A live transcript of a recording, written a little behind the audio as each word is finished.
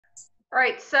All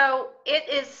right, so it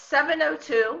is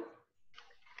 7:02,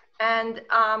 and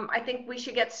I think we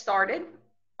should get started.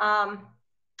 I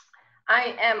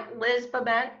am Liz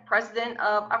Bement, President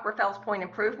of Upper Fells Point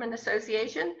Improvement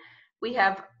Association. We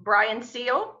have Brian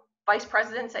Seal, Vice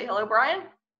President. Say hello, Brian.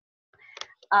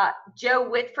 Joe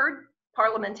Whitford,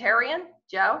 Parliamentarian.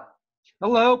 Joe.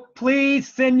 Hello. Please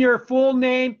send your full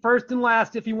name first and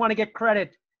last if you want to get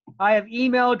credit. I have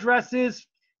email addresses,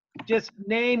 just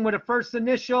name with a first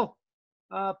initial.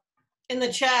 In the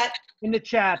chat. In the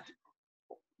chat.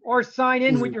 Or sign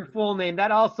in with your full name. That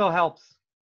also helps.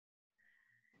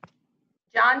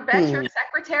 John Betcher,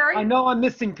 Secretary. I know I'm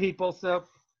missing people, so.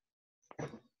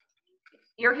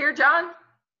 You're here, John?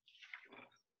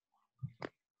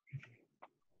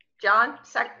 John,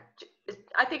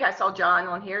 I think I saw John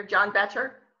on here. John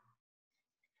Betcher.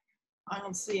 I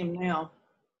don't see him now.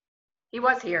 He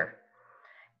was here.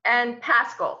 And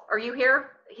Pascal, are you here?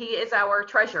 He is our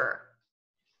treasurer.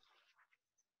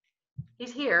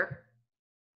 He's here.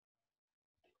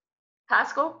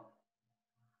 Pascal?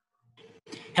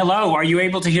 Hello, are you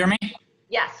able to hear me?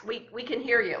 Yes, we can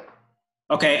hear you.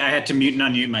 Okay, I had to mute and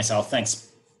unmute myself.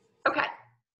 Thanks. Okay.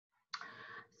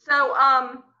 So,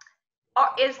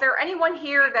 is there anyone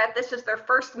here that this is their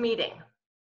first meeting?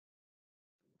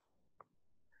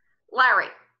 Larry?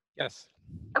 Yes.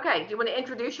 Okay, do you want to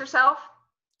introduce yourself?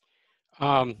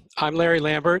 I'm Larry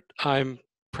Lambert. I'm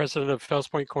president of Fells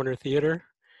Point Corner Theater.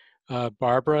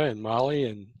 Barbara and Molly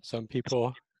and some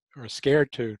people are scared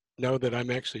to know that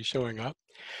I'm actually showing up.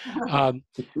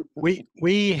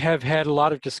 We have had a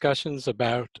lot of discussions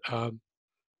about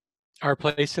our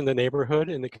place in the neighborhood,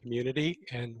 in the community,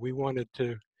 and we wanted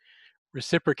to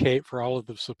reciprocate for all of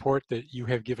the support that you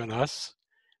have given us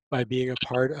by being a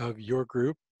part of your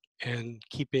group and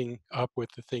keeping up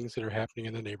with the things that are happening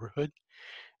in the neighborhood.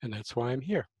 And that's why I'm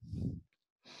here.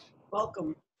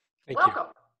 Welcome. Thank Welcome.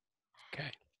 you.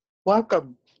 Okay.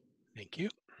 Welcome. Thank you.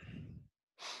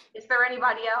 Is there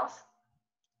anybody else?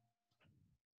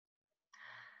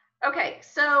 Okay,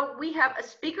 so we have a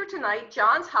speaker tonight,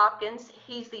 Johns Hopkins.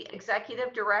 He's the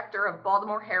executive director of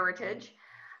Baltimore Heritage.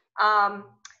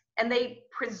 And they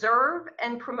preserve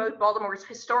and promote Baltimore's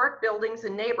historic buildings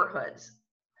and neighborhoods,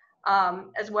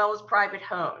 as well as private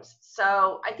homes.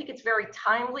 So I think it's very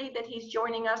timely that he's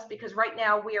joining us because right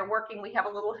now we have a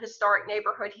little historic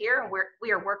neighborhood here, and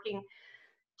we are working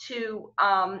to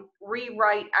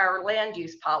rewrite our land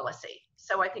use policy.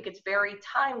 So I think it's very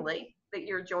timely that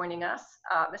you're joining us,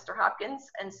 Mr. Hopkins.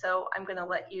 And so I'm going to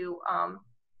let you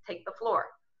take the floor.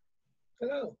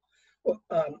 Hello.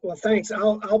 Well, thanks.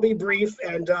 I'll be brief,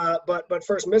 and but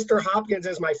first, Mr. Hopkins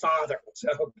is my father, so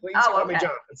please call me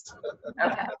Johns.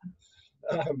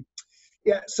 Okay.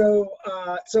 Yeah. So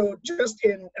just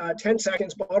in 10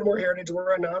 seconds, Baltimore Heritage,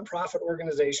 we're a nonprofit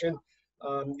organization.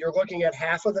 You're looking at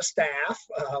half of the staff.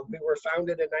 We were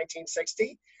founded in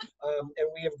 1960, and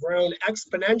we have grown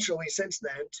exponentially since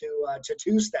then to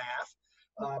 2 staff.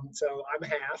 So I'm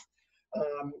half.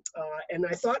 And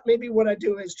I thought maybe what I'd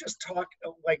do is just talk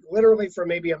like literally for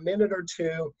maybe a minute or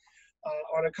two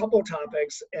on a couple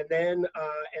topics, and then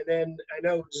I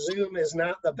know Zoom is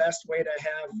not the best way to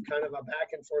have kind of a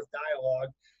back and forth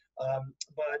dialogue.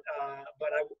 But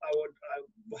I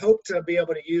would hope to be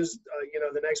able to use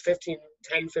the next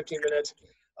 10-15 minutes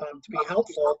to be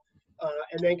helpful,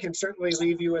 and then can certainly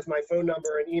leave you with my phone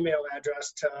number and email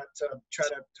address to try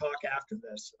to talk after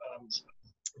this.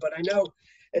 But I know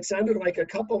it sounded like a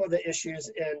couple of the issues,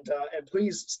 and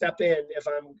please step in if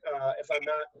I'm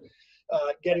not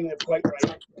getting them quite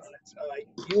right.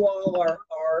 You all are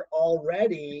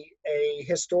already a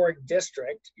historic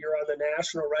district. You're on the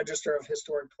National Register of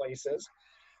Historic Places.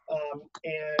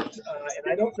 And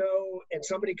I don't know, and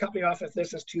somebody cut me off if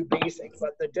this is too basic,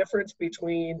 but the difference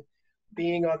between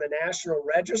being on the National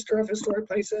Register of Historic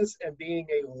Places and being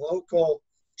a local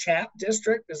CHAP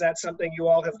district, is that something you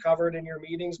all have covered in your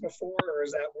meetings before, or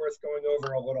is that worth going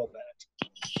over a little bit?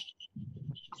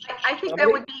 I think that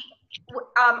would be,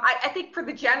 I think for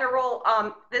the general,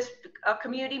 this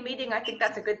community meeting, I think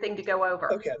that's a good thing to go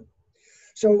over. Okay.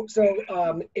 So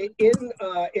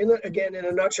again, in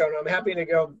a nutshell, and I'm happy to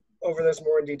go over this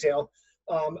more in detail,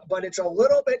 but it's a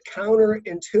little bit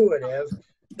counterintuitive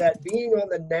that being on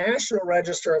the National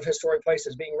Register of Historic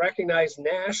Places, being recognized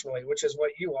nationally, which is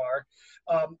what you are,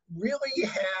 really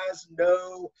has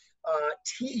no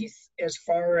teeth as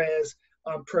far as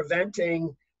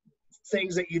preventing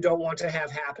things that you don't want to have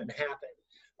happen.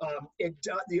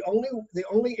 The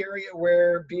only area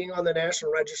where being on the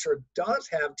National Register does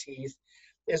have teeth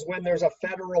is when there's a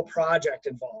federal project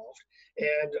involved.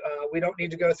 And we don't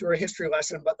need to go through a history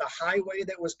lesson, but the highway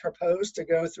that was proposed to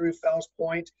go through Fells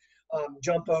Point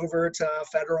jump over to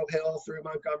Federal Hill through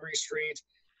Montgomery Street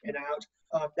and out.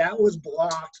 That was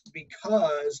blocked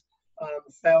because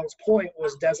Fells Point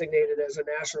was designated as a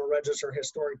National Register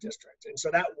Historic District. And so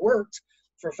that worked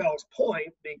for Fells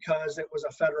Point because it was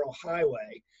a federal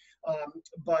highway.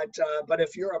 But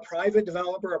if you're a private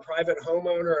developer, a private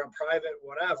homeowner, a private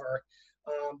whatever,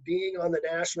 being on the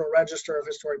National Register of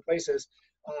Historic Places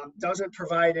doesn't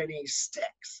provide any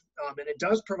sticks. And it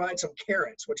does provide some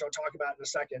carrots, which I'll talk about in a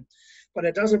second, but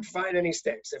it doesn't provide any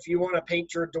sticks. If you want to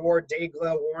paint your door day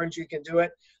glow orange, you can do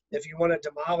it. If you want to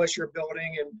demolish your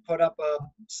building and put up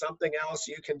something else,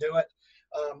 you can do it.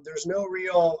 There's no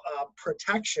real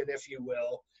protection, if you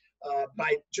will,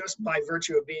 by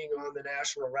virtue of being on the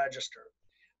National Register.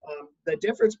 The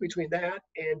difference between that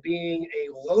and being a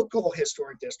local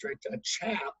historic district, a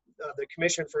CHAP, the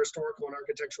Commission for Historical and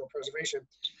Architectural Preservation,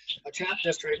 a CHAP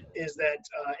district, is that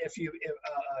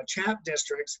CHAP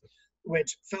districts,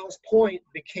 which Fells Point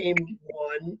became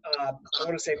one, I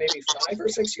want to say maybe 5 or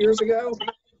 6 years ago.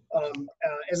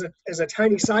 As a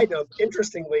tiny side note,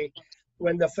 interestingly,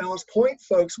 when the Fells Point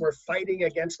folks were fighting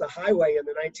against the highway in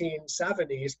the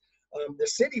 1970s, the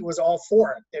city was all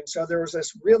for it. And so there was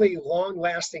this really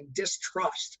long-lasting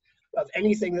distrust of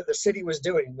anything that the city was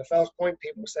doing. The Fells Point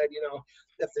people said, you know,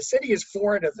 if the city is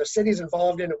for it, if the city's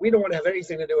involved in it, we don't want to have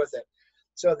anything to do with it.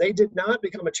 So they did not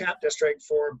become a CHAP district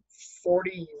for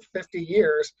 40, 50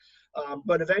 years,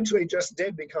 but eventually just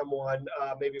did become one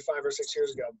maybe 5 or 6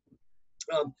 years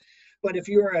ago. But if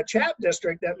you are a CHAP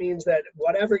district, that means that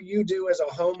whatever you do as a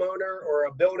homeowner or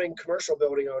a commercial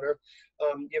building owner,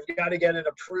 you've got to get it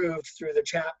approved through the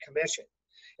CHAP Commission.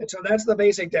 And so that's the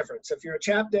basic difference. If you're a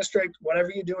CHAP district,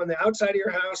 whatever you do on the outside of your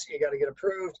house, you got to get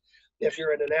approved. If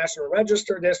you're in a National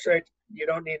Register district, you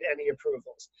don't need any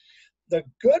approvals. The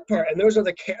good part, and those are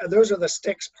the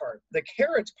sticks part. The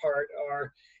carrots part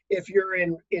are, if you're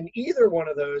in either one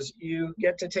of those, you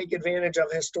get to take advantage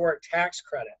of historic tax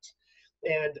credits.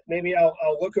 And maybe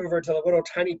I'll look over to the little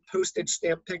tiny postage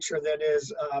stamp picture that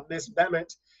is Ms.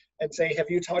 Bennett and say, have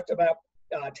you talked about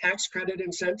tax credit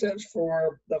incentives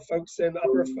for the folks in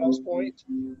Upper Fells Point?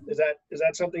 Is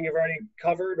that something you've already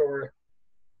covered, or?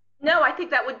 No, I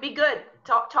think that would be good.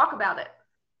 Talk about it.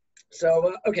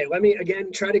 So, okay, let me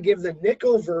again try to give the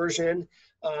nickel version.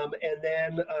 And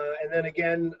then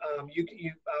again,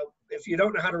 if you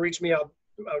don't know how to reach me, I'll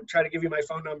try to give you my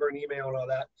phone number and email and all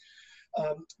that.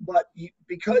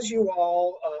 Because you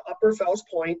all, Upper Fells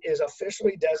Point is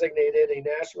officially designated a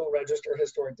National Register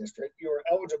Historic District, you are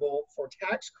eligible for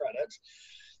tax credits.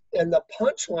 And the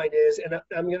punchline is, and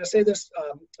I'm going to say this,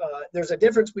 there's a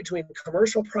difference between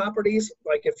commercial properties,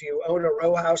 like if you own a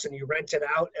row house and you rent it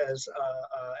out as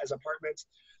apartments,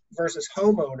 versus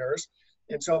homeowners.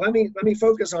 And so let me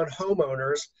focus on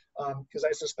homeowners, because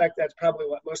I suspect that's probably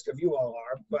what most of you all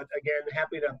are. But again,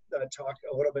 happy to talk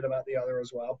a little bit about the other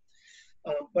as well.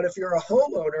 But if you're a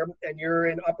homeowner and you're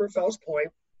in Upper Fells Point,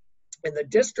 and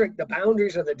the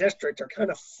boundaries of the district are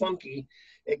kind of funky.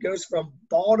 It goes from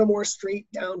Baltimore Street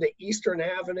down to Eastern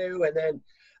Avenue, and then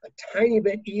a tiny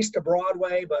bit east of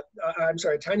Broadway,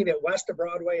 a tiny bit west of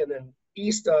Broadway, and then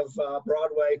east of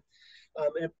Broadway.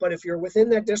 But if you're within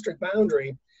that district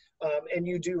boundary, and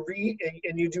you do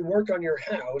work on your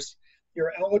house,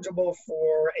 you're eligible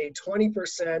for a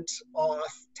 20%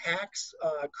 off tax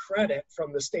credit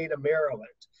from the state of Maryland.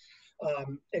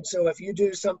 And so if you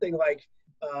do something like,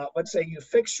 let's say you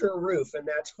fix your roof and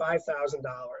that's $5,000,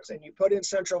 and you put in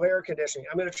central air conditioning.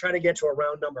 I'm going to try to get to a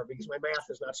round number because my math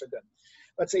is not so good.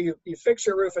 Let's say you fix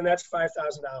your roof and that's $5,000,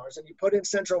 and you put in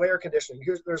central air conditioning.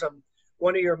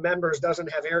 One of your members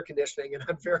doesn't have air conditioning, and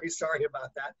I'm very sorry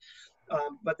about that.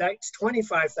 But that's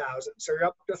 $25,000, so you're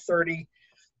up to 30.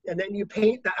 And then you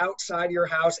paint the outside of your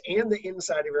house and the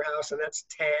inside of your house, and that's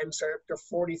 10, so you're up to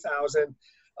 40,000.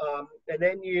 And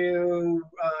then you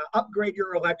upgrade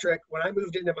your electric. When I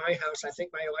moved into my house, I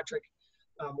think my electric,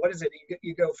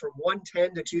 you go from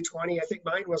 110 to 220. I think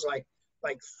mine was like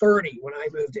 30 when I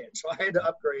moved in, so I had to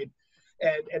upgrade.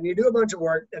 And you do a bunch of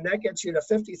work, and that gets you to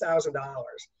 $50,000.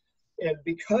 And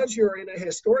because you're in a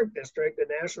historic district, a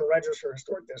National Register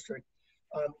Historic District,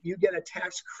 you get a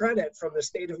tax credit from the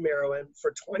state of Maryland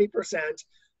for 20%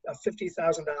 of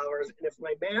 $50,000. And if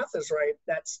my math is right,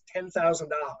 that's $10,000.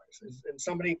 And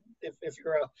somebody, if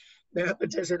you're a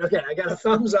mathematician, okay, I got a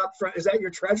thumbs up. Is that your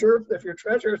treasurer? If your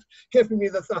treasurer's giving me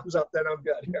the thumbs up, then I'm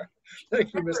good here.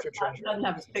 Thank you, Mr. Treasurer. Doesn't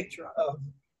have his picture up.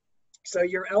 So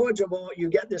you're eligible, you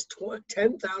get this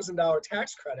 $10,000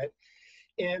 tax credit.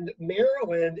 And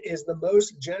Maryland is the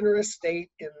most generous state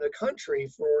in the country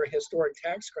for historic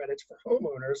tax credits for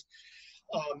homeowners.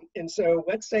 And so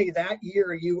let's say that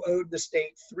year you owed the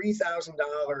state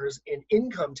 $3,000 in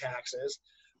income taxes.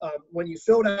 When you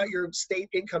filled out your state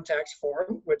income tax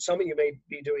form, which some of you may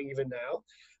be doing even now,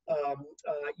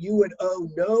 you would owe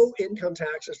no income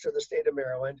taxes to the state of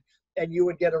Maryland, and you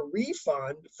would get a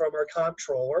refund from our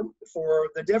comptroller for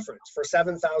the difference, for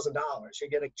 $7,000. You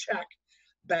get a check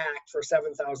back for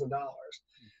 $7,000.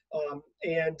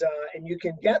 And you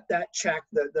can get that check,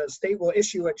 the state will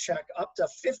issue a check up to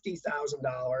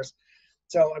 $50,000.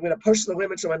 So I'm going to push the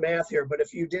limits of my math here, but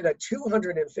if you did a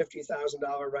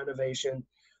 $250,000 renovation,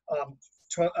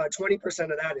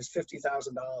 20% of that is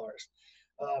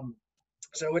 $50,000.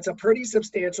 So it's a pretty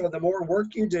substantial, the more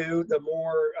work you do, the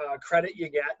more credit you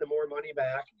get, the more money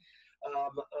back.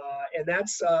 And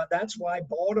that's why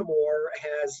Baltimore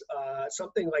has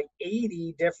something like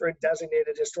 80 different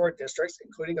designated historic districts,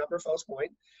 including Upper Fells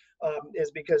Point,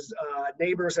 is because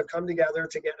neighbors have come together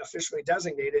to get officially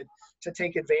designated to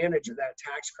take advantage of that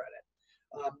tax credit.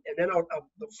 And then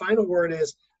the final word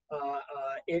is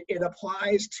it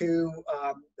applies to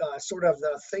sort of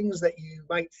the things that you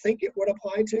might think it would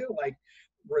apply to, like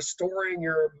restoring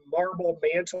your marble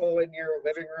mantle in your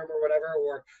living room or whatever,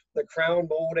 or the crown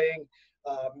molding,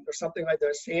 or something like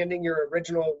that, sanding your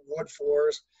original wood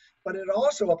floors. But it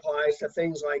also applies to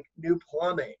things like new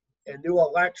plumbing and new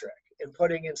electric and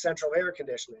putting in central air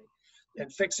conditioning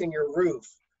and fixing your roof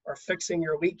or fixing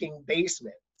your leaking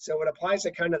basement. So it applies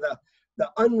to kind of the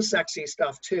unsexy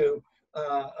stuff too,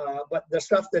 but the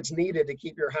stuff that's needed to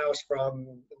keep your house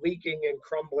from leaking and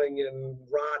crumbling and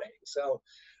rotting. So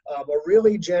a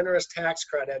really generous tax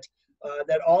credit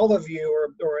that all of you,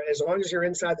 or as long as you're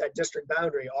inside that district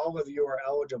boundary, all of you are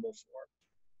eligible for.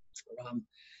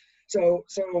 So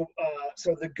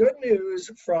the good news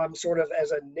from sort of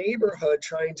as a neighborhood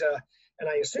trying to, and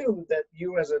I assume that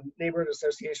you as a neighborhood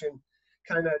association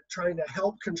kind of trying to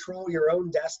help control your own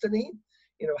destiny,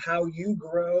 you know, how you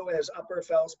grow as Upper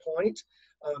Fells Point,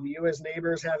 you as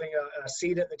neighbors having a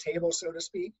seat at the table, so to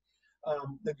speak.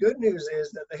 The good news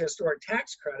is that the historic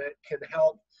tax credit can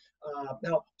help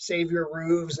save your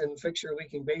roofs and fix your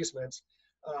leaking basements.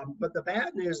 But the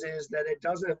bad news is that it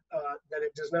doesn't,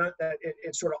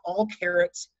 it's sort of all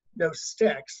carrots, no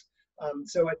sticks.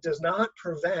 So it does not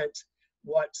prevent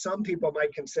what some people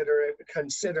might consider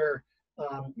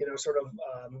you know, sort of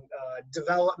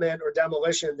development or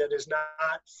demolition that is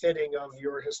not fitting of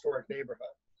your historic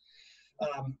neighborhood.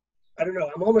 I don't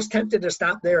know. I'm almost tempted to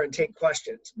stop there and take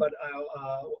questions, but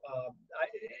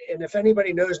and if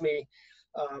anybody knows me,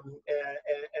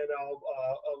 and I'll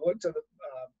look to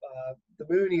the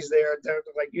Moonies there. They're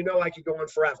like, you know, I could go on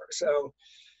forever. So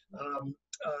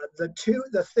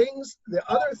the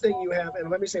other thing you have, and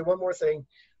let me say one more thing.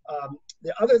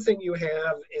 The other thing you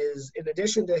have is, in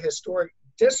addition to historic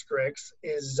districts,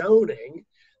 is zoning.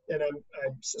 And I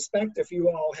suspect if you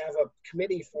all have a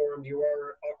committee formed, you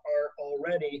are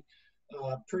already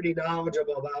pretty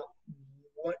knowledgeable about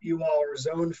what you all are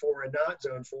zoned for and not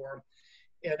zoned for.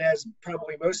 And as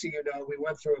probably most of you know, we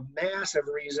went through a massive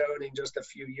rezoning just a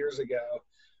few years ago.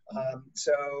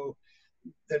 So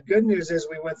the good news is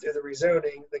we went through the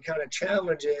rezoning. The kind of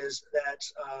challenge is that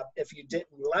if you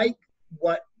didn't like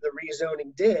what the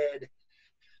rezoning did,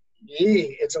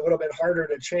 it's a little bit harder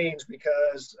to change,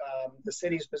 because the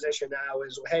city's position now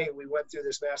is, hey, we went through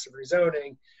this massive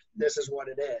rezoning. This is what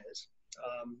it is.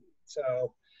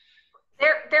 So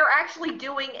they're actually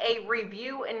doing a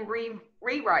review and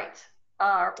rewrite.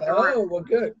 Oh, well,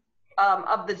 good.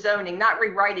 Of the zoning, not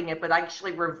rewriting it, but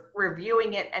actually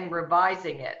reviewing it and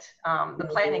revising it. The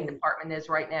planning department is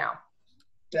right now.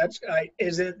 That's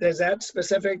is that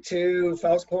specific to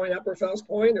Fells Point, Upper Fells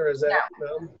Point, or is that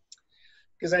no?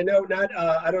 Because I know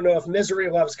I don't know if Misery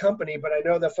loves company, but I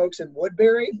know the folks in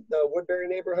Woodbury, the Woodbury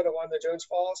neighborhood along the Jones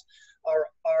Falls,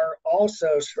 are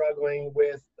also struggling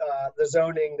with the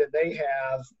zoning that they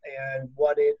have and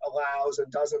what it allows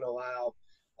and doesn't allow.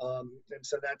 And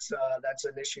so that's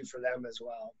an issue for them as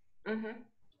well. Mm-hmm.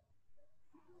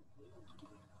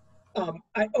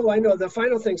 I know the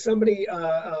final thing. Somebody,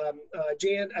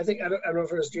 Jan, I don't know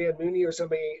if it was Jan Mooney or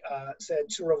somebody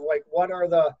said sort of like, what are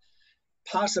the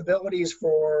possibilities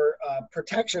for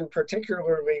protection,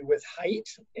 particularly with height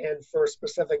and for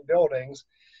specific buildings?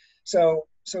 So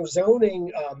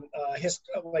zoning,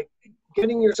 like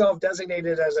getting yourself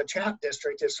designated as a CHAP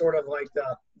district is sort of like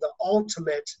the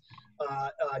ultimate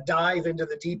dive into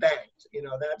the deep end. You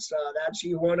know, that's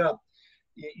you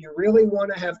really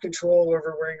want to have control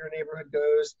over where your neighborhood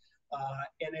goes,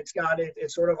 and it's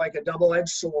sort of like a double-edged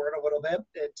sword a little bit.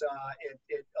 It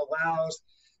allows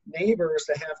neighbors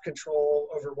to have control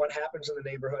over what happens in the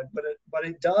neighborhood, but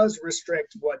it does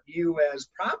restrict what you as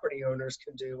property owners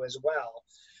can do as well.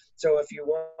 So if you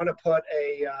want to put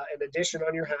an addition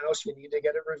on your house, you need to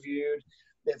get it reviewed.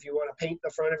 If you want to paint the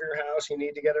front of your house, you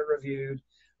need to get it reviewed.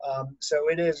 So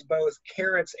it is both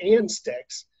carrots and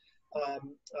sticks.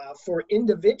 For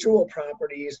individual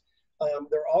properties,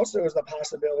 there also is the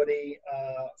possibility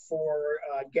for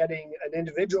getting an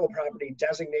individual property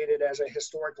designated as a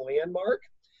historic landmark.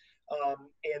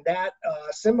 And that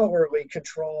similarly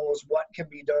controls what can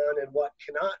be done and what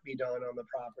cannot be done on the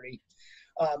property.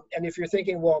 And if you're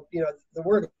thinking, well, the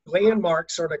word landmark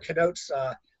sort of connotes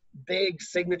big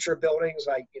signature buildings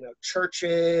like,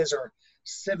 churches or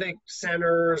civic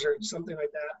centers or something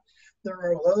like that. There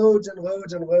are loads and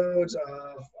loads and loads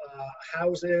of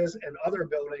houses and other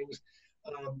buildings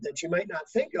that you might not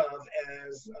think of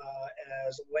as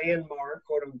landmark,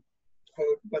 quote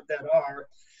unquote, what that are.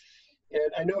 And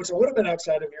I know it's a little bit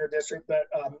outside of your district, but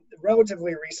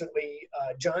relatively recently,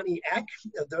 Johnny Eck,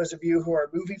 those of you who are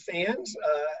movie fans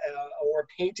or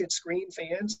painted screen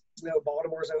fans, know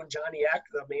Baltimore's own Johnny Eck,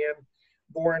 the man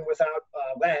born without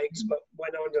legs, but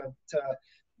went on to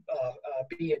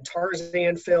be in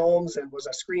Tarzan films and was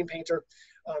a screen painter.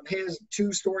 His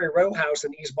two-story row house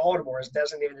in East Baltimore is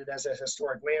designated as a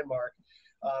historic landmark.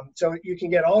 So you can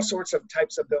get all sorts of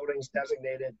types of buildings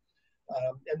designated.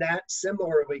 And that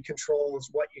similarly controls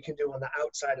what you can do on the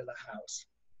outside of the house.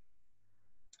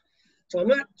 So I'm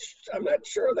not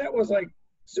sure that was like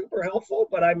super helpful,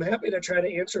 but I'm happy to try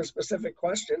to answer specific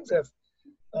questions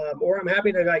or I'm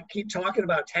happy to like keep talking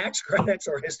about tax credits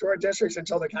or historic districts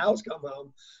until the cows come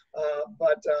home.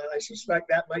 But I suspect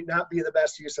that might not be the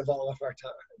best use of all of our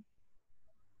time.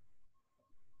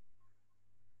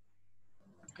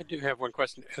 I do have one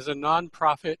question. As a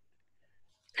nonprofit,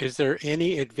 is there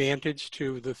any advantage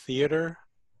to the theater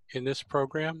in this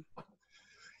program?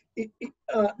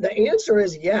 The answer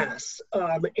is yes,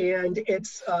 and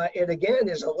it again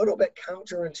is a little bit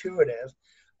counterintuitive,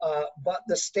 but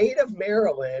the state of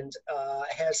Maryland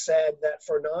has said that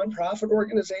for nonprofit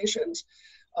organizations,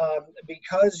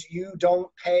 because you don't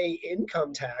pay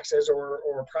income taxes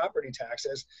or property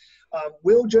taxes,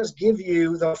 we'll just give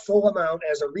you the full amount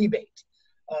as a rebate.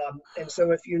 And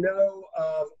so if you know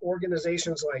of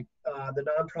organizations like the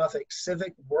nonprofit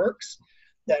Civic Works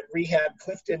that rehab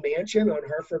Clifton Mansion on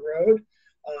Hartford Road,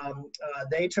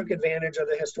 they took advantage of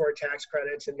the historic tax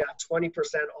credits and got 20%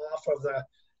 off of the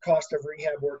cost of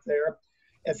rehab work there.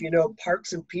 If you know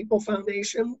Parks and People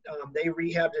Foundation, they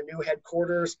rehabbed a new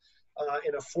headquarters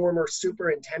in a former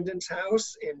superintendent's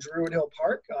house in Druid Hill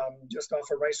Park, just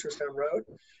off of Reisterstown Road.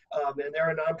 And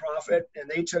they're a nonprofit, and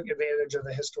they took advantage of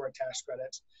the historic tax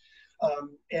credits.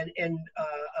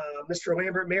 Mr.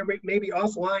 Lambert, maybe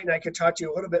offline I could talk to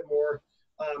you a little bit more.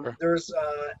 Sure.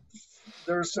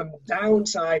 There's some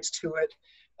downsides to it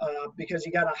because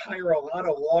you got to hire a lot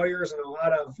of lawyers and a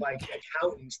lot of like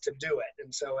accountants to do it,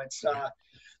 and so it's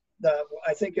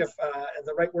I think if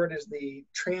the right word is the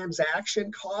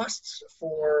transaction costs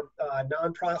for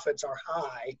nonprofits are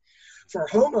high. For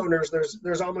homeowners,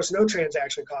 there's almost no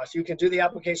transaction cost. You can do the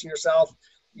application yourself,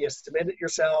 you submit it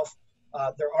yourself.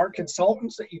 There are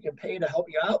consultants that you can pay to help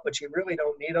you out, but you really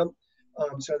don't need them.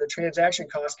 So the transaction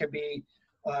cost can be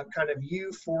kind of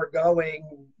you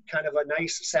foregoing kind of a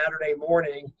nice Saturday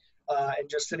morning and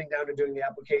just sitting down and doing the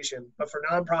application. But for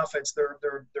nonprofits, there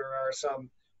are some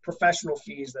professional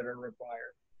fees that are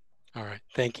required. All right,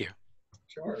 thank you.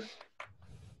 Sure.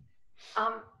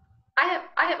 I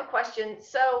have a question.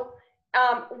 So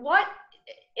what,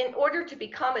 in order to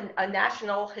become a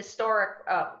national historic,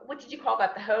 what did you call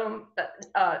that, the home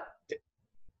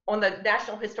on the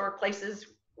National Historic Places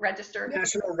Register?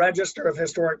 National Register of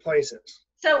Historic Places.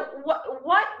 So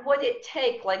what would it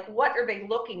take, like what are they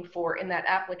looking for in that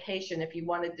application if you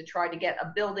wanted to try to get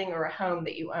a building or a home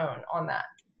that you own on that?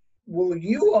 Well,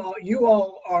 you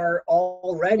all are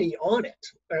already on it.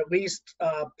 At least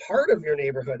part of your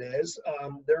neighborhood is.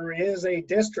 There is a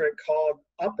district called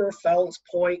Upper Fells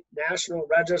Point National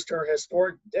Register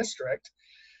Historic District,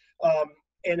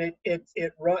 and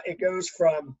it goes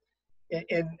from.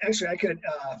 And actually, I could.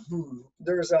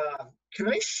 There's a. Can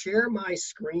I share my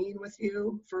screen with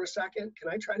you for a second?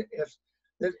 Can I try to? If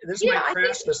this might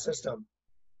crash the system.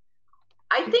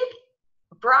 I think.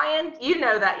 Brian, you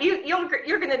know that.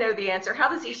 You're going to know the answer. How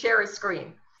does he share his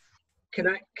screen? Can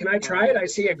I try it? I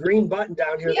see a green button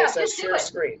down here that says share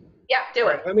screen. Yeah, do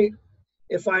it. Let me.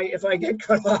 If I get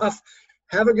cut off,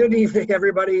 have a good evening,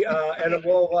 everybody, and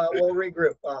we'll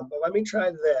regroup. But let me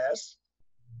try this.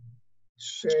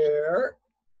 Share,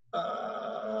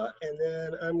 and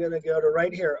then I'm going to go to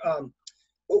right here.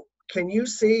 can you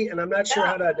see, and I'm not sure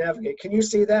how to navigate, can you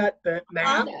see that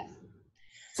map?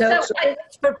 So So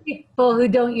for people who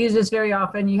don't use this very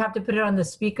often, you have to put it on the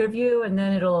speaker view, and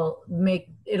then it'll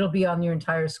be on your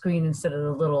entire screen instead of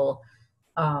the little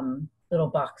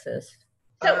boxes.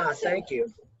 Thank you.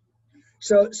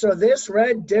 So this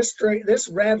red district, this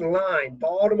red line,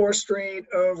 Baltimore Street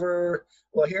over,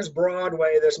 well, here's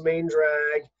Broadway, this main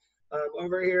drag,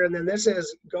 over here, and then this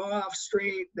is Gough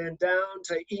Street, then down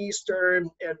to Eastern,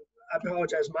 and I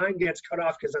apologize, mine gets cut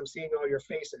off because I'm seeing all your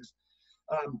faces.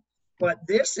 But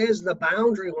this is the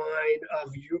boundary line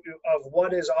of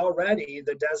what is already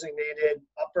the designated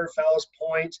Upper Fells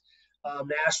Point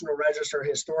National Register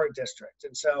Historic District.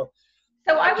 And so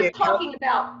I was talking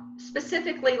about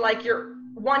specifically like your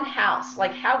one house,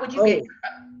 like how would you get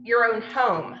your own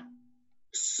home?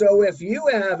 So if you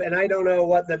have, and I don't know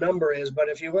what the number is, but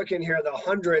if you look in here, the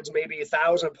hundreds, maybe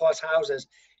 1,000 plus houses,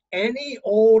 any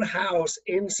old house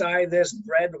inside this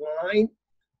red line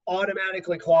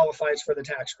automatically qualifies for the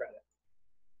tax credit.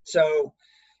 So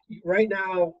right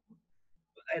now,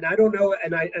 and I don't know,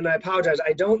 and I apologize,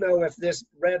 I don't know if this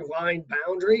red line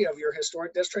boundary of your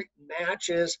historic district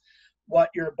matches what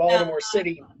your Baltimore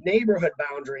City neighborhood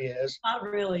boundary is. Not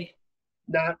really.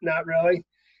 Not really.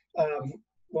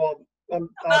 Well,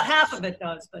 About half of it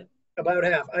does, but about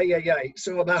half.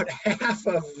 So about half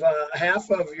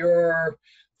of your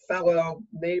fellow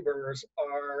neighbors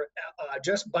are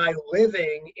just by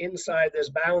living inside this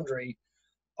boundary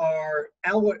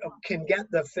can get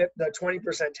the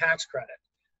 20% tax credit.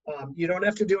 You don't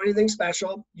have to do anything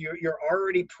special. You're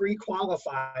already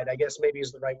pre-qualified, I guess maybe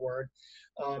is the right word,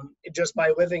 just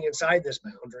by living inside this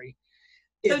boundary.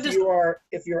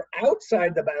 If you're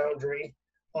outside the boundary,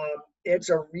 it's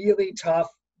a really tough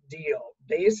deal.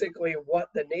 Basically, what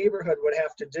the neighborhood would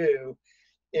have to do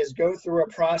is go through a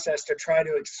process to try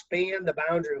to expand the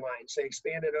boundary line. So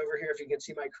expand it over here, if you can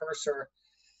see my cursor,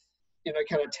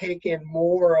 kind of take in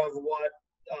more of what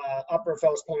Upper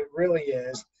Fells Point really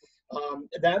is.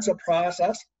 That's a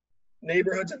process.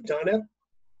 Neighborhoods have done it.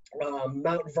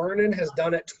 Mount Vernon has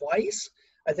done it twice.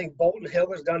 I think Bolton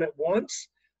Hill has done it once.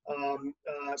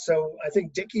 So I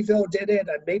think Dickeyville did it.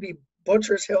 Maybe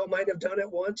Butchers Hill might have done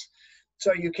it once.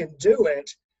 So you can do it,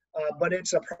 but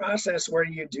it's a process where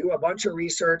you do a bunch of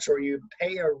research or you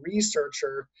pay a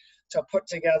researcher to put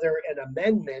together an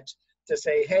amendment to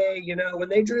say, hey, when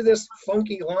they drew this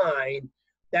funky line,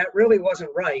 that really wasn't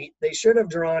right. They should have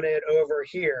drawn it over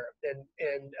here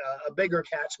in a bigger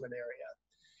catchment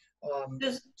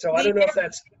area. So I don't know if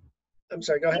that's, I'm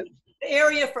sorry, go ahead. The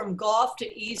area from Gough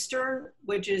to Eastern,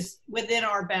 which is within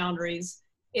our boundaries,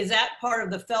 is that part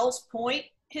of the Fells Point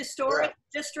Historic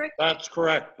District? That's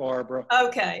correct, Barbara.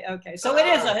 Okay. So it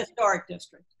is a historic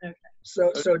district. Okay.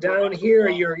 So down here,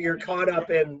 you're caught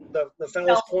up in the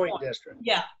Fells Point district.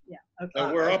 Yeah. Okay.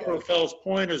 And where Upper Fells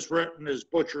Point is written is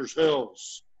Butchers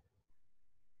Hills.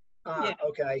 Yeah.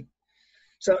 Okay.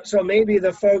 So maybe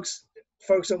the folks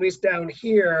at least down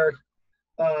here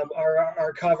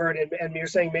are covered, and you're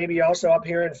saying maybe also up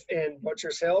here in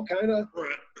Butchers Hill, kind of?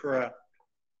 Correct.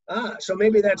 So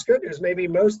maybe that's good news. Maybe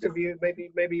most of you,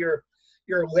 maybe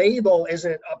your label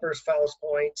isn't Upper Fells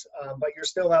Point, but you're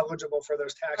still eligible for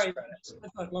those tax credits.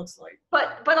 That's what it looks like.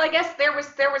 But I guess there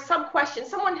was some question.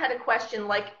 Someone had a question,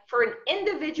 like for an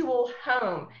individual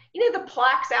home, the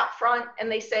plaques out front, and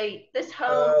they say this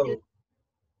home is,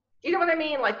 you know what I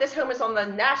mean? Like this home is on the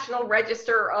National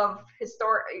Register of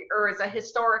Historic, or is a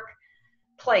historic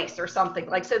place or something,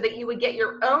 like, so that you would get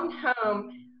your own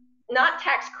home, not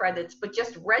tax credits, but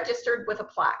just registered with a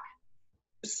plaque.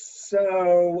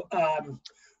 So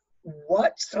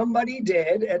what somebody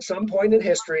did at some point in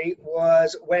history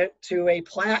was went to a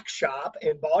plaque shop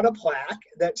and bought a plaque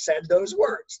that said those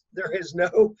words. There is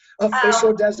no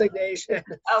official designation.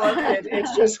 Okay.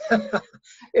 It's just,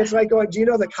 it's like going, do you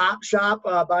know the cop shop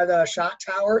by the shot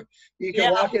tower? You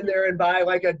can walk in there and buy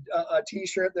like a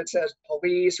t-shirt that says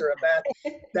police or a bat.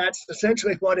 That's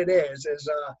essentially what it is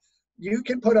you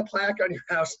can put a plaque on your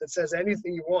house that says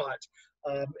anything you want.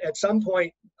 At some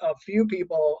point, a few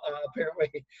people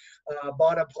apparently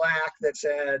bought a plaque that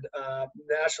said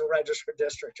National Register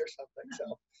District or something.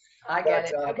 So I get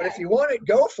it. Okay. But if you want it,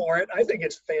 go for it. I think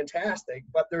it's fantastic.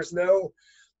 But there's no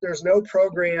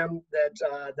program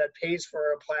that pays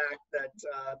for a plaque that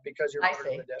because you're part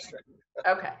of the district.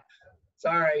 Okay.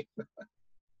 Sorry.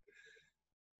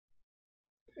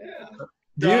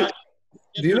 Yeah.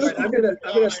 Do you know? I'm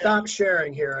gonna stop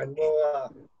sharing here, and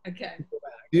we'll. Okay. Go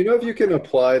back. Do you know if you can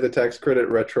apply the tax credit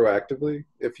retroactively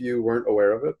if you weren't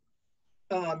aware of it?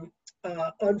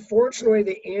 Unfortunately,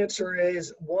 the answer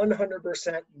is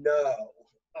 100% no.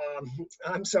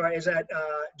 I'm sorry, is that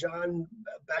John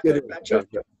Yeah, Becker?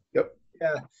 Yep.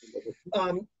 Yeah.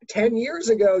 10 years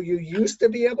ago, you used to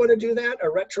be able to do that, a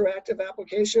retroactive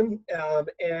application,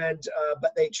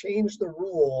 but they changed the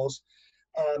rules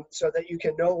so that you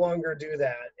can no longer do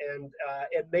that. And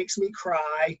it makes me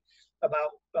cry.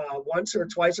 About once or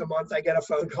twice a month, I get a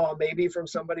phone call, maybe from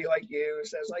somebody like you, who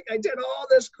says like, I did all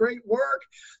this great work.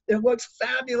 It looks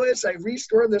fabulous. I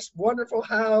restored this wonderful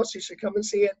house. You should come and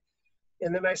see it.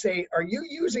 And then I say, are you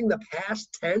using the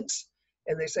past tense?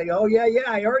 And they say, oh, yeah,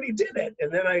 I already did it.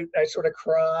 And then I sort of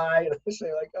cry and I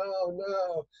say like,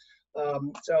 oh,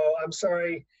 no. So I'm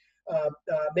sorry.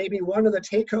 Maybe one of the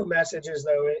take-home messages,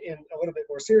 though, in a little bit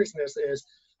more seriousness is,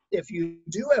 if you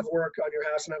do have work on your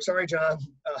house, and I'm sorry, John,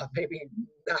 maybe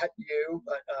not you,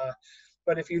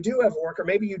 but if you do have work, or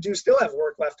maybe you do still have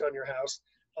work left on your house,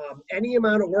 any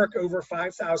amount of work over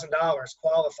 $5,000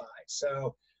 qualifies.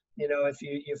 So, you know, if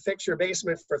you fix your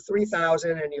basement for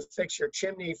 $3,000 and you fix your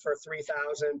chimney for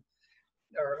 $3,000,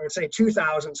 or say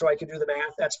 $2,000, so I can do the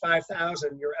math, that's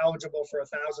 $5,000. You're eligible for a $1,000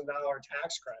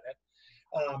 tax credit.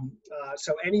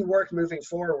 So any work moving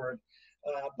forward.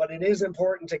 But it is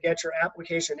important to get your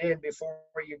application in before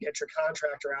you get your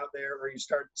contractor out there or you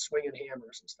start swinging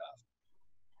hammers and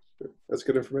stuff. That's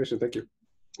good information. Thank you.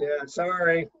 Yeah,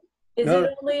 sorry. Is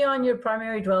it only on your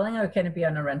primary dwelling, or can it be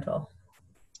on a rental?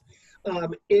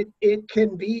 It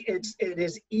can be, it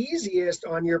is easiest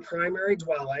on your primary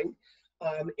dwelling.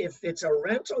 If it's a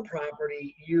rental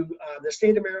property, the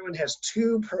state of Maryland has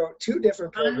two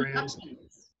different programs.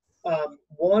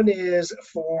 One is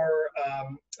for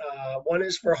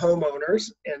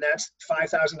homeowners, and that's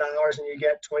 $5,000, and you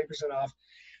get 20% off.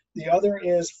 The other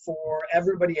is for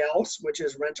everybody else, which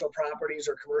is rental properties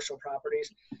or commercial properties,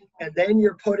 and then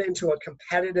you're put into a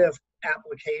competitive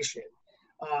application.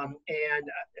 And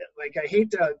like, I hate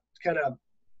to kind of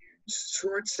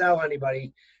short sell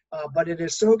anybody, but it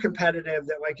is so competitive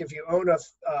that, like, if you own a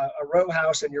row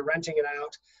house and you're renting it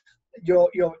out,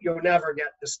 you'll never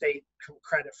get the state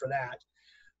credit for that.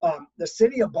 The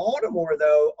city of Baltimore,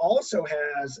 though, also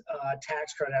has a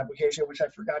tax credit application, which I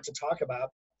forgot to talk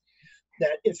about,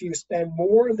 that if you spend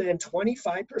more than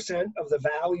 25% of the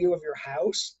value of your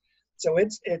house, so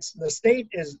it's the state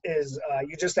is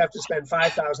you just have to spend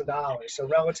 $5,000, so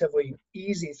relatively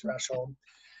easy threshold.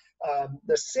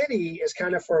 The city is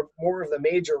kind of for more of the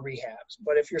major rehabs,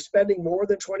 but if you're spending more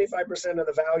than 25% of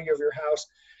the value of your house,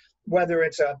 whether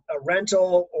it's a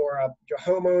rental or your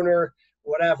homeowner,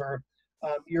 whatever,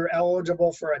 you're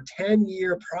eligible for a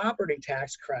 10-year property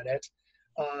tax credit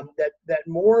that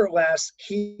more or less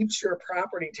keeps your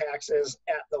property taxes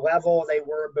at the level they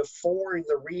were before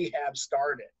the rehab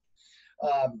started.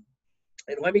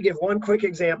 And let me give one quick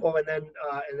example, and then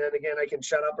again I can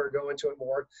shut up or go into it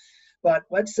more. But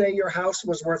let's say your house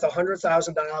was worth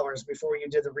 $100,000 before you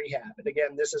did the rehab. And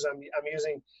again, this is I'm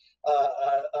using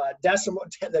decimal,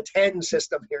 the 10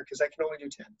 system here, because I can only do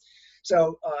 10.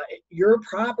 So your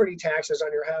property taxes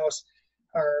on your house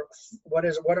are what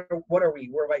are we?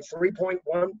 We're like 2.1%,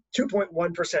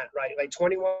 right? Like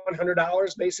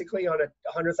 $2,100 basically on a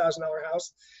 $100,000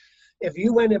 house. If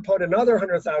you went and put another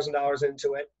 $100,000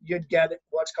 into it, you'd get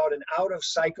what's called an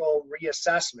out-of-cycle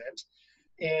reassessment.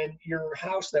 And your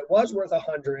house that was worth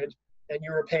 $100,000 and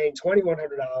you were paying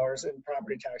 $2,100 in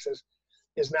property taxes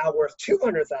is now worth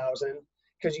 $200,000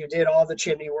 because you did all the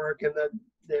chimney work and the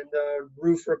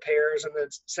roof repairs and the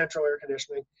central air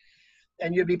conditioning,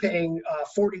 and you'd be paying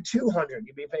 $4,200.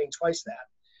 You'd be paying twice that.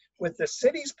 With the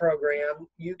city's program,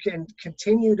 you can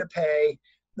continue to pay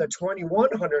the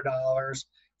 $2,100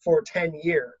 for 10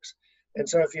 years. And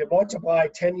so if you multiply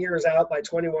 10 years out by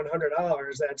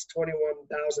 $2,100, that's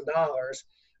 $21,000,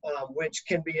 which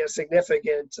can be a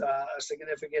significant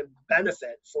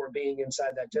benefit for being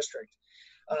inside that district.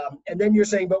 And then you're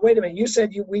saying, but wait a minute, you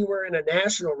said we were in a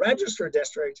national register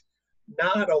district,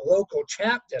 not a local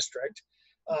CHAP district.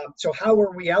 So how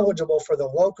are we eligible for the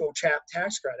local CHAP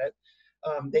tax credit?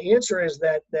 The answer is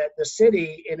that the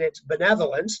city, in its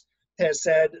benevolence, has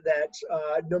said that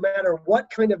no matter what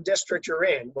kind of district you're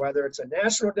in, whether it's a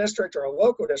national district or a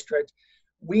local district,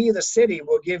 we, the city,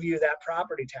 will give you that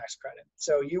property tax credit.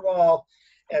 So you all,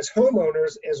 as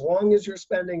homeowners, as long as you're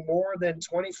spending more than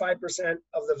 25%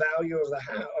 of the value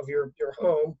of your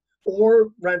home or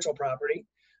rental property,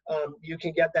 you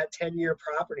can get that 10-year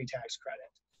property tax credit.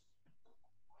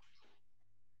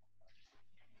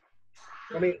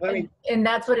 Let me. And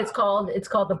that's what it's called. It's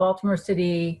called the Baltimore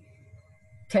City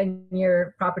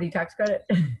 10-year property tax credit.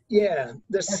 Yeah,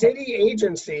 the city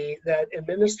agency that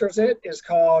administers it is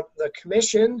called the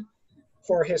Commission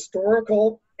for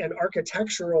Historical and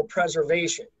Architectural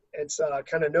Preservation. It's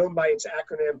kind of known by its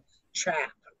acronym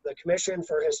CHAP. the Commission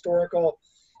for Historical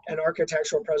and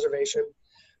Architectural Preservation.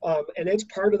 And it's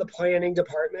part of the planning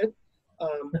department.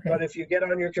 But if you get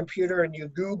on your computer and you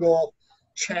Google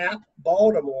CHAP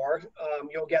Baltimore,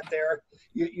 you'll get there.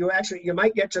 You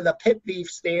might get to the pit beef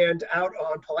stand out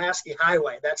on Pulaski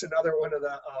Highway. That's another one of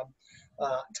the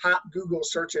top Google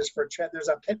searches for CHAP. There's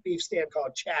a pit beef stand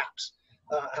called Chaps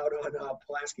out on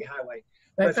Pulaski Highway.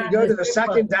 But if you go to the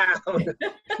second down,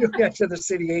 you'll get to the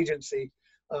city agency,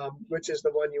 which is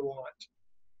the one you want.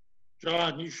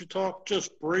 John, you should talk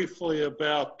just briefly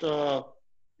about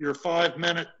your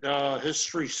 5-minute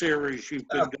history series you've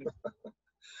been doing.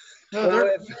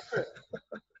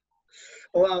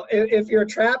 Well, if you're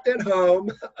trapped at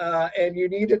home and you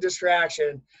need a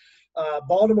distraction,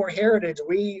 Baltimore Heritage,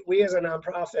 we as a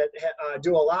nonprofit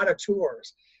do a lot of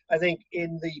tours. I think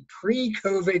in the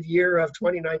pre-COVID year of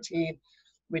 2019,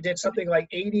 we did something like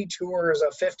 80 tours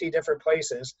of 50 different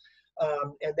places.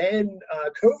 And then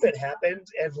COVID happened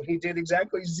and we did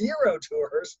exactly 0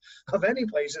 tours of any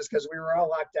places because we were all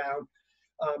locked down.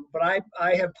 But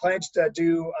I have pledged to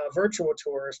do virtual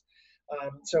tours.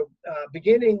 So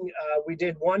beginning, we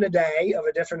did 1 a day of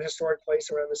a different historic place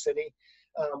around the city.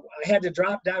 I had to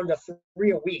drop down to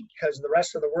 3 a week because the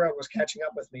rest of the world was catching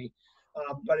up with me.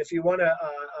 But if you want to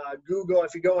Google,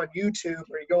 if you go on YouTube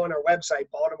or you go on our website,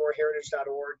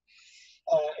 baltimoreheritage.org,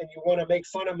 and you want to make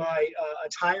fun of my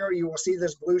attire, you will see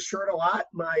this blue shirt a lot.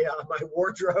 My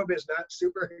wardrobe is not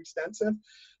super extensive,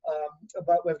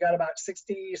 but we've got about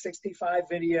 60, 65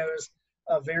 videos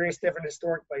of various different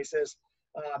historic places.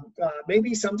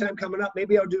 Maybe sometime coming up,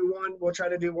 maybe I'll do one. We'll try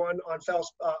to do one on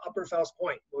Upper Fells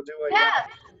Point. We'll do a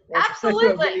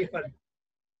absolutely.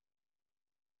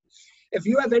 If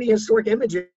you have any historic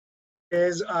images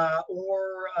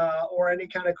or any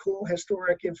kind of cool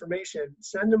historic information,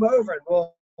 send them over, and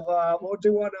we'll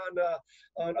do one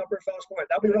on Upper Fells Point.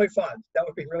 That'll be really fun. That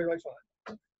would be really, really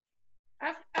fun.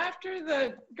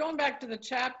 After going back to the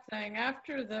CHAP thing,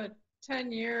 after the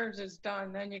 10 years is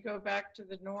done, then you go back to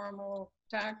the normal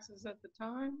taxes at the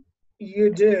time?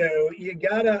 You do. You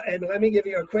gotta, and let me give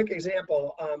you a quick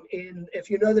example. If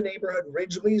you know the neighborhood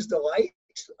Ridgely's Delight,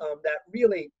 that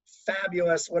really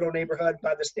fabulous little neighborhood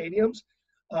by the stadiums,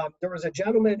 there was a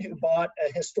gentleman who bought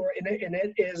a historic, and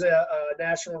it is a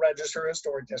National Register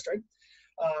Historic District.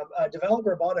 A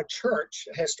developer bought a church,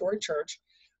 a historic church,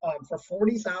 for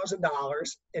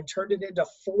 $40,000 and turned it into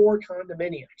 4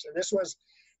 condominiums. And this was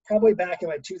probably back in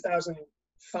like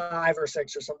 2005 or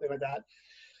 6 or something like that.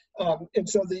 And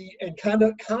so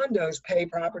condos pay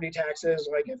property taxes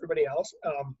like everybody else.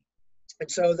 And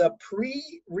so the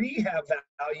pre-rehab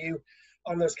value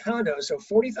on those condos, so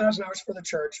 $40,000 for the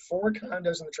church, 4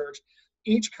 condos in the church,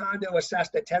 each condo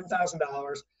assessed at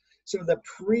 $10,000. So the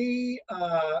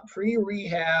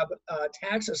pre-rehab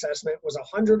tax assessment was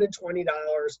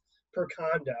 $120 per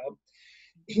condo.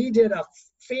 He did a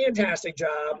fantastic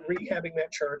job rehabbing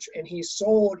that church, and he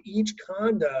sold each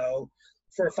condo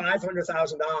for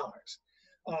 $500,000.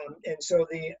 And so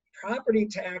the property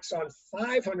tax on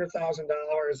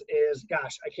 $500,000 is,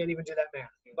 gosh, I can't even do that math,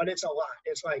 but it's a lot.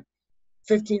 It's like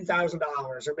 $15,000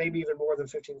 or maybe even more than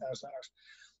 $15,000.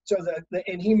 So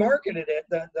and he marketed it,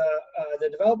 the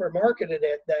developer marketed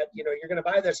it that, you know, you're going to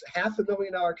buy this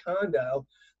 $500,000 condo,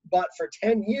 but for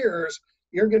 10 years,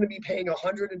 you're going to be paying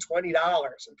 $120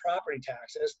 in property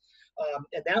taxes.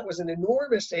 And that was an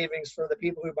enormous savings for the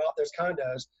people who bought those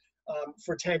condos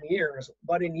for 10 years.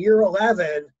 But in year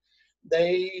 11,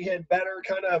 they had better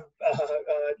kind of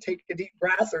take a deep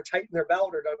breath or tighten their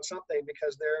belt or done something,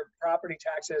 because their property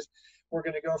taxes were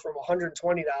going to go from $120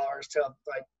 to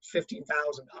like $15,000.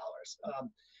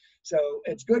 So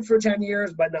it's good for 10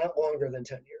 years, but not longer than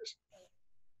 10 years.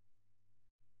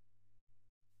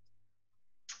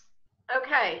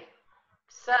 Okay,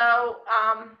 so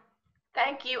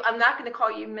thank you. I'm not going to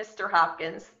call you Mr.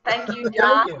 Hopkins. Thank you,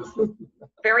 John,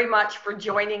 very much for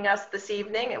joining us this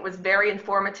evening. It was very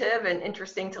informative and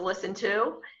interesting to listen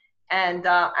to. And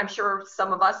I'm sure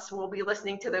some of us will be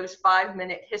listening to those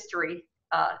 5-minute history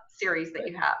series that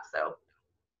you have. So.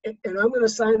 And I'm going to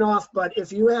sign off, but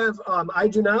if you have, I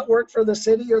do not work for the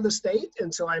city or the state,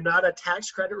 and so I'm not a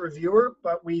tax credit reviewer,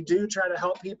 but we do try to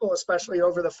help people, especially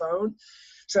over the phone.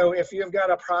 So if you've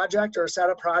got a project or a set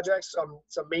of projects,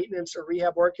 some maintenance or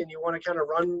rehab work, and you want to kind of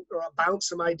run, or bounce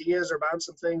some ideas or bounce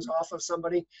some things off of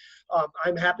somebody,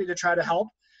 I'm happy to try to help.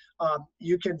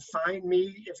 You can find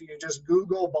me if you just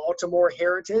Google Baltimore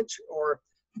Heritage or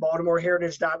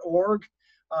baltimoreheritage.org.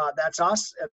 That's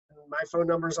us. And my phone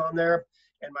number's on there.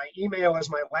 And my email is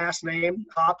my last name,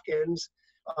 Hopkins,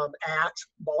 at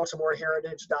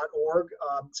baltimoreheritage.org.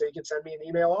 So you can send me an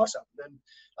email also. And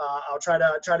I'll try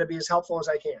to be as helpful as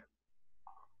I can.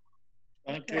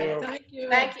 Thank Okay, you. thank you.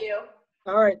 Thank you.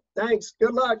 All right, thanks.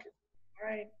 Good luck. All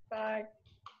right, bye.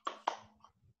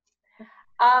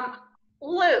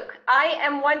 Luke, I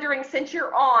am wondering, since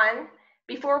you're on,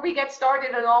 before we get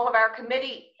started on all of our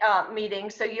committee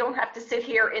meetings, so you don't have to sit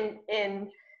here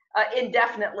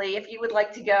indefinitely, if you would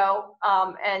like to go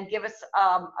and give us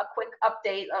a quick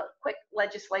update, a quick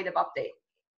legislative update.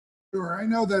 Sure. I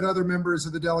know that other members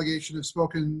of the delegation have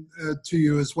spoken to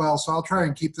you as well, so I'll try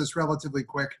and keep this relatively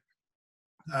quick.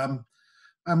 I'm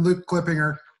Luke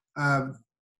Klippinger,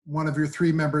 one of your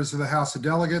 3 members of the House of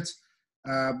Delegates.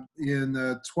 In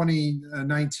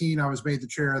 2019, I was made the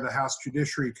chair of the House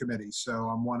Judiciary Committee, so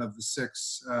I'm one of the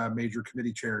 6 major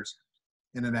committee chairs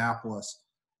in Annapolis.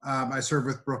 I serve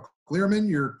with Brooke Learman,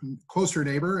 your closer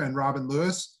neighbor, and Robin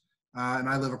Lewis, and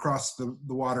I live across the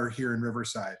water here in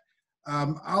Riverside.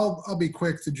 I'll be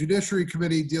quick. The Judiciary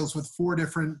Committee deals with 4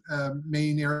 different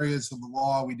main areas of the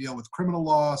law. We deal with criminal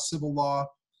law, civil law,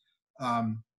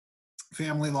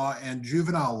 family law, and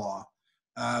juvenile law.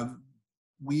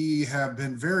 We have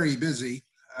been very busy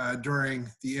during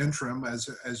the interim.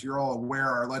 As you're all aware,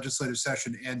 our legislative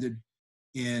session ended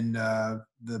in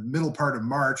the middle part of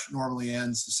March, normally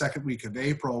ends the second week of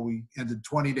April. We ended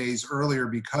 20 days earlier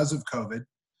because of COVID.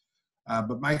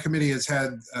 But my committee has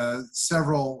had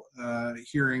several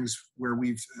hearings where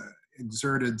we've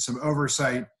exerted some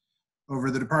oversight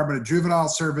over the Department of Juvenile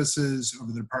Services,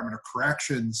 over the Department of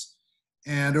Corrections,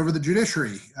 and over the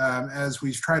judiciary as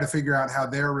we try to figure out how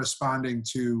they're responding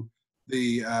to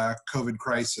the COVID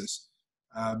crisis.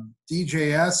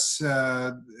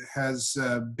 DJS has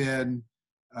been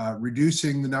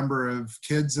reducing the number of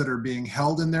kids that are being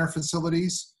held in their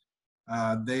facilities.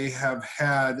 They have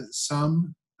had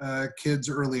some kids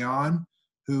early on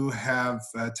who have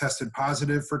tested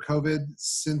positive for COVID.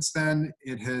 Since then,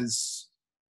 it has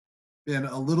been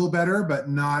a little better, but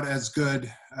not as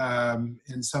good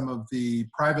in some of the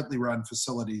privately run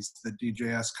facilities that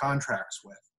DJS contracts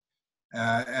with.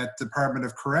 At Department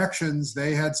of Corrections,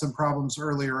 they had some problems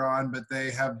earlier on, but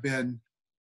they have been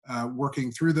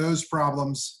working through those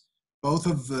problems. Both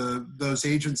of those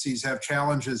agencies have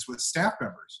challenges with staff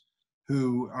members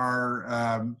who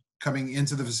are coming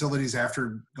into the facilities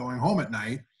after going home at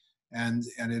night, and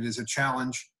it is a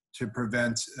challenge to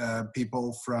prevent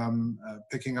people from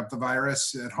picking up the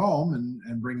virus at home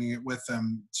and bringing it with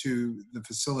them to the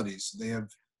facilities. They have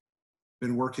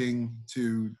been working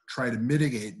to try to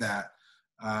mitigate that.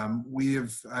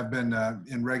 I've been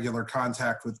in regular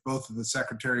contact with both of the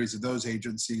secretaries of those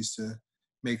agencies to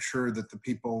make sure that the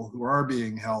people who are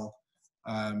being held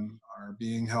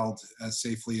as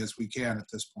safely as we can at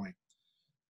this point.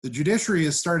 The judiciary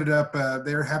has started up,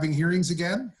 they're having hearings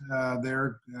again.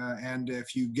 And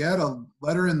if you get a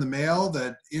letter in the mail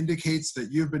that indicates that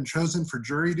you've been chosen for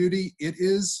jury duty, it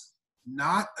is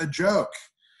not a joke,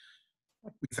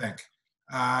 we think.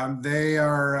 They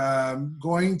are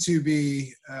going to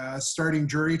be starting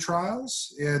jury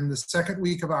trials in the second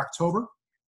week of October.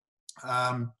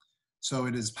 So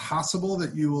it is possible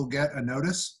that you will get a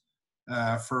notice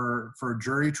for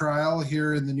jury trial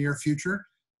here in the near future.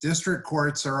 District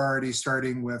courts are already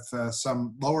starting with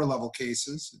some lower level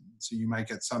cases, so you might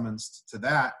get summons to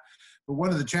that. But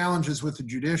one of the challenges with the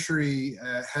judiciary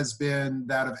has been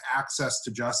that of access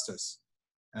to justice.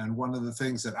 And one of the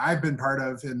things that I've been part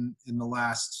of in the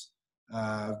last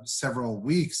several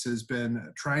weeks has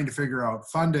been trying to figure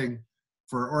out funding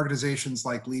for organizations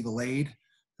like Legal Aid,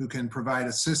 who can provide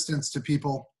assistance to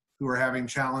people who are having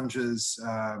challenges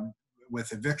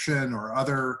with eviction or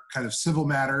other kind of civil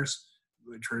matters,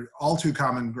 which are all too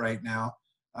common right now.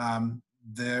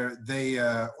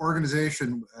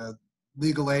 Organization,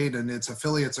 Legal Aid and its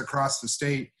affiliates across the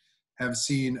state have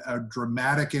seen a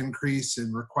dramatic increase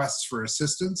in requests for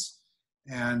assistance,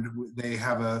 and they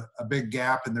have a big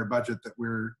gap in their budget that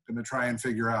we're going to try and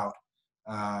figure out,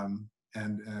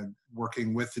 and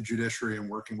working with the judiciary and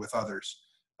working with others.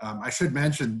 I should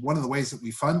mention, one of the ways that we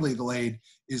fund legal aid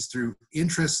is through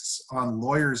interests on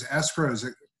lawyers' escrows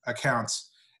accounts.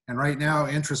 And right now,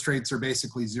 interest rates are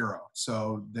basically zero.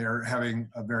 So they're having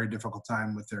a very difficult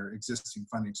time with their existing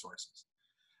funding sources.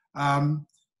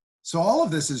 So all of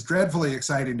this is dreadfully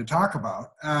exciting to talk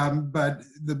about. But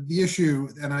the issue,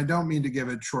 and I don't mean to give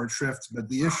it short shrift, but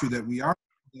the issue that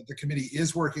the committee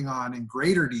is working on in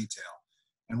greater detail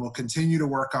and will continue to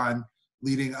work on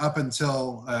leading up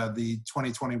until the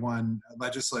 2021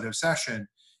 legislative session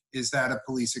is that of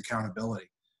police accountability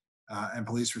and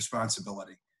police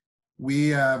responsibility. We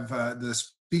have, the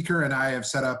speaker and I have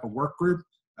set up a work group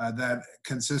that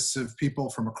consists of people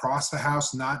from across the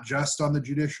House, not just on the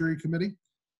Judiciary Committee,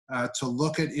 to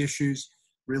look at issues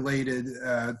related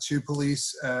to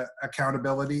police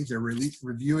accountability. They're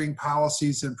reviewing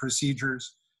policies and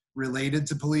procedures related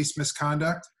to police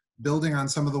misconduct, building on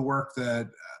some of the work that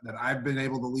I've been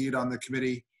able to lead on the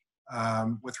committee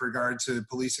with regard to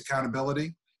police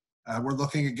accountability. We're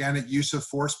looking again at use of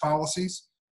force policies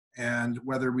and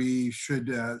whether we should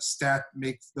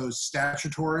make those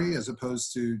statutory as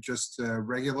opposed to just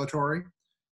regulatory.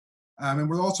 And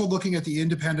we're also looking at the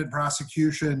independent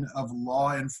prosecution of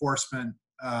law enforcement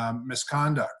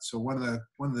misconduct. So one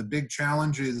of the big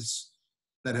challenges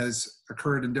that has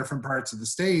occurred in different parts of the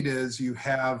state is you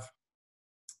have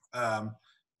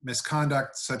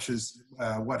misconduct such as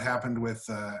what happened with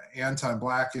Anton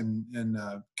Black in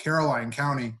Caroline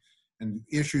County, and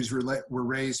issues were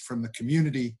raised from the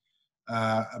community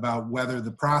about whether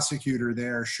the prosecutor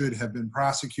there should have been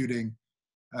prosecuting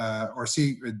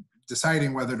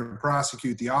deciding whether to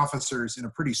prosecute the officers in a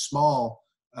pretty small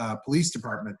police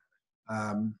department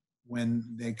when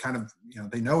they kind of,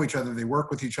 they know each other, they work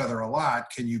with each other a lot.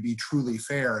 Can you be truly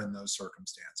fair in those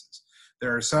circumstances?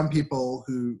 There are some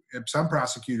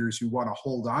prosecutors who want to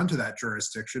hold on to that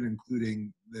jurisdiction,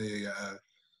 including the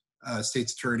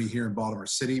state's attorney here in Baltimore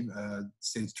City,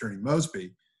 State's Attorney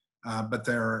Mosby. But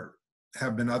there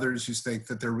have been others who think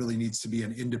that there really needs to be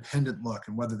an independent look,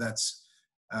 and whether that's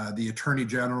the Attorney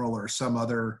General or some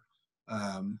other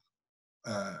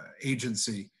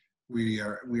agency, we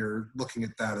are looking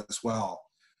at that as well.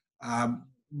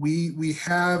 We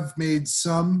have made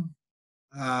some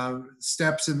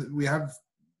steps, and we have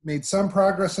made some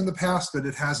progress in the past, but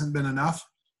it hasn't been enough.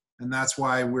 And that's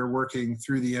why we're working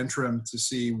through the interim to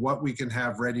see what we can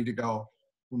have ready to go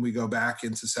when we go back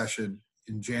into session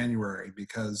in January,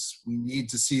 because we need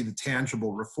to see the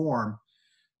tangible reform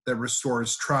that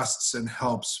restores trusts and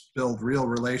helps build real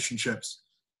relationships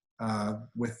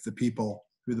with the people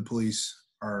who the police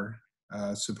are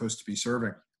supposed to be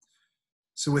serving.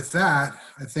 So with that,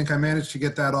 I think I managed to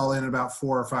get that all in about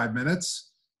 4 or 5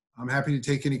 minutes. I'm happy to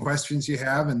take any questions you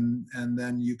have, and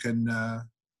then you can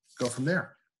go from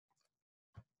there.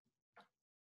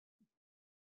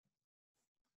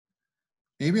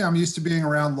 Maybe I'm used to being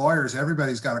around lawyers.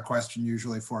 Everybody's got a question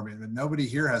usually for me, but nobody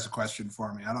here has a question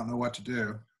for me. I don't know what to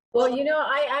do. Well,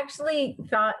 I actually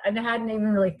thought, and I hadn't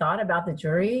even really thought about the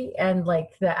jury and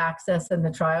like the access and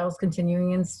the trials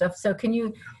continuing and stuff. So can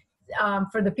you,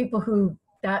 for the people who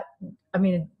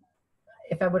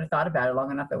if I would have thought about it long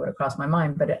enough, it would have crossed my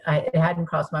mind, but it hadn't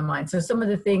crossed my mind. So some of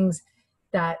the things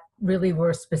that really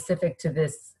were specific to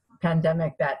this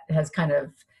pandemic that has kind of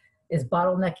is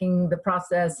bottlenecking the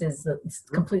process, is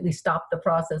completely stopped the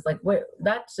process. Like,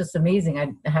 that's just amazing.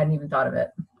 I hadn't even thought of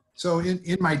it. So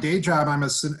in my day job, I'm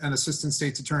an assistant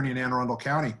state's attorney in Anne Arundel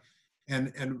County.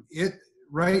 And it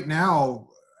right now,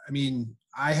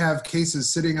 I have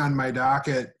cases sitting on my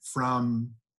docket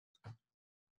from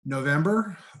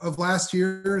November of last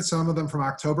year, some of them from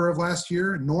October of last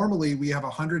year. Normally we have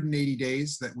 180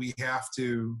 days that we have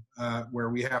to, where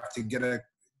we have to get a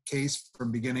case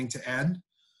from beginning to end.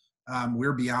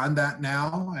 We're beyond that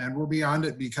now, and we're beyond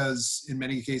it because in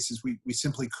many cases we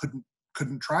simply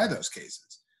couldn't try those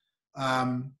cases.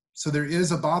 So there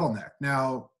is a bottleneck.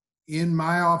 Now, in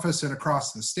my office and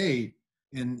across the state,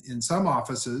 in some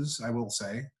offices, I will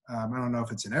say, I don't know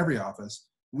if it's in every office,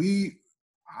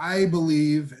 I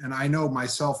believe, and I know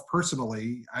myself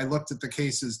personally, I looked at the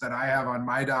cases that I have on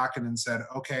my docket and said,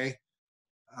 okay,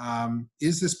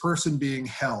 is this person being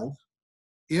held?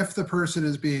 If the person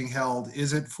is being held,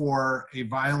 is it for a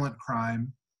violent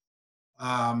crime?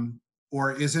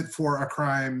 Or is it for a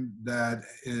crime that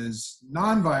is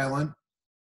nonviolent?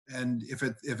 And if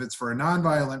it's for a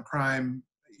nonviolent crime,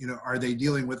 are they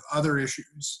dealing with other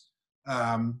issues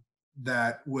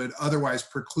that would otherwise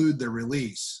preclude their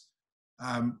release?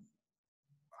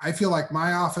 I feel like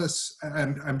my office,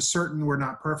 and I'm certain we're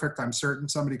not perfect. I'm certain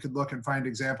somebody could look and find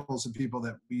examples of people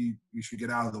that we should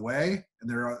get out of the way. And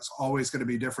there are always going to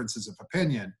be differences of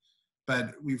opinion,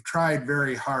 but we've tried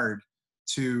very hard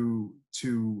to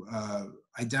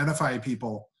identify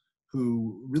people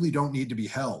who really don't need to be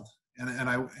held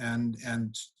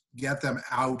and get them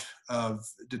out of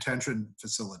detention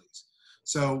facilities.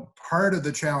 So part of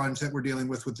the challenge that we're dealing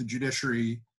with the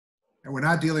judiciary, and we're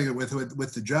not dealing with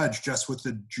the judge, just with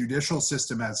the judicial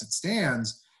system as it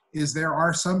stands, is there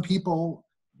are some people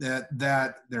that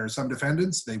there are some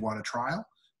defendants, they want a trial.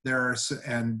 There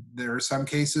are some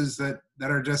cases that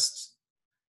are just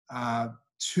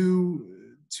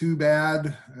too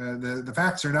bad. The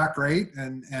facts are not great,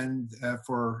 and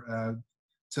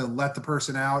to let the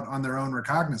person out on their own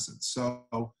recognizance.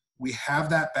 So we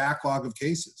have that backlog of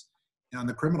cases on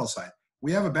the criminal side.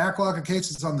 We have a backlog of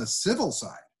cases on the civil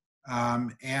side.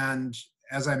 And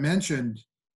as I mentioned,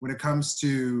 when it comes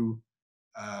to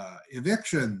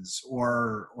evictions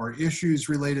or issues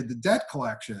related to debt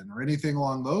collection or anything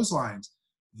along those lines,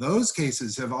 those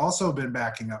cases have also been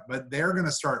backing up, but they're going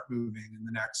to start moving in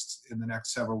the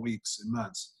next several weeks and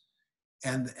months,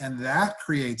 and that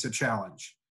creates a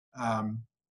challenge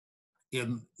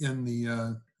in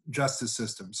the justice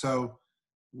system. So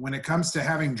when it comes to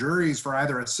having juries for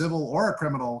either a civil or a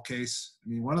criminal case, I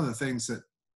mean, one of the things that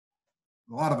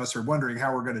a lot of us are wondering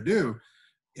how we're going to do,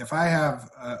 if I have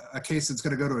a case that's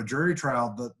going to go to a jury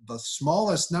trial, the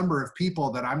smallest number of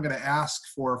people that I'm going to ask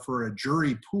for a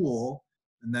jury pool,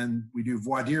 and then we do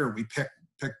voir dire, we pick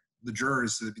the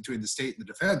jurors between the state and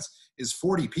the defense, is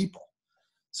 40 people.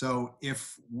 So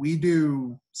if we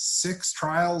do 6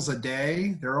 trials a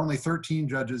day, there are only 13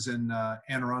 judges in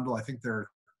Anne Arundel. I think there are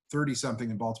 30 something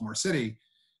in Baltimore City.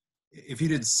 If you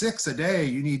did 6 a day,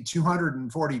 you need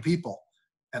 240 people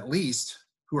at least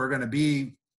who are going to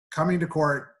be coming to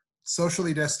court,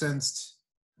 socially distanced,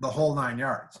 the whole 9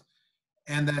 yards.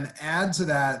 And then add to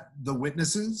that the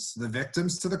witnesses, the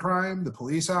victims to the crime, the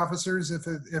police officers if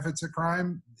it's a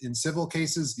crime, in civil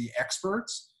cases, the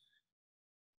experts.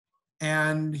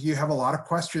 And you have a lot of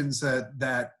questions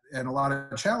that and a lot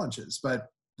of challenges. But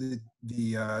the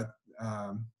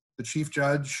chief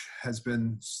judge has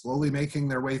been slowly making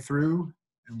their way through,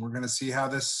 and we're going to see how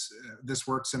this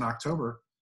works in October.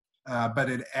 But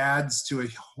it adds to a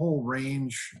whole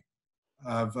range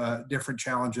of different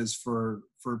challenges for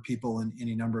people in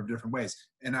any number of different ways.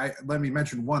 And let me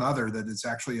mention one other that is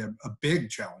actually a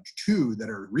big challenge, 2 that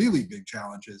are really big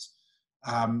challenges.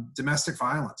 Domestic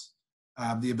violence.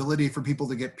 The ability for people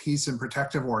to get peace and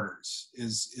protective orders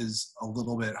is a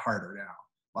little bit harder now,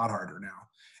 a lot harder now.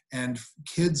 And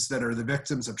kids that are the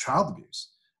victims of child abuse,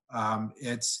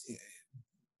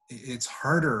 it's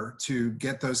harder to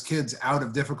get those kids out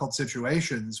of difficult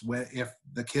situations if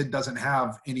the kid doesn't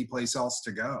have any place else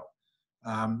to go.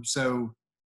 So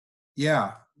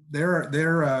yeah,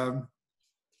 I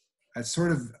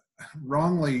sort of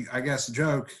wrongly, I guess,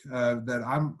 joke that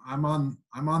I'm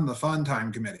on the fun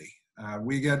time committee.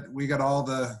 We get all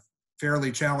the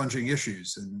fairly challenging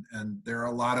issues, and there are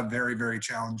a lot of very, very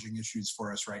challenging issues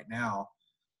for us right now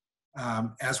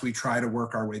as we try to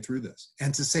work our way through this.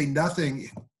 And to say nothing,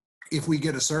 if we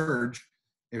get a surge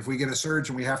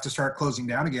and we have to start closing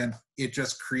down again, it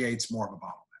just creates more of a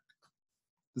bottleneck.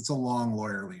 It's a long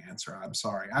lawyerly answer. I'm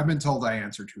sorry. I've been told I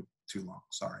answered too long.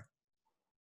 Sorry.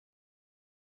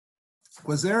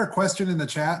 Was there a question in the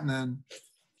chat? And then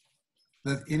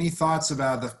any thoughts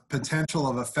about the potential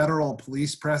of a federal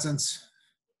police presence?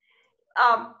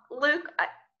 Luke,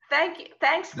 thank you.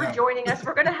 Thanks for joining us.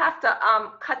 We're going to have to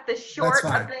cut this short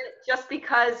a bit just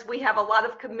because we have a lot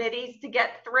of committees to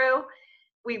get through.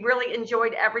 We really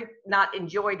not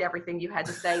enjoyed everything you had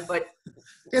to say, but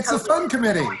it's a fun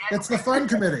committee. It's the fun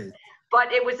committee.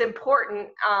 But it was important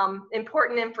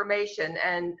information,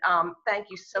 and thank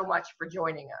you so much for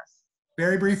joining us.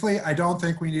 Very briefly, I don't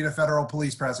think we need a federal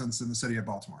police presence in the city of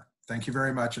Baltimore. Thank you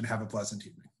very much and have a pleasant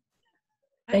evening.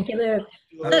 Thank you, Luke.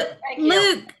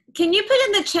 Luke, can you put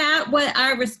in the chat what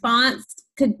our response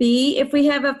could be if we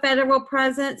have a federal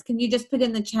presence? Can you just put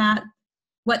in the chat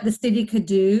what the city could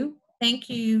do? Thank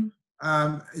you.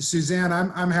 Suzanne,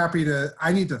 I'm happy to,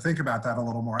 I need to think about that a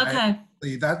little more. Okay.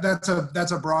 That's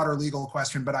a broader legal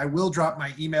question, but I will drop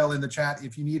my email in the chat.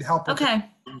 If you need help with it,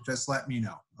 just let me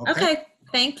know. Okay.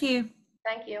 Thank you.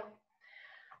 Thank you.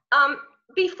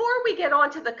 Before we get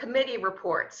on to the committee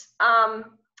reports,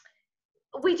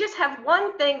 we just have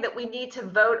one thing that we need to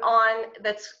vote on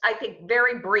that's, I think,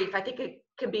 very brief. I think it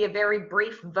can be a very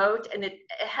brief vote, and it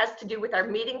has to do with our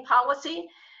meeting policy.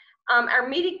 Our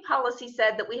meeting policy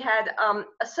said that we had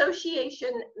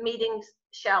association meetings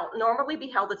shall normally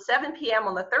be held at 7 p.m.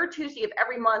 on the 3rd Tuesday of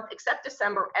every month except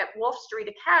December at Wolf Street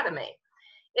Academy.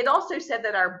 It also said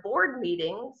that our board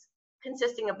meetings,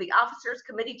 consisting of the officers,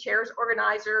 committee chairs,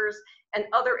 organizers, and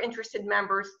other interested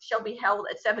members, shall be held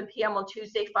at 7 p.m. on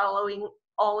Tuesday following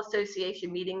all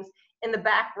association meetings in the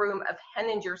back room of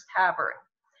Henninger's Tavern.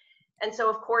 And so,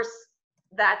 of course,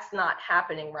 that's not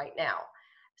happening right now.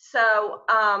 So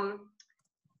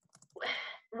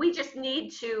we just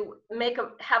need to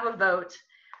have a vote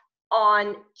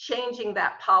on changing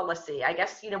that policy. I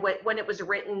guess, when it was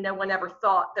written, no one ever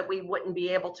thought that we wouldn't be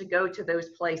able to go to those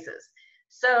places.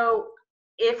 So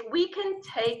if we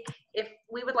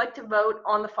would like to vote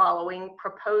on the following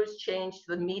proposed change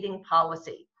to the meeting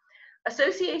policy.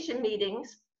 Association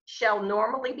meetings shall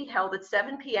normally be held at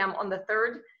 7 p.m. on the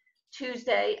 3rd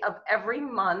Tuesday of every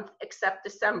month except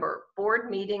December. Board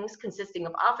meetings consisting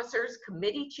of officers,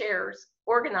 committee chairs,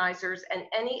 organizers, and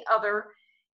any other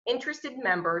interested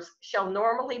members shall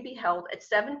normally be held at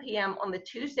 7 p.m. on the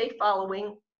Tuesday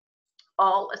following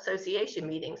all association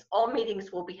meetings. All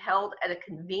meetings will be held at a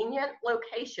convenient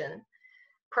location,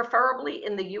 preferably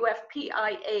in the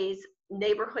UFPIA's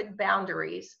neighborhood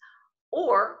boundaries,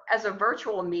 or as a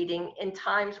virtual meeting in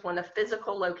times when a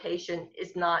physical location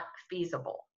is not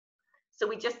feasible. So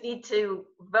we just need to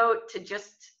vote to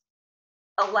just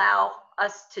allow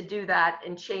us to do that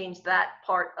and change that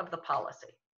part of the policy.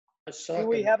 Do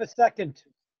we have a second?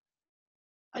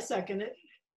 I second it.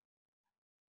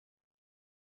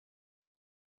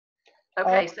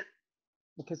 Okay,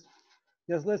 Because,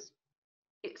 yes, Liz?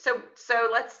 so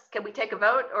can we take a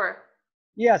vote or?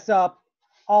 Yes,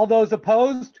 all those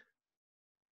opposed?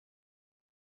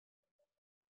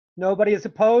 Nobody is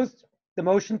opposed? The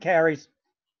motion carries.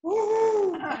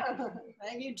 Woo-hoo.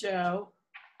 Thank you, Joe.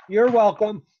 You're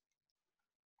welcome.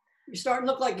 You're starting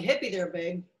to look like a hippie there,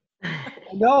 babe.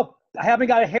 No, I haven't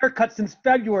got a haircut since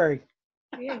February.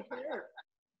 Me and Karen.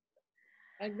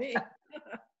 And me.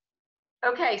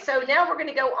 Okay, so now we're going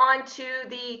to go on to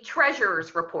the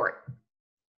treasurer's report.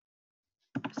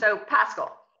 So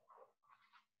Pascal.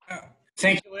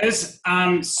 Thank you, Liz.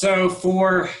 So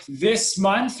for this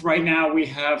month, right now we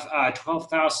have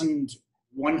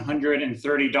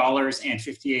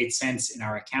 $12,130.58 in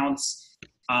our accounts.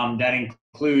 That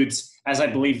includes, as I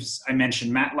believe I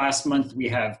mentioned Matt last month, we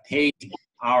have paid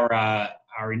our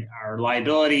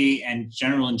liability and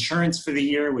general insurance for the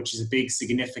year, which is a big,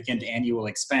 significant annual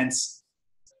expense.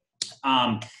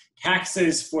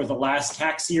 Taxes for the last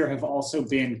tax year have also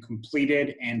been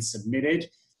completed and submitted.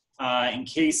 In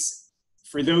case,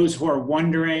 for those who are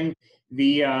wondering,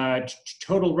 the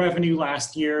total revenue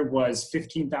last year was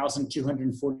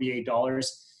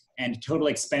 $15,248, and total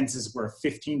expenses were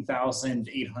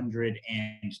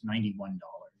 $15,891.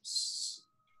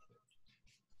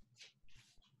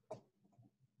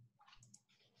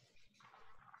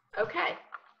 Okay.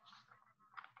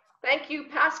 Thank you,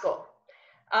 Pascal.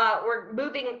 We're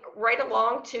moving right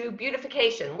along to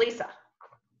beautification. Lisa.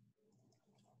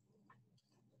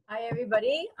 Hi,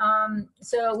 everybody.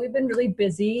 So we've been really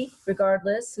busy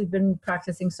regardless. We've been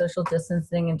practicing social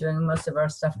distancing and doing most of our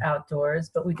stuff outdoors,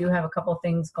 but we do have a couple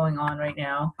things going on right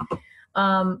now.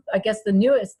 I guess the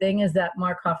newest thing is that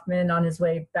Mark Hoffman, on his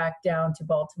way back down to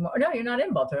Baltimore. No, you're not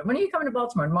in Baltimore. When are you coming to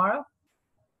Baltimore? Tomorrow?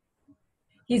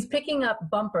 He's picking up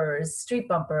bumpers, street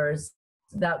bumpers,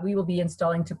 that we will be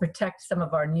installing to protect some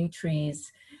of our new trees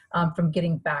from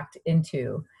getting backed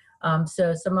into.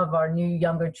 So some of our new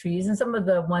younger trees and some of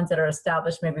the ones that are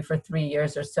established maybe for 3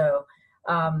 years or so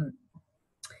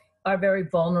are very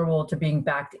vulnerable to being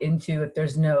backed into if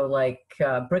there's no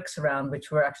bricks around, which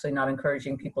we're actually not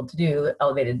encouraging people to do,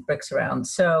 elevated bricks around.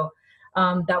 So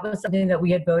that was something that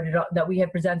we had voted on, that we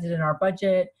had presented in our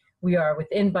budget. We are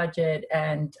within budget,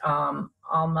 and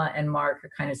Alma and Mark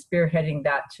are kind of spearheading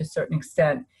that to a certain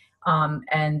extent.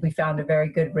 And we found a very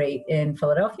good rate in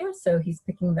Philadelphia, so he's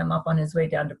picking them up on his way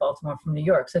down to Baltimore from New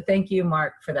York. So thank you,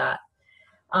 Mark, for that.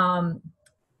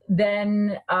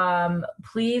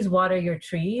 Please water your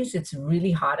trees. It's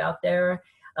really hot out there.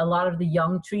 A lot of the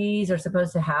young trees are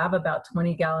supposed to have about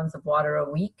 20 gallons of water a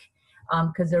week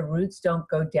because their roots don't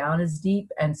go down as deep.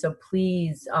 And so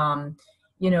please,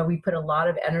 we put a lot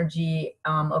of energy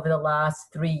over the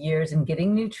last 3 years in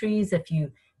getting new trees. If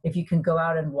you can go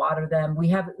out and water them. We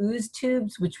have ooze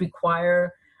tubes, which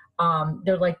require,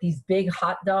 they're like these big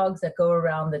hot dogs that go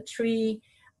around the tree.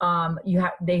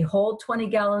 They hold 20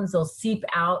 gallons, they'll seep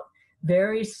out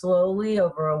very slowly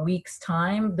over a week's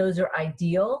time. Those are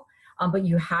ideal, but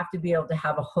you have to be able to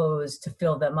have a hose to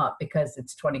fill them up because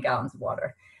it's 20 gallons of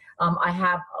water. I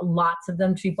have lots of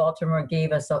them. Tree Baltimore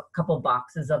gave us a couple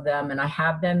boxes of them, and I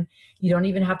have them. You don't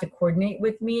even have to coordinate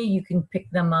with me. You can pick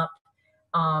them up.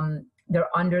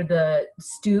 They're under the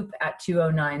stoop at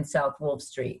 209 South Wolf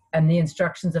Street. And the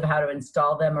instructions of how to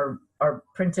install them are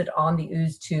printed on the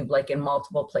ooze tube, like in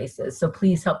multiple places. So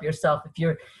please help yourself if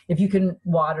you can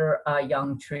water a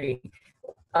young tree.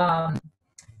 The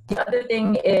other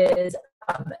thing is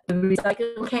the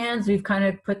recycling cans. We've kind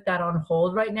of put that on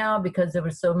hold right now because there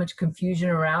was so much confusion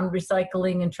around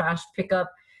recycling and trash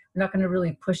pickup. We're not going to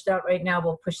really push that right now.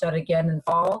 We'll push that again in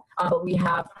fall. But we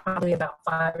have probably about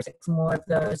 5 or 6 more of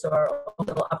those, or our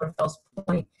little Upper Fells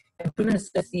Point Improvement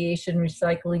Association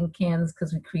recycling cans,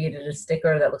 because we created a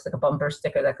sticker that looks like a bumper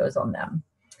sticker that goes on them.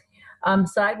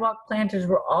 Sidewalk planters,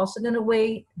 we're also going to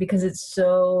wait because it's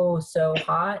so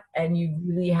hot, and you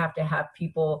really have to have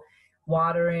people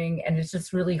watering, and it's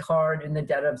just really hard in the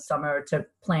dead of summer to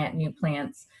plant new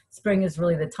plants. Spring is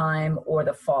really the time, or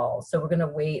the fall. So we're going to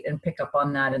wait and pick up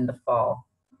on that in the fall.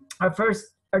 Our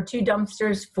 2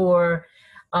 dumpsters for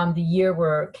the year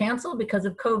were canceled because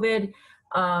of COVID.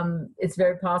 It's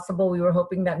very possible. We were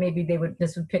hoping that maybe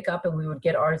this would pick up and we would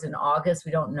get ours in August.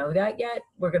 We don't know that yet.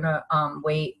 We're gonna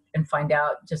wait and find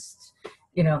out. Just,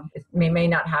 you know, it may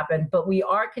not happen, but we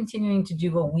are continuing to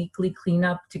do a weekly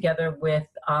cleanup together with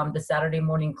the Saturday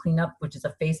Morning Cleanup, which is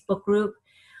a Facebook group.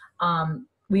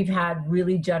 We've had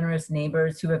really generous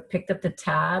neighbors who have picked up the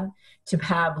tab to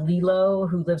have Lilo,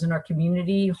 who lives in our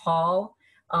community, haul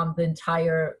the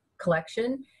entire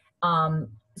collection.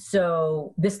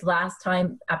 So this last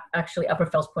time, actually Upper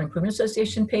Fells Point Improvement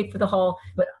Association paid for the haul,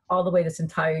 but all the way this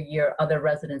entire year, other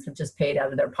residents have just paid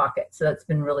out of their pocket. So that's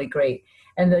been really great.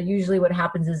 And usually what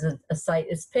happens is a site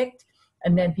is picked,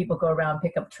 and then people go around,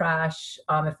 pick up trash.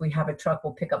 If we have a truck,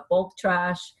 we'll pick up bulk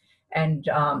trash, and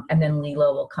then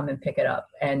Lilo will come and pick it up,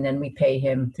 and then we pay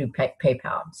him through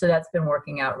PayPal. So that's been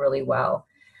working out really well.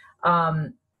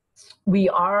 We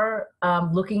are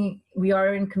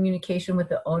in communication with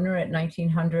the owner at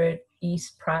 1900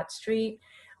 East Pratt Street.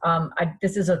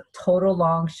 This is a total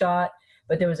long shot,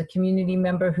 but there was a community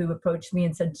member who approached me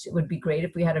and said it would be great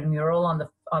if we had a mural on the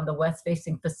west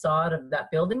facing facade of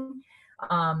that building.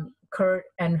 Kurt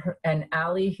and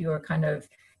Allie, who are kind of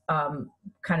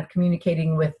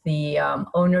communicating with the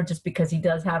owner, just because he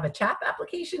does have a CHAP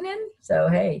application in. So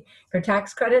hey, for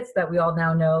tax credits that we all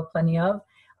now know plenty of.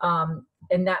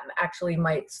 And that actually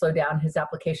might slow down his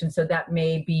application. So that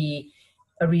may be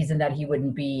a reason that he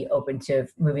wouldn't be open to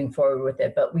moving forward with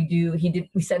it. But we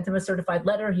sent him a certified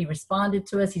letter. He responded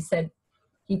to us. He said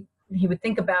he would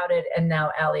think about it. And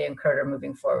now Allie and Kurt are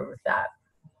moving forward with that.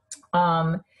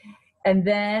 And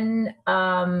then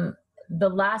the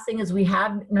last thing is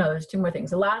there's two more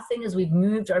things. The last thing is we've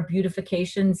moved our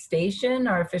beautification station,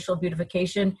 our official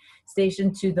beautification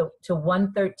station to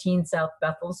 113 South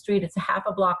Bethel Street. It's a half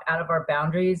a block out of our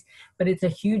boundaries, but it's a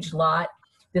huge lot.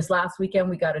 This last weekend,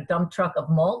 we got a dump truck of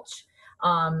mulch,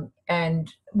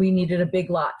 and we needed a big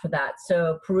lot for that.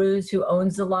 So Peruse, who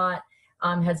owns the lot,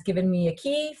 has given me a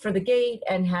key for the gate,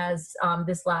 and has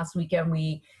this last weekend,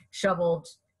 we shoveled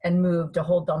and moved a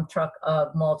whole dump truck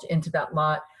of mulch into that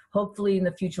lot. Hopefully in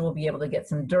the future, we'll be able to get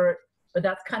some dirt, but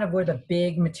that's kind of where the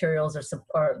big materials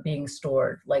are being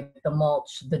stored, like the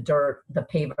mulch, the dirt, the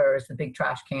pavers, the big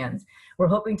trash cans. We're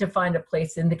hoping to find a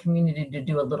place in the community to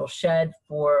do a little shed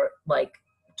for like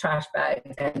trash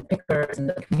bags and pickers and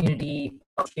the community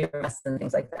volunteers and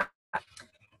things like that.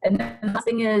 And then the last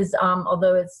thing is,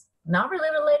 although it's not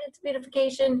really related to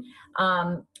beautification,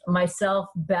 myself,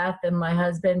 Beth, and my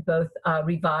husband both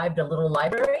revived a little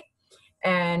library.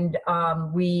 And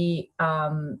we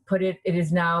it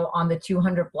is now on the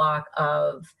 200 block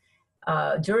of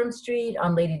Durham Street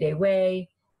on Lady Day Way.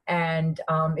 And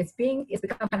it's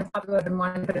become kind of popular. I've been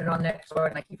wanting to put it on next door,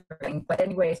 and I keep forgetting. But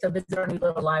anyway, so this is our new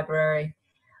little library.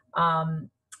 And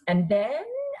then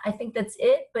I think that's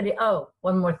it. But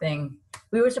one more thing.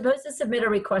 We were supposed to submit a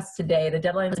request today. The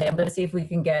deadline was today. I'm going to see if we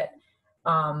can get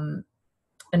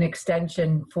an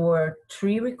extension for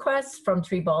tree requests from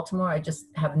Tree Baltimore. I just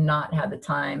have not had the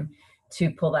time to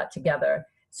pull that together.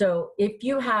 So if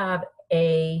you have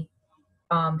a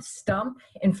stump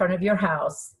in front of your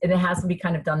house, and it has to be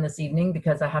kind of done this evening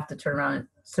because I have to turn around and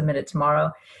submit it tomorrow.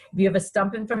 If you have a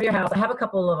stump in front of your house, I have a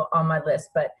couple on my list,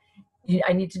 but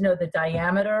I need to know the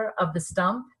diameter of the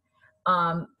stump.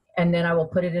 And then I will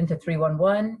put it into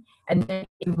 311. And then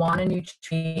if you want a new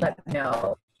tree, let me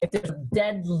know. If there's a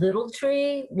dead little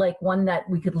tree, like one that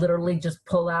we could literally just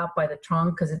pull out by the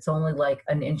trunk because it's only like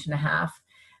 1.5 inches,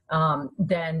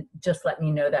 then just let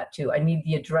me know that too. I need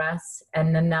the address,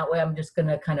 and then that way I'm just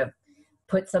gonna kind of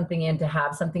put something in to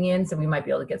have something in, so we might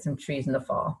be able to get some trees in the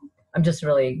fall. I'm just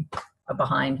really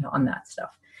behind on that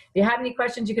stuff. If you have any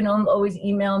questions, you can always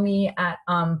email me at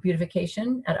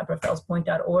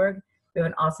beautification@upperfellspoint.org. We have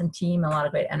an awesome team, a lot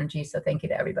of great energy, so thank you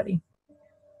to everybody.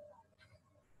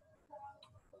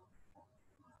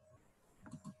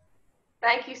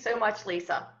 Thank you so much,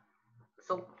 Lisa. There's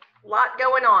a lot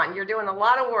going on. You're doing a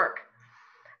lot of work.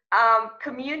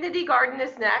 Community garden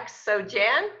is next. So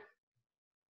Jan?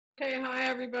 Okay, hi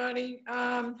everybody.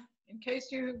 In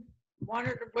case you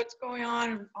wondered what's going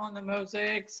on the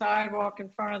mosaic sidewalk in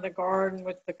front of the garden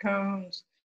with the cones,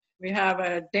 we have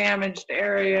a damaged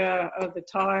area of the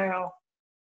tile.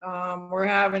 We're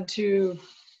having to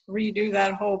redo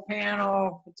that whole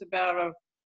panel. It's about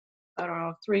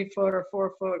a, 3 foot or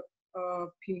 4 foot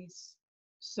piece.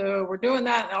 So we're doing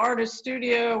that in the artist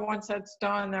studio. Once that's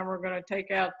done, then we're going to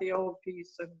take out the old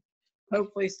piece and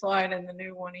hopefully slide in the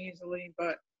new one easily,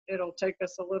 but it'll take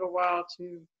us a little while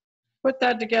to put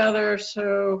that together.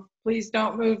 So please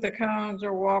don't move the cones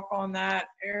or walk on that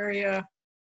area.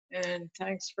 And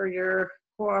thanks for your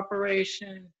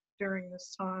cooperation during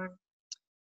this time.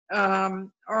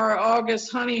 Our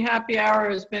August Honey Happy Hour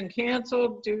has been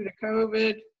canceled due to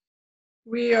COVID.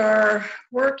 We are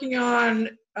working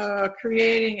on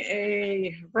creating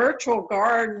a virtual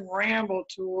garden ramble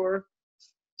tour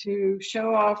to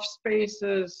show off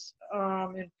spaces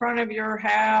in front of your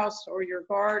house or your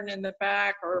garden in the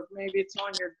back, or maybe it's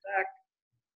on your deck.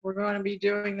 We're going to be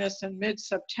doing this in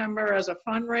mid-September as a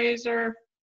fundraiser.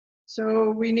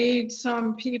 So we need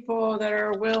some people that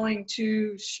are willing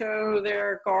to show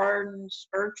their gardens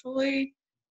virtually.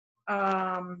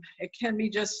 It can be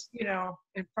just, you know,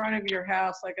 in front of your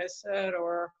house, like I said,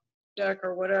 or deck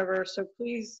or whatever. So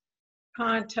please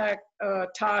contact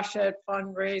Tasha at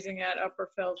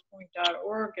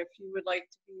fundraising@upperfellspoint.org if you would like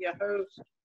to be a host.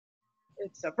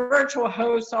 It's a virtual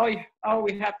host. All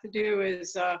we have to do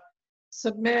is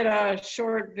submit a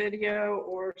short video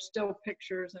or still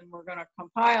pictures, and we're going to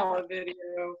compile a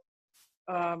video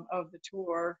of the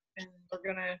tour, and we're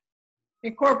going to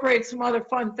incorporate some other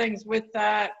fun things with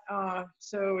that.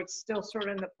 So it's still sort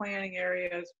of in the planning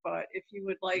areas, but if you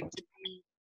would like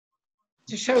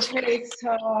to showcase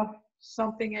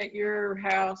something at your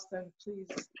house, then please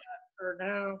let her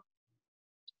know.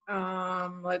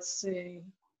 Let's see.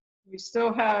 We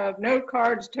still have note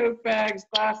cards, tote bags,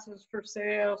 glasses for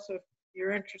sale. So if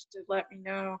you're interested, let me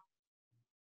know.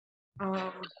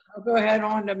 I'll go ahead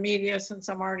on to media since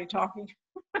I'm already talking.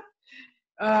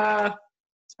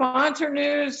 Sponsor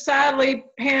news, sadly,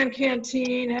 Pan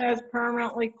Canteen has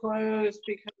permanently closed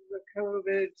because of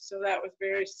COVID. So that was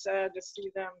very sad to see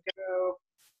them go.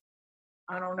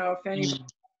 I don't know if anybody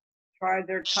tried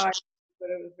their Thai, but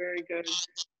it was very good.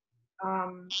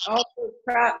 Also,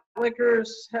 Pratt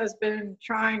Liquors has been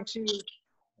trying to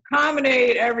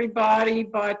accommodate everybody,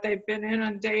 but they've been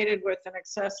inundated with an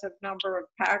excessive number of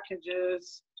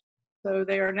packages. So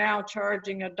they are now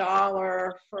charging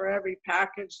 $1 for every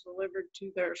package delivered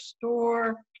to their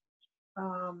store.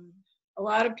 A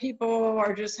lot of people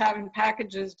are just having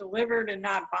packages delivered and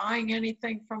not buying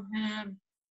anything from him.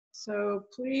 So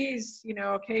please, you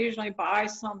know, occasionally buy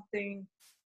something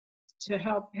to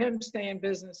help him stay in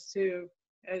business too,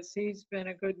 as he's been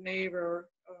a good neighbor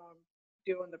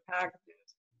doing the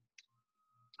packages.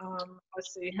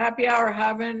 Let's see, Happy Hour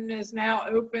Heaven is now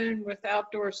open with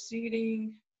outdoor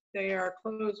seating. They are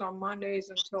closed on Mondays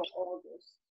until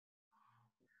August.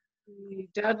 The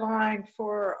deadline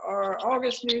for our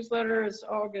August newsletter is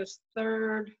August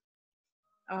 3rd.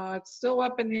 It's still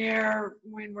up in the air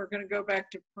when we're going to go back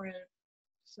to print,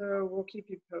 so we'll keep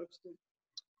you posted.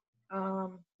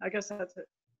 I guess that's it.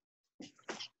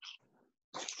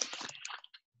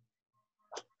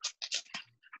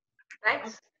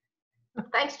 Thanks.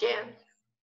 Thanks, Jan.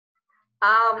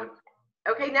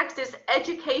 Okay, next is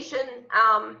education.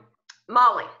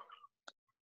 Molly.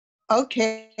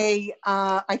 Okay,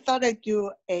 I thought I'd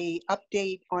do a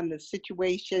update on the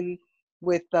situation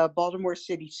with the Baltimore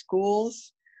City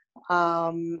Schools.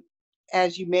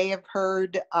 As you may have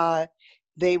heard,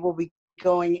 they will be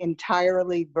going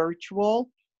entirely virtual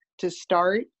to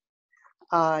start.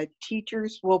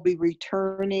 Teachers will be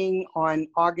returning on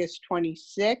August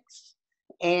 26th,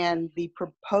 and the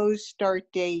proposed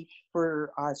start date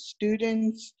for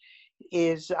students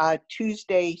is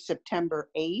Tuesday, September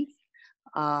 8th.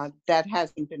 That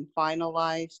hasn't been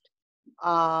finalized.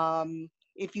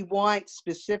 If you want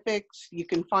specifics, you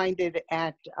can find it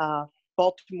at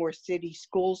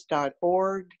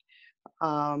baltimorecityschools.org.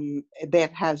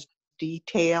 That has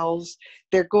details.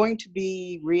 They're going to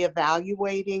be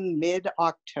reevaluating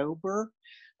mid-October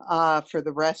for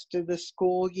the rest of the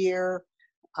school year.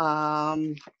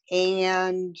 You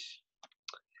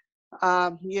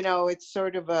know, it's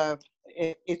sort of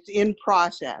it's in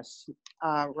process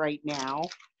right now.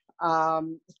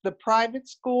 The private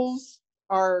schools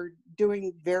are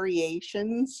doing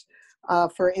variations.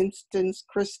 For instance,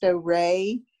 Cristo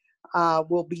Rey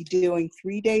will be doing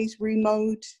 3 days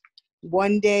remote,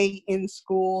 1 day in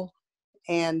school,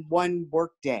 and 1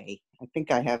 work day. I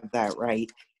think I have that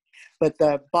right. But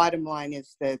the bottom line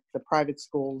is that the private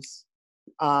schools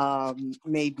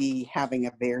may be having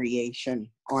a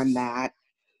variation on that.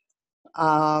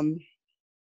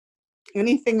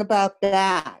 Anything about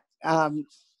that?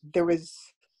 There was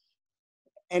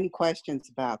any questions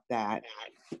about that?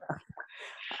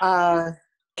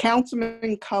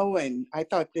 Councilman Cohen, I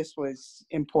thought this was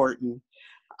important.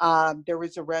 There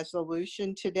was a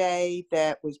resolution today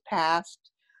that was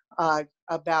passed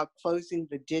about closing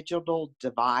the digital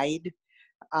divide.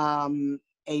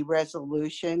 A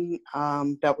resolution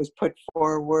that was put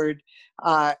forward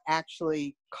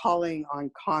actually calling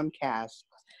on Comcast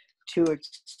to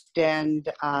extend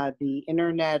the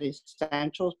Internet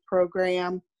Essentials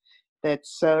program that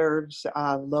serves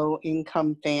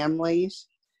low-income families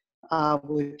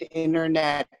with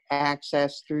internet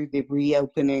access through the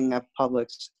reopening of public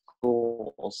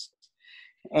schools.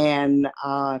 And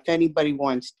if anybody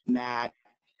wants that,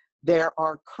 there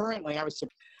are currently,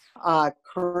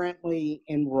 currently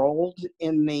enrolled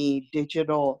in the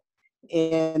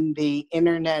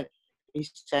Internet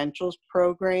Essentials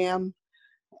program.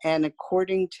 And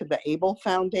according to the Able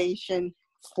Foundation,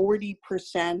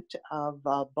 40% of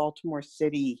Baltimore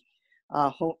City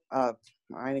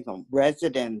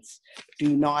residents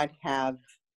do not have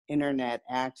internet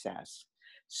access.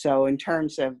 So in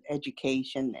terms of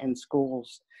education and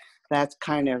schools, that's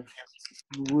kind of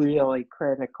really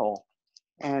critical.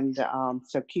 And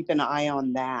so keep an eye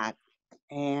on that.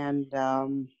 And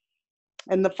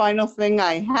the final thing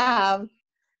I have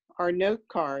are note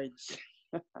cards,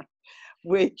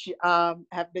 which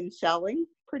have been selling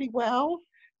pretty well.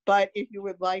 But if you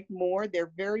would like more,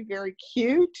 they're very, very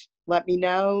cute. Let me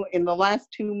know. In the last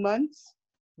 2 months,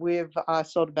 we've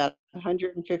sold about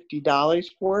 $150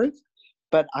 worth,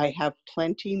 but I have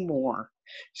plenty more.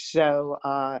 So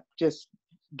just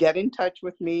get in touch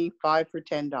with me, 5 for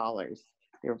 $10.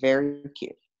 They're very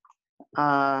cute.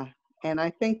 And I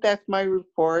think that's my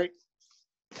report,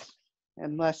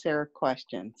 unless there are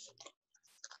questions.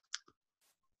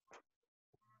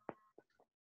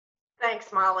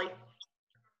 Thanks, Molly.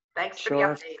 Thanks for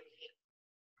Sure. the update.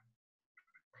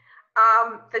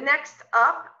 The next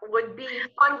up would be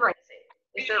fundraising.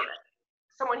 Is there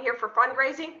someone here for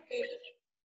fundraising?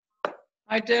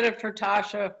 I did it for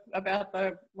Tasha about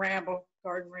the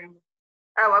garden ramble.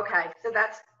 Oh, okay. So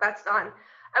that's done.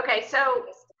 Okay, so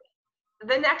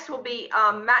the next will be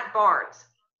Matt Barnes,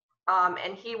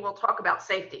 and he will talk about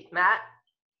safety. Matt?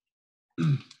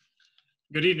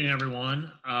 Good evening,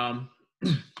 everyone.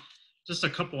 Just a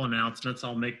couple announcements.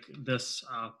 I'll make this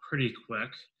pretty quick.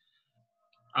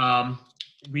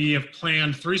 We have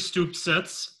planned 3 stoop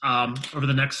sits over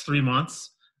the next 3 months.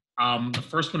 The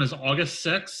first one is August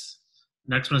 6th.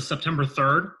 Next one is September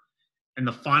 3rd. And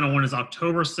the final one is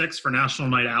October 6th for National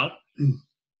Night Out.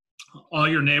 All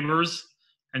your neighbors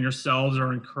and yourselves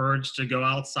are encouraged to go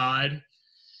outside,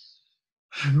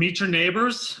 meet your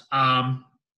neighbors,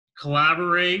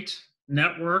 collaborate,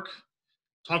 network,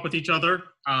 talk with each other,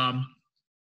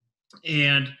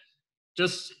 and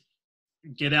just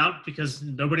get out, because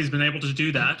nobody's been able to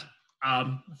do that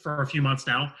for a few months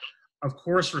now. Of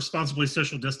course, responsibly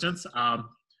social distance,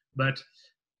 but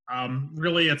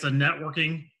really it's a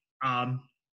networking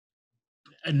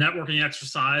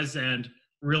exercise, and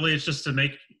really it's just to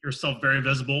make yourself very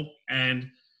visible and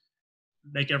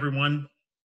make everyone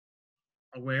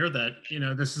aware that, you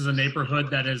know, this is a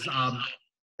neighborhood that is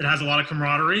it has a lot of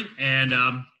camaraderie, and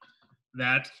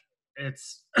that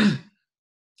it's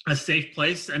a safe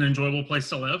place and enjoyable place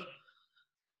to live.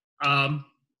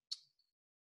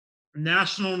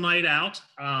 National Night Out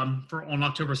on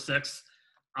October 6th.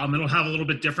 It'll have a little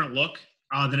bit different look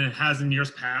than it has in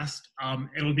years past.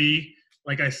 It'll be,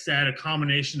 like I said, a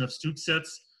combination of stoop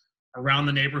sits around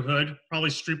the neighborhood, probably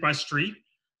street by street.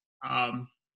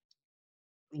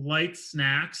 Light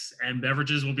snacks and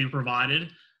beverages will be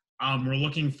provided. We're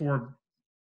looking for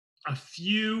a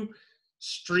few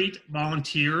street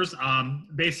volunteers,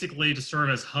 basically to serve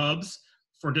as hubs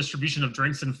for distribution of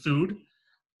drinks and food.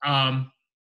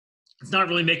 It's not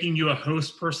really making you a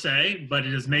host per se, but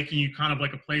it is making you kind of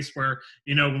like a place where,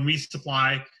 you know, when we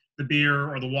supply the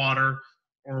beer or the water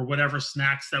or whatever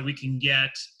snacks that we can get,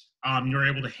 you're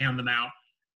able to hand them out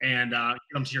and get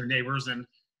them to your neighbors. And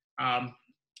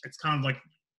it's kind of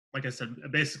like I said,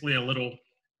 basically a little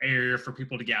area for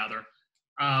people to gather.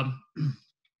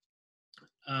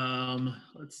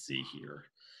 Let's see here.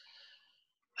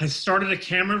 I started a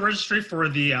camera registry for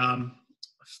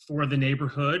the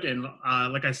neighborhood, and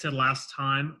like I said last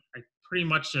time, I pretty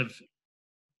much have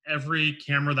every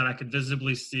camera that I could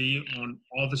visibly see on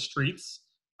all the streets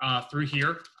through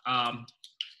here.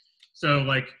 So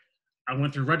like I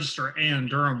went through Register, Ann,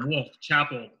 Durham, Wolf,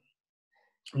 Chapel,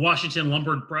 Washington,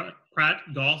 Lombard, Pratt,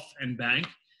 Golf, and Bank,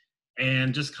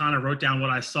 and just kind of wrote down what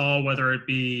I saw, whether it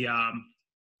be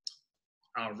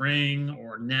Ring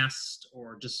or Nest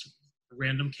or just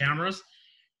random cameras.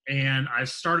 And I've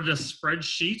started a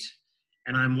spreadsheet,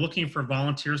 and I'm looking for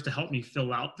volunteers to help me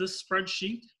fill out this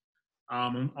spreadsheet.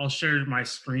 I'll share my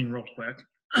screen real quick.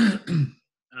 Let's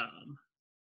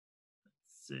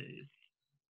see.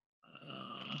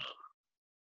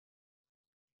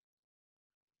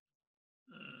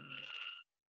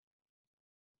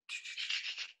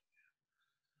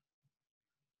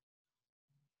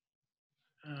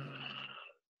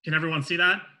 Can everyone see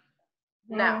that?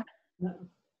 No. No?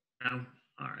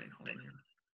 All right, hold on here.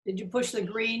 Did you push the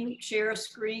green share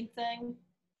screen thing?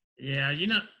 Yeah, you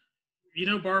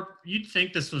know, Barb, you'd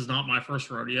think this was not my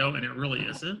first rodeo, and it really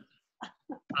isn't.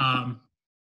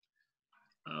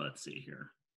 Let's see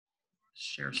here.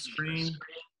 Share screen.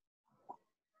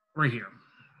 Right here.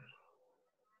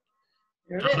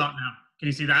 How about now? Can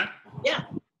you see that? Yeah.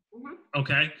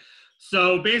 Okay.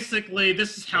 So basically,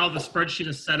 this is how the spreadsheet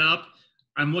is set up.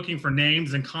 I'm looking for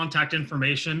names and contact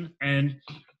information, and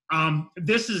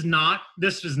this is not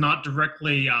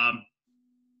directly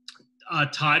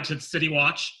tied to City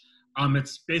Watch.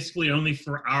 It's basically only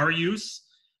for our use,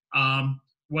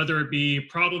 whether it be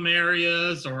problem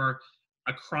areas or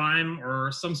a crime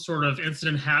or some sort of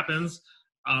incident happens.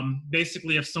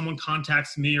 Basically, if someone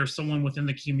contacts me or someone within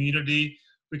the community,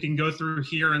 we can go through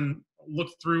here and look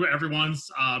through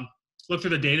look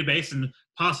through the database and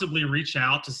possibly reach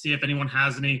out to see if anyone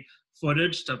has any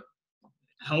footage to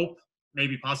help,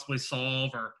 maybe possibly solve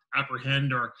or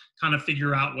apprehend or kind of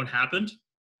figure out what happened.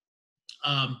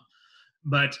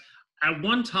 But at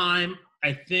one time,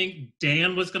 I think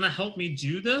Dan was going to help me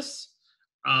do this.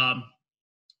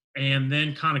 And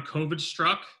then kind of COVID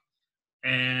struck.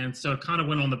 And so it kind of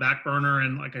went on the back burner.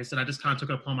 And like I said, I just kind of took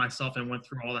it upon myself and went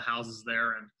through all the houses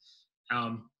there.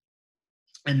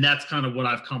 And that's kind of what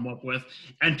I've come up with.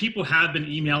 And people have been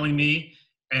emailing me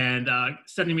and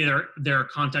sending me their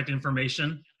contact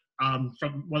information,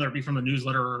 from whether it be from the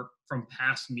newsletter or from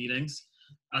past meetings.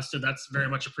 So that's very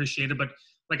much appreciated. But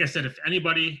like I said, if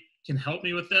anybody can help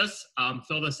me with this,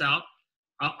 fill this out,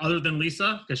 other than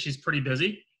Lisa, because she's pretty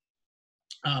busy,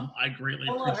 I greatly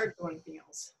Don't let appreciate her do anything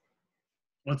else.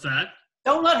 What's that?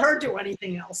 Don't let her do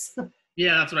anything else.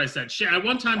 Yeah, that's what I said. At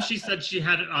one time, she said she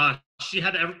had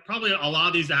probably a lot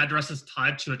of these addresses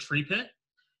tied to a tree pit,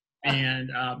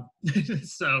 and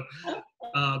so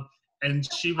and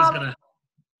she was gonna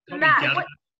help me get it.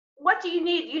 What do you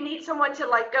need? You need someone to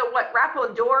like go rap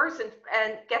on doors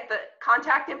and get the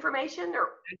contact information, or?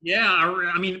 Yeah,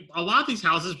 I mean, a lot of these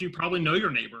houses, you probably know your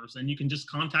neighbors, and you can just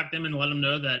contact them and let them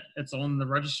know that it's on the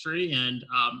registry, and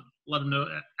let them know,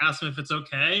 ask them if it's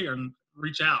okay, and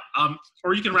reach out.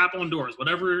 Or you can rap on doors,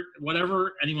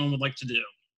 whatever anyone would like to do.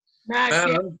 Matt,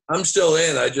 I'm still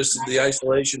in. The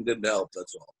isolation didn't help.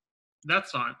 That's all. That's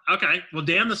fine. Okay. Well,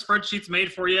 Dan, the spreadsheet's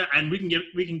made for you, and we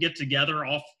can get together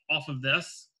off of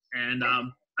this, and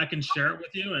I can share it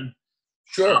with you. And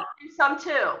sure. I'll do some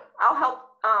too. I'll help.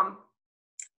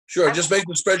 Sure. Just make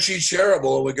the spreadsheet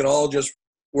shareable, and we can all just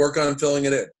work on filling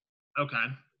it in. Okay.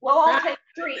 Well, I'll take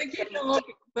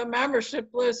the membership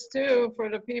list too for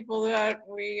the people that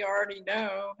we already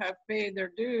know have paid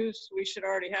their dues. We should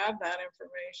already have that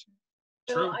information.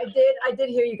 So I did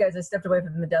hear you guys. I stepped away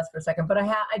from the desk for a second, but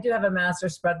I do have a master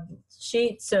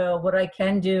spreadsheet. So what I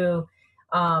can do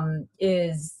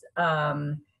is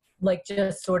like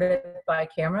just sort it by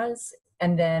cameras,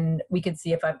 and then we can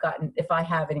see if I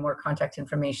have any more contact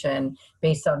information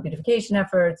based on beautification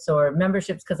efforts or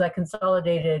memberships, because I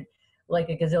consolidated like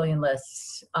a gazillion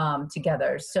lists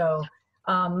together. So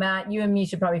Matt, you and me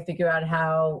should probably figure out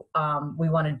how we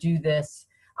want to do this.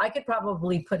 I could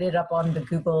probably put it up on the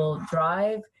Google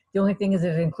Drive. The only thing is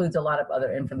it includes a lot of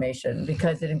other information,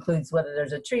 because it includes whether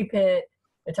there's a tree pit.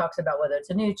 It talks about whether it's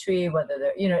a new tree, whether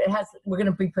there, we're going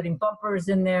to be putting bumpers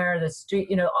in there, the street,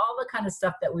 all the kind of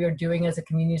stuff that we are doing as a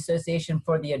community association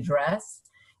for the address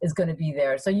is going to be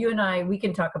there. So you and I, we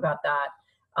can talk about that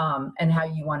and how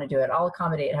you want to do it. I'll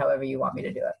accommodate however you want me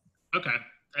to do it. Okay.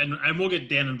 And we'll get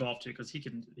Dan involved too, because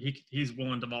he's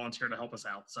willing to volunteer to help us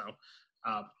out. So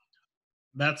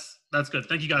that's good.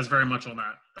 Thank you guys very much on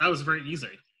that. That was very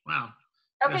easy. Wow.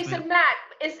 Okay, so Matt,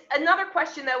 is another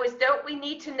question though, is don't we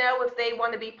need to know if they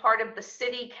want to be part of the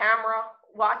city camera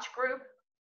watch group?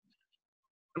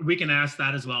 We can ask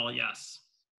that as well, yes.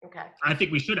 Okay. I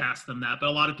think we should ask them that, but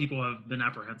a lot of people have been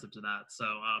apprehensive to that. So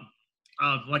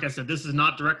like I said, this is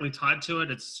not directly tied to it.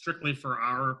 It's strictly for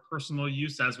our personal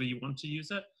use as we want to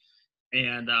use it.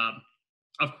 And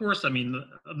of course, I mean,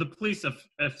 the police,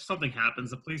 if something happens,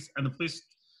 the police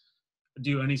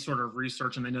do any sort of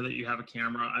research and they know that you have a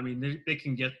camera, I mean, they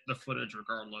can get the footage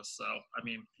regardless. So, I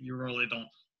mean, you really don't,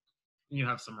 you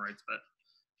have some rights,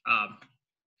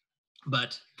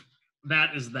 but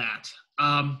that is that.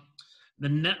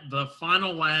 The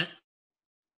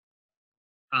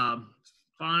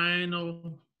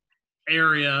final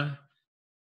area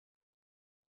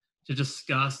to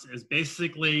discuss is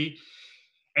basically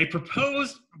a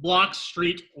proposed block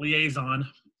street liaison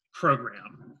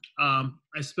program.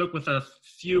 I spoke with a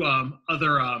few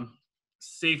other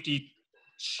safety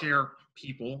chair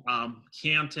people,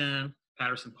 Canton,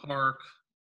 Patterson Park,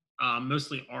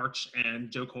 mostly Arch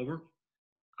and Joe Colbert.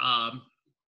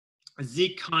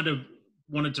 Zeke kind of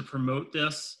wanted to promote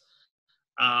this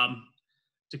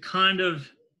to kind of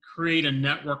create a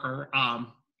network or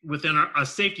within a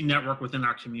safety network within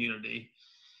our community.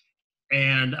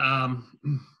 And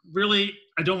really,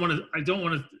 I don't want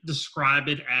to describe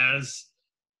it as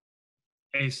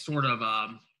a sort of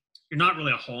you're not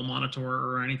really a hall monitor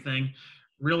or anything.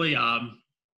 Really,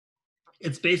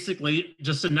 it's basically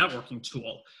just a networking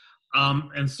tool.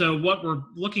 And so what we're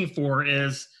looking for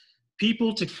is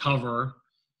people to cover,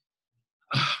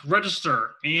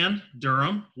 register Ann,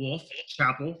 Durham, Wolf,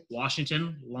 Chapel,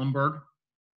 Washington, Lombard,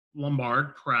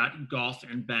 Pratt, Gulf,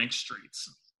 and Bank streets.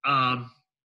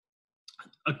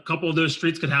 A couple of those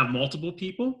streets could have multiple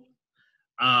people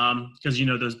because, you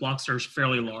know, those blocks are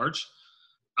fairly large.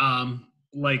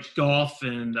 Like Gulf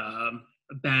and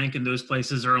Bank and those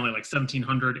places are only like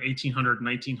 1,700, 1,800,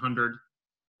 1,900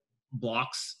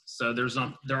 blocks. So there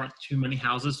aren't too many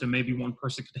houses, so maybe one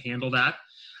person could handle that.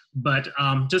 But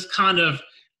just kind of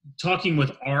talking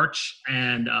with Arch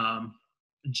and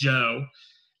Joe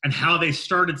and how they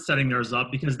started setting theirs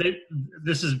up, because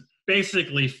this is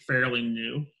basically fairly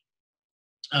new.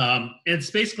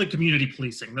 It's basically community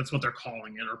policing. That's what they're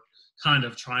calling it, or kind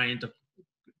of trying to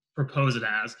propose it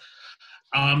as.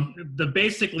 The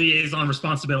basic liaison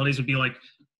responsibilities would be like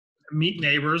meet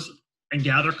neighbors and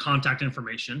gather contact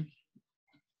information.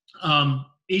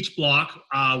 Each block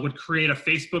would create a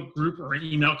Facebook group or an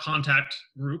email contact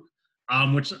group,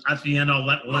 which at the end I'll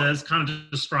let Liz kind of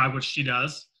describe what she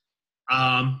does.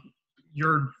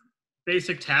 Your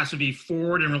basic task would be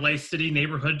forward and relay city,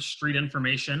 neighborhood, street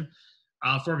information.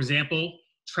 For example,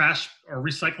 trash or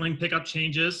recycling pickup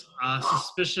changes,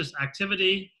 suspicious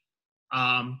activity.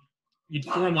 You'd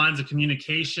form lines of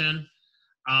communication.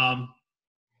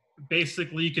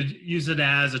 Basically, you could use it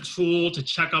as a tool to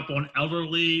check up on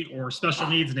elderly or special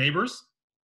needs neighbors.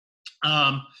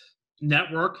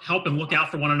 Network, help and look out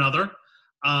for one another.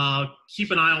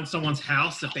 Keep an eye on someone's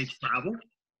house if they travel.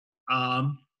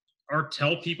 Or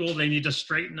tell people they need to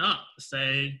straighten up.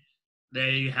 Say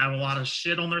they have a lot of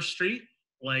shit on their street.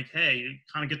 Like, hey, you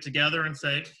kind of get together and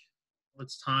say, well,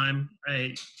 it's time.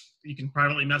 Hey, you can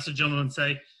privately message them and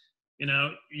say, you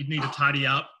know, you need to tidy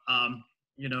up.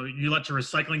 You know, you let your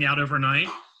recycling out overnight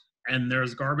and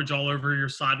there's garbage all over your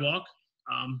sidewalk.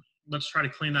 Let's try to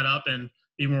clean that up and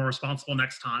be more responsible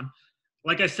next time.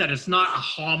 Like I said, it's not a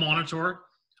hall monitor.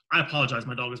 I apologize,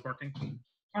 my dog is barking.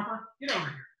 Harper, get over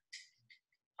here.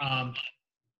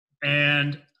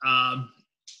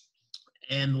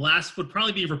 And last would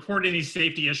probably be report any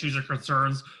safety issues or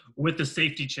concerns with the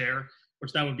safety chair,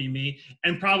 which that would be me.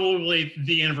 And probably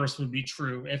the inverse would be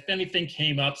true. If anything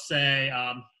came up, say,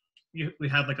 we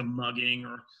had like a mugging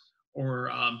or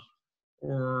a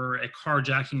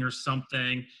carjacking or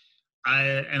something,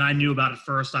 and I knew about it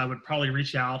first, I would probably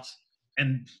reach out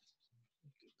and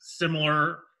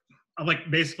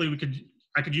basically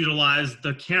I could utilize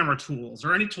the camera tools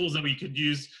or any tools that we could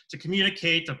use to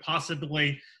communicate, to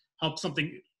possibly help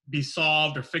something be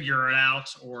solved or figure it out,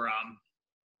 or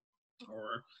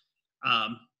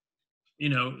you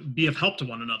know, be of help to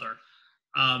one another.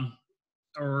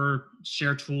 Or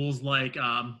share tools like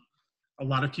a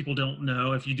lot of people don't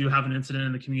know, if you do have an incident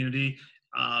in the community,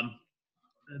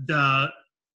 the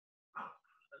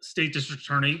state district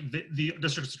attorney, the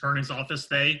district attorney's office,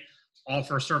 they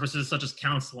offer services such as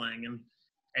counseling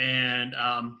and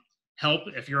help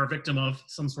if you're a victim of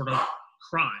some sort of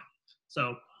crime.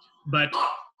 So, but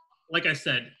like I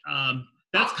said,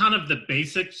 that's kind of the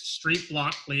basic street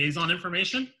block liaison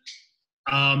information.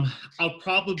 I'll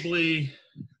probably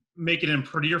make it in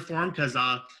prettier form because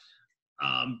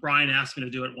Brian asked me to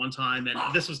do it one time, and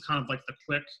this was kind of like the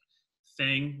quick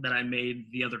thing that I made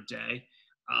the other day,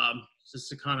 just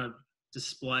to kind of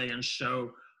display and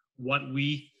show what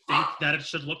we think that it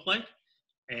should look like.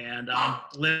 And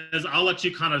Liz, I'll let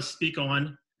you kind of speak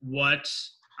on what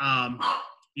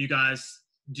you guys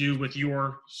do with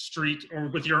your street or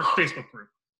with your Facebook group.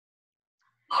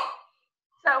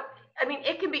 So, I mean,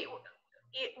 it can be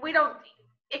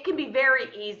very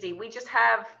easy. We just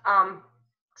have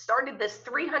started this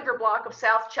 300 block of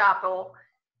South Chapel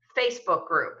Facebook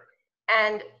group,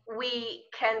 and we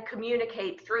can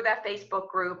communicate through that Facebook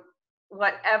group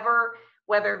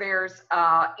whether there's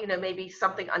you know, maybe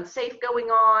something unsafe going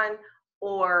on,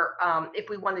 or if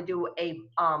we want to do a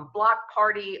block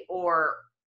party, or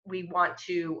we want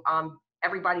to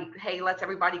let's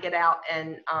everybody get out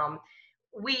and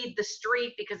weed the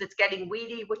street because it's getting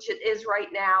weedy, which it is right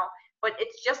now. But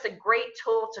it's just a great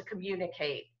tool to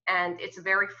communicate, and it's a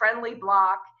very friendly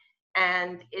block,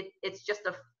 and it's just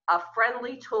a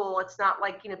friendly tool. It's not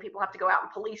like, you know, people have to go out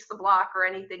and police the block or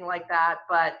anything like that,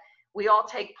 but we all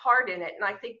take part in it. And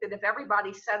I think that if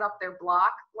everybody set up their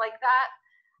block like that,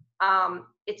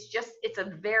 it's a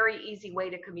very easy way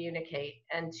to communicate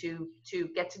and to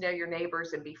get to know your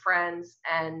neighbors and be friends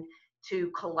and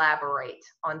to collaborate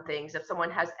on things. If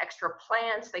someone has extra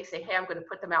plants, they say, hey, I'm going to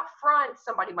put them out front.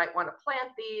 Somebody might want to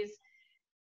plant these,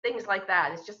 things like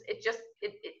that.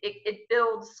 It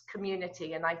builds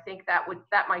community. And I think that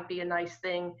might be a nice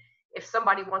thing. If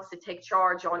somebody wants to take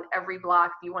charge on every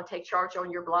block, if you want to take charge on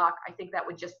your block, I think that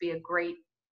would just be a great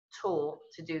tool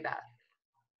to do that.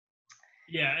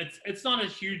 Yeah, it's not a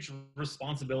huge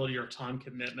responsibility or time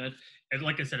commitment. And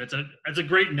like I said, it's a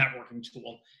great networking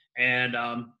tool. And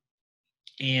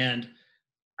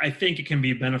I think it can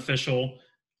be beneficial.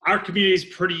 Our community is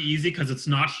pretty easy because it's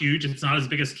not huge. It's not as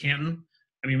big as Canton.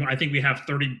 I mean, I think we have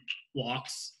 30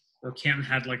 blocks, where Canton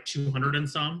had like 200 and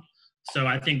some. So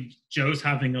I think Joe's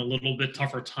having a little bit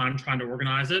tougher time trying to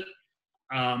organize it.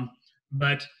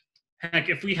 But heck,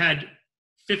 if we had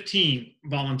 15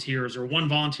 volunteers or one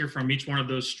volunteer from each one of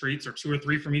those streets or 2 or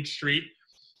 3 from each street,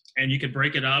 and you could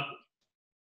break it up,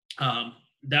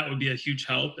 that would be a huge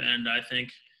help. And I think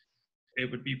it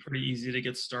would be pretty easy to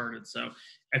get started. So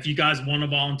if you guys want to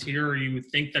volunteer or you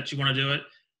think that you want to do it,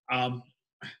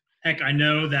 heck, I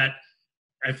know that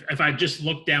if I just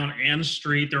look down Ann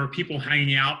Street, there are people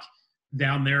hanging out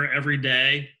down there every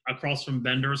day across from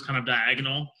vendors, kind of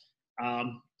diagonal.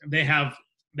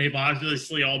 They've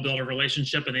obviously all built a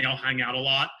relationship and they all hang out a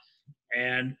lot.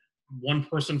 And one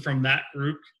person from that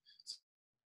group,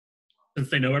 since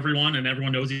they know everyone and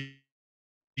everyone knows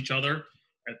each other,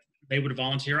 they would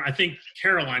volunteer. I think,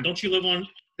 Caroline, don't you live on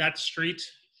that street?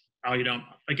 Oh, you don't?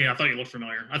 Okay, I thought you looked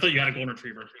familiar. I thought you had a golden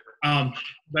retriever.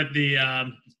 But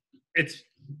it's,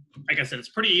 like I said, it's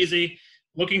pretty easy.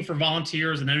 Looking for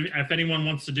volunteers, and then if anyone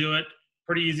wants to do it,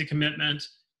 pretty easy commitment.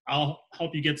 I'll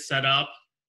help you get set up.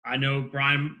 I know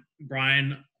Brian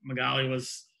Magali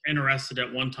was interested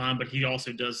at one time, but he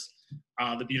also does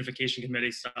the beautification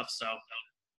committee stuff. So,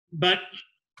 but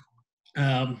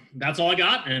that's all I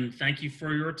got, and thank you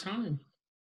for your time.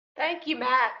 Thank you,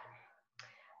 Matt.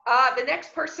 The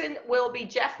next person will be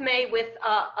Jeff May with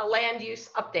a land use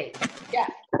update.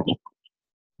 Jeff.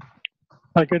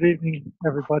 Hi, good evening,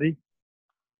 everybody.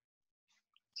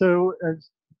 So as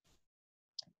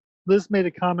Liz made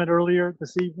a comment earlier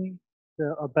this evening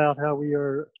about how we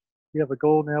have a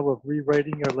goal now of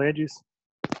rewriting our land use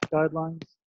guidelines.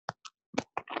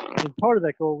 And part of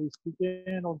that goal, we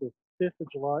began on the 5th of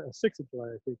July, 6th of July,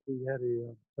 I think. We had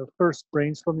a first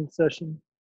brainstorming session.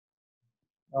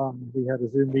 We had a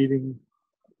Zoom meeting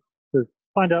to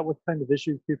find out what kind of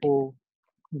issues people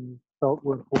felt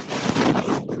were important.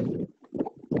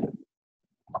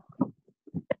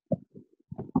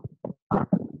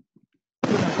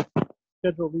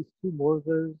 Schedule at least 2 more of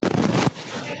those.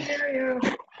 Can't hear you.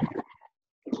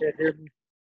 Can't hear me.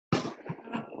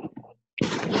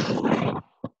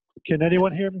 Can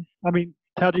anyone hear me? I mean,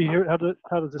 how do you hear? How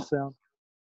does this sound?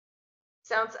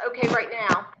 Sounds okay right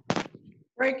now.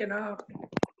 Breaking up.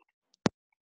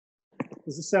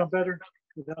 Does this sound better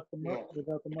without the mic?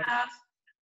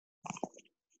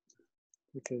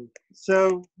 Okay.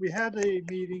 So we had a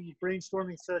meeting,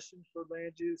 brainstorming session for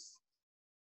land use.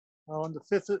 On the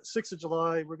 6th of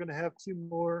July, we're going to have 2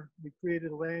 more. We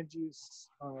created a land use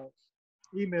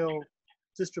email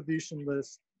distribution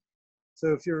list.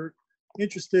 So if you're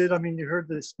interested, I mean, you heard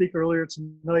the speaker earlier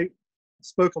tonight,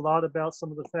 spoke a lot about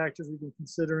some of the factors we've been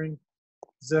considering,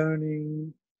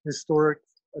 zoning, historic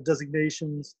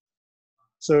designations.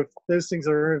 So if those things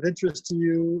are of interest to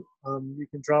you, you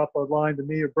can drop a line to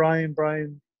me or Brian,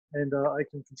 and I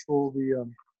can control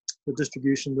the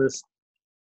distribution list.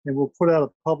 And we'll put out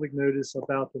a public notice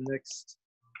about the next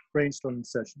brainstorming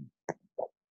session.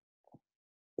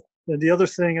 And the other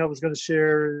thing I was going to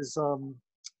share is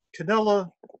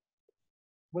Canella,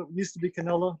 what used to be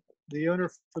Canella, the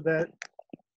owner for that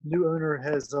new owner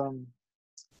has,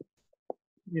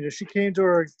 she came to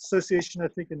our association, I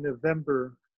think in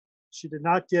November. She did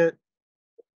not get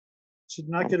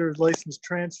her license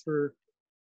transfer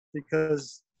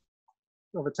because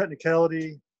of a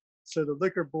technicality. So the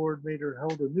liquor board made her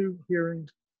hold a new hearing.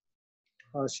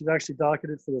 She's actually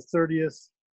docketed for the 30th.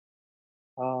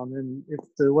 And if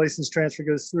the license transfer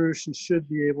goes through, she should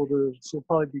be able to, she'll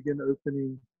probably begin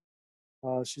opening.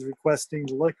 She's requesting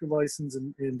the liquor license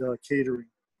and catering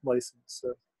license,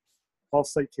 so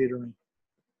off-site catering.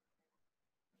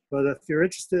 But if you're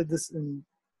interested, these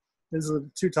are the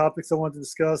 2 topics I wanted to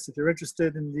discuss. If you're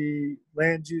interested in the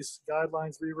land use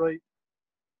guidelines rewrite,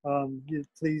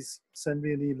 please send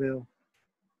me an email.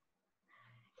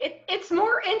 It's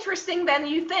more interesting than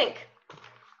you think.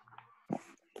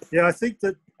 Yeah, I think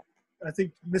that I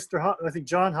think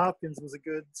John Hopkins was a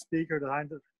good speaker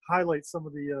to highlight some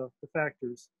of the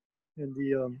factors and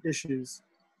the issues.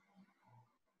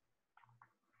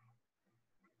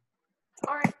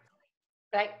 All right.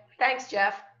 Thanks,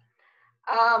 Jeff.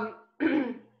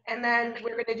 And then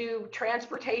we're going to do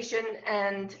transportation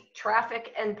and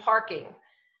traffic and parking.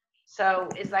 So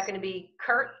is that going to be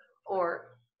Kurt or?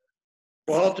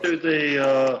 Well, I'll do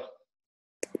the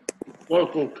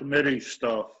local committee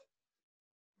stuff,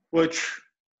 which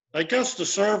I guess the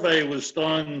survey was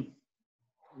done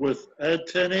with Ed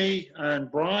Tinney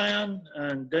and Brian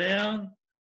and Dan.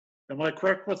 Am I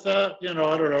correct with that? You know,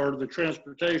 I don't know, or the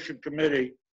transportation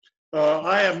committee.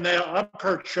 I'm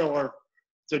Kurt Schiller,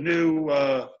 the new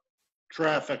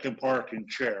traffic and parking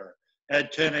chair.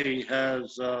 Ed Tinney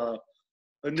has a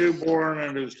newborn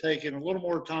and is taking a little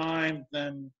more time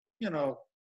than, you know,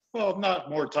 well, not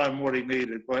more time than what he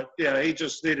needed, but yeah, he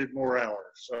just needed more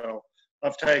hours. So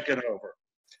I've taken over.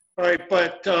 All right,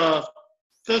 but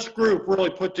this group really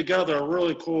put together a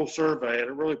really cool survey, and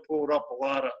it really pulled up a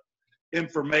lot of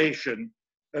information.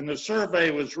 And the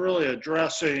survey was really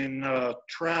addressing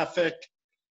traffic,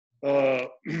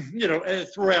 you know,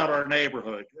 throughout our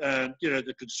neighborhood, and you know,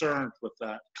 the concerns with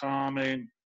that, calming,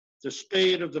 the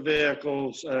speed of the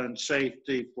vehicles, and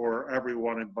safety for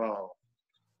everyone involved.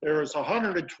 There was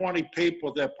 120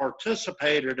 people that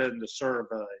participated in the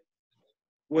survey,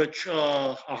 which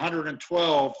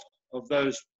 112 of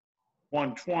those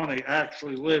 120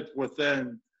 actually lived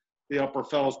within the Upper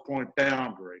Fells Point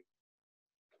boundary.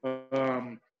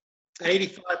 85%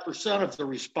 of the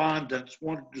respondents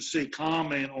wanted to see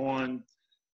calming on,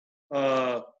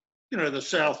 you know, the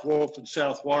South Wolf and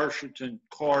South Washington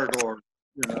corridor.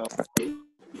 You know. Do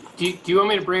you want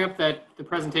me to bring up the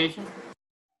presentation?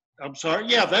 I'm sorry.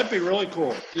 Yeah, that'd be really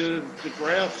cool. The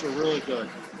graphs are really good.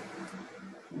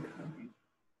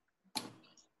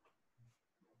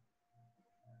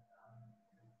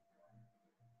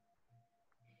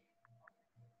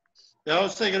 Yeah, I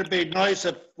was thinking it'd be nice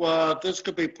if this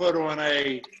could be put on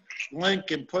a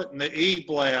link and put in the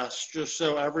e-blast, just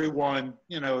so everyone,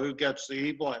 you know, who gets the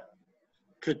e-blast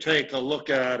could take a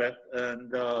look at it.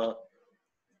 And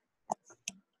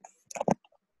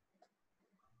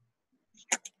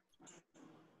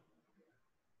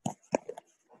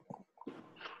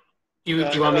Do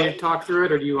you want me to talk through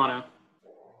it, or do you want to?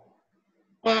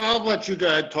 well, I'll let you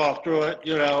guys talk through it.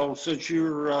 You know, since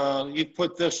you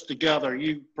put this together,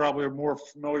 you probably are more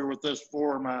familiar with this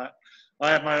format.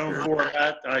 I have my own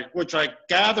format, which I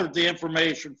gathered the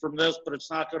information from this, but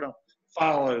it's not going to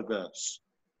follow this.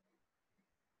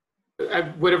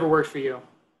 Whatever works for you.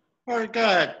 All right, go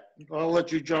ahead. I'll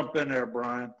let you jump in there,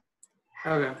 Brian.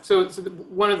 Okay. So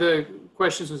one of the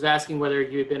questions was asking whether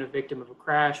you had been a victim of a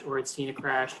crash or had seen a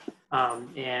crash,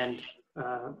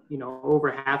 you know,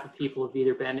 over half of people have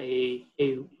either been a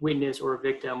witness or a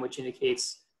victim, which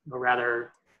indicates a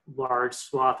rather large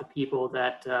swath of people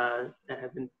that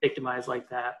have been victimized like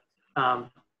that.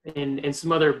 And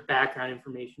some other background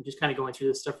information, just kind of going through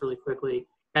this stuff really quickly,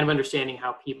 kind of understanding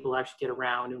how people actually get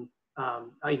around. And,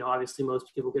 you know, obviously most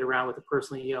people get around with a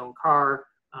personally owned car,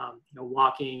 you know,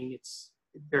 walking. It's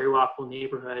a very walkable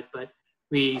neighborhood, but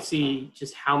we see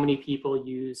just how many people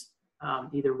use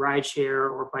either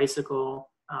rideshare or bicycle.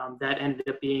 That ended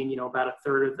up being, you know, about a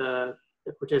third of the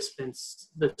participants.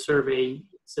 The survey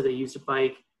said they used a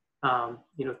bike.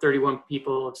 You know, 31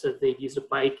 people said they've used a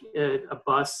bike, a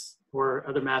bus, or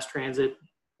other mass transit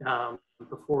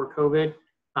before COVID.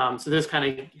 So this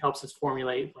kind of helps us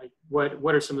formulate like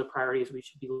what are some of the priorities we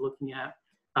should be looking at.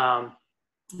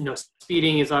 You know,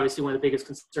 speeding is obviously one of the biggest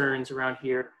concerns around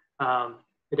here.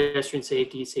 Pedestrian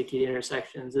safety at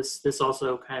intersections. This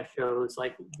also kind of shows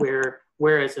like where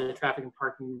as a traffic and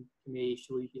parking committee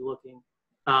should we be looking.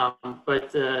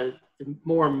 But the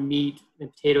more meat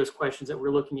and potatoes questions that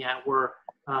we're looking at were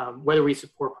whether we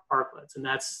support parklets, and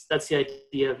that's the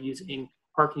idea of using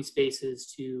parking spaces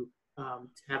to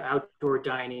have outdoor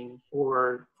dining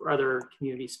or for other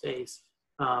community space.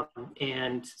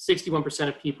 And 61%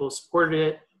 of people supported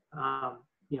it.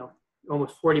 You know,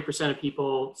 almost 40% of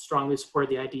people strongly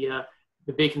supported the idea.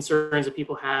 The big concerns that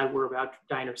people had were about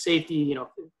diner safety. You know,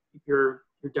 if you're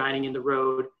dining in the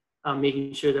road,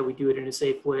 making sure that we do it in a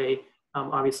safe way.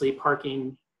 Obviously,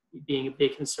 parking being a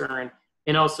big concern,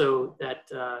 and also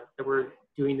that we're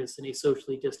doing this in a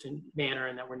socially distant manner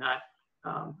and that we're not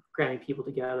cramming people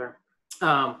together.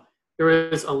 There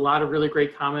was a lot of really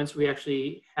great comments. We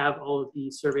actually have all of the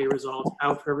survey results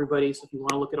out for everybody. So if you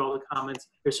want to look at all the comments,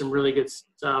 there's some really good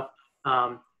stuff.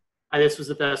 This was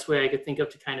the best way I could think of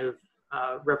to kind of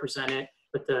represent it,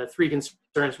 but the three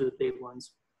concerns were the big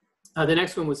ones. The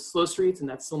next one was slow streets, and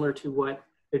that's similar to what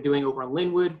they're doing over on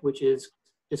Linwood, which is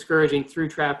discouraging through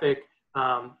traffic,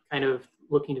 kind of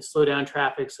looking to slow down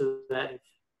traffic so that if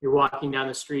you're walking down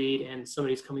the street and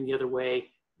somebody's coming the other way,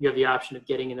 you have the option of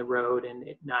getting in the road and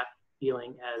it not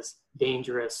feeling as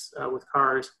dangerous with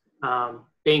cars.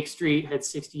 Bank Street had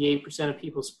 68% of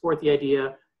people support the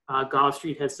idea. Goff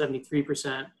Street had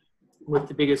 73%, with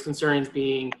the biggest concerns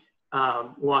being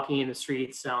walking in the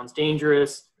streets sounds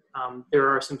dangerous. There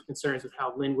are some concerns with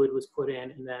how Linwood was put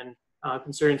in, and then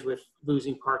concerns with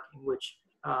losing parking, which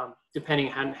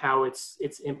depending on how it's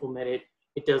implemented,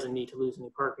 it doesn't need to lose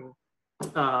any parking.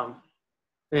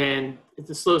 And at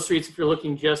the slow streets, if you're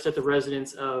looking just at the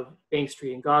residents of Bank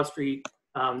Street and Goff Street,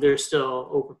 there's still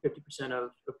over 50%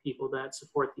 of people that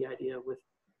support the idea, with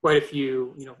quite a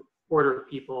few, quarter of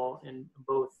people, and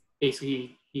both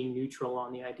basically being neutral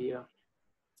on the idea.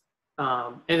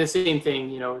 And the same thing,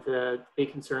 the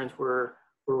big concerns were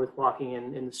with walking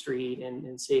in the street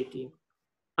and safety.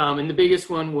 And the biggest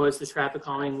one was the traffic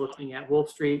calming, looking at Wolf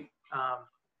Street.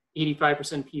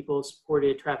 85% of people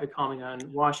supported traffic calming on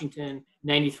Washington,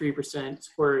 93%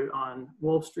 supported on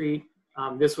Wolf Street.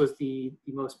 This was the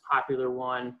most popular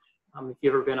one. If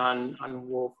you've ever been on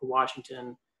Wolf or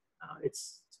Washington,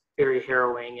 it's very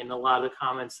harrowing. And a lot of the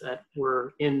comments that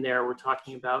were in there were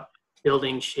talking about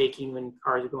buildings shaking when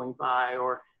cars are going by,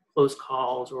 or close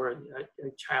calls, or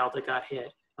a child that got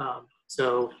hit.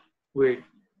 So we're,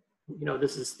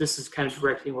 this is kind of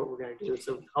directing what we're going to do.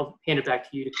 So I'll hand it back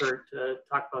to you, Kurt, to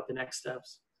talk about the next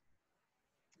steps.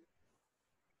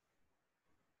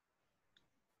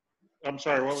 I'm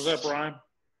sorry, what was that, Brian?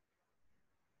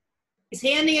 He's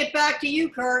handing it back to you,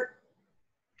 Kurt.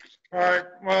 All right,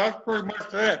 well, that's pretty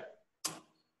much it.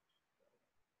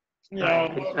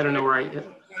 I don't know where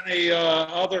any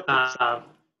other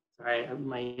sorry,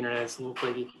 my internet is a little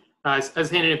flaky. I was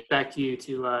handing it back to you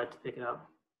to pick it up.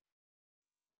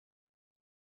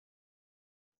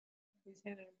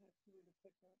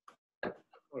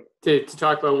 To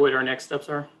talk about what our next steps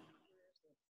are.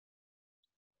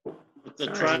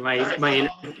 Sorry, my internet's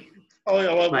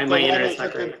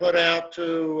not great. Put out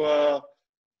to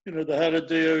the head of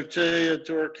DOT and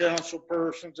to our council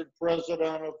persons and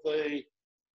president of the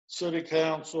city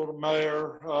council, the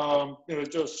mayor,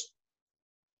 just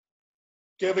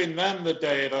giving them the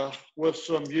data with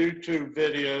some YouTube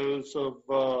videos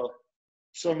of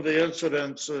some of the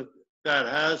incidents that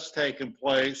has taken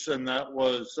place and that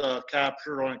was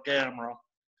captured on camera.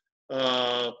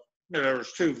 There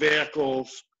was 2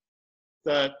 vehicles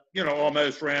that,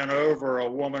 almost ran over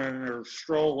a woman in her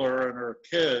stroller and her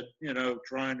kid,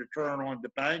 trying to turn onto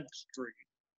Bank Street.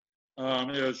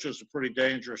 It was just a pretty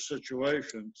dangerous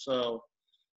situation. So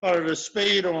the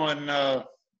speed on,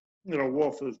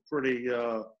 Wolf is pretty,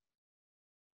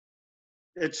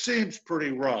 it seems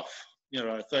pretty rough.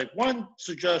 I think one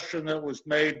suggestion that was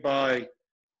made by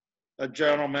a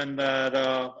gentleman that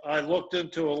I looked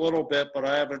into a little bit, but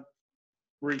I haven't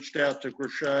reached out to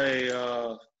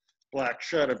Grishay Black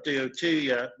Shed of DOT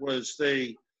yet, was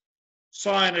the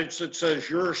signage that says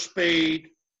your speed,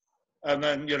 and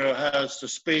then, has the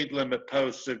speed limit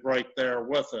posted right there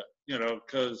with it,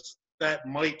 because that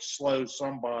might slow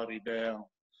somebody down.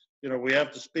 We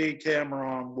have the speed camera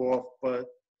on Wolf, but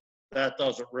that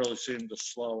doesn't really seem to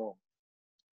slow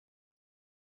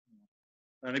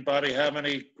them. Anybody have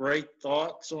any great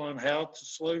thoughts on how to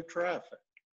slow traffic?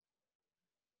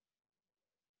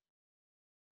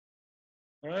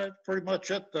 All right, pretty much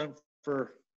it then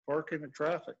for parking and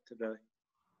traffic today.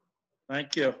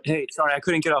 Thank you. Hey, sorry, I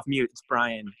couldn't get off mute. It's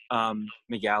Brian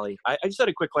McGalley. I just had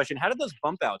a quick question. How did those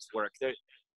bump outs work?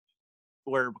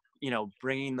 We're,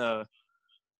 bringing the,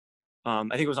 I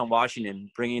think it was on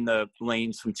Washington, bringing the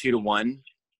lanes from 2 to 1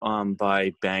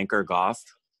 by Bank or Goff.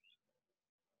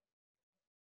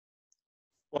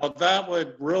 Well, that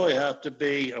would really have to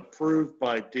be approved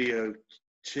by DOT.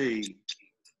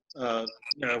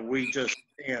 We just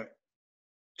can't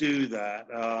do that.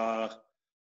 Are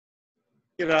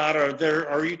you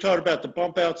talking about the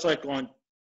bump outs like on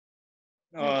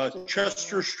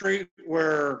Chester Street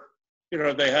where,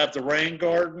 they have the rain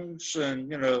gardens and,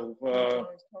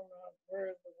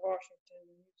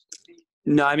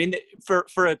 No, I mean,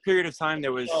 for a period of time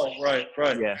there was. Oh, right.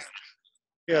 Yeah.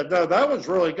 Yeah, no, that was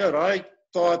really good. I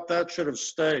thought that should have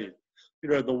stayed.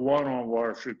 The one on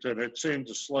Washington, it seemed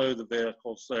to slow the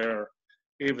vehicles there,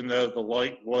 even though the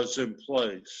light was in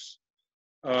place.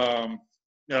 I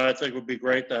think it would be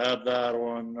great to have that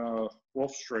on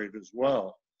Wolf Street as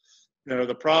well.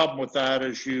 The problem with that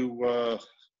is you will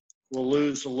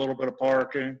lose a little bit of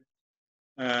parking,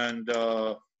 and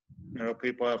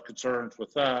people have concerns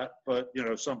with that. But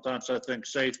sometimes I think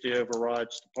safety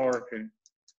overrides the parking.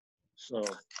 So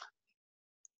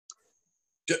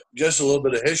just a little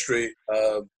bit of history.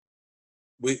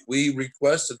 We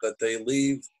requested that they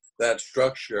leave that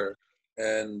structure,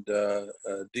 and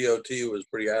DOT was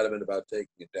pretty adamant about taking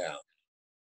it down.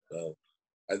 So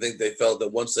I think they felt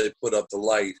that once they put up the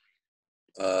light,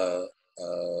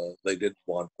 they didn't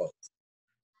want both.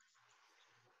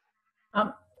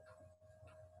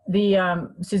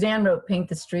 Suzanne wrote Paint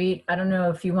the Street. I don't know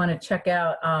if you want to check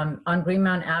out on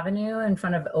Greenmount Avenue in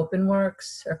front of Open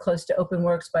Works or close to Open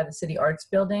Works by the City Arts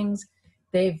buildings.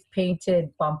 They've painted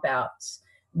bump outs,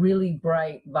 really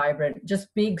bright, vibrant,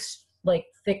 just big, like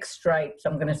thick stripes.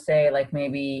 I'm going to say like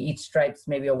maybe each stripe's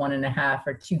maybe a 1.5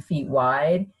 or 2 feet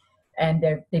wide. And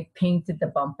they painted the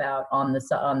bump out on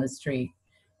the street.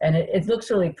 And it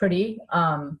looks really pretty.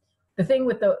 The thing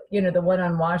with the one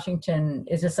on Washington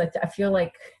is just like, I feel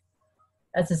like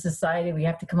as a society, we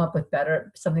have to come up with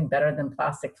something better than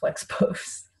plastic flex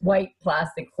posts, white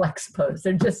plastic flex posts.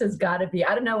 There just has got to be,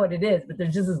 I don't know what it is, but there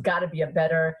just has got to be a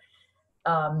better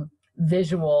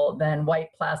visual than white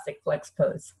plastic flex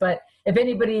posts. But if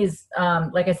anybody's,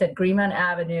 like I said, Greenmount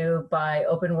Avenue by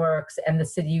Open Works and the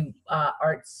City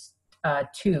Arts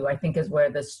 2, I think is where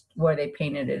they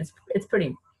painted it. It's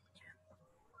pretty.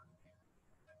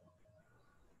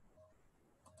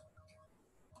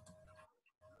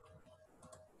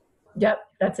 Yep,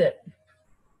 that's it.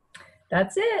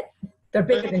 That's it. They're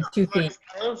bigger than 2 feet.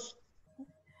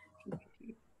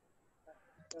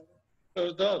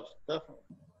 It does, definitely.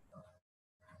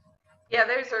 Yeah,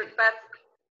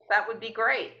 that would be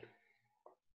great.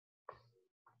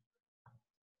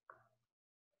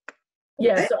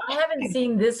 Yeah, so I haven't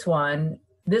seen this one.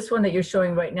 This one that you're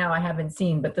showing right now, I haven't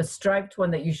seen, but the striped one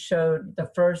that you showed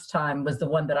the first time was the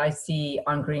one that I see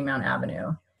on Greenmount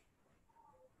Avenue.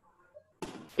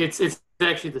 It's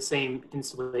actually the same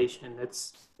installation.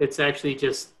 It's actually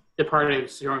just the part I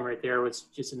was showing right there was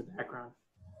just in the background.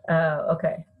 Oh,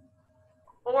 okay.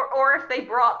 Or if they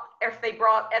brought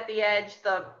at the edge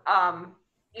the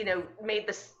made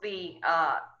the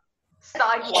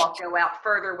sidewalk go out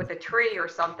further with a tree or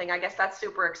something. I guess that's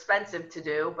super expensive to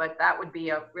do, but that would be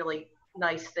a really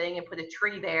nice thing, and put a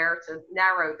tree there to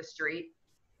narrow the street.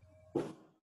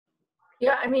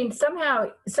 Yeah, I mean,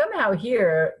 somehow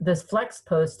here, this flex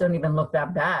posts don't even look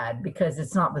that bad because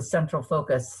it's not the central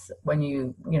focus when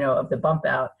of the bump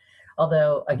out.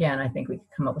 Although, again, I think we could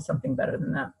come up with something better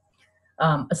than that.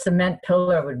 A cement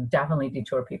pillar would definitely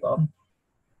detour people.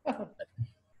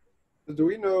 Do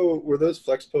we know, were those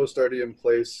flex posts already in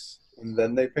place and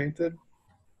then they painted?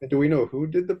 And do we know who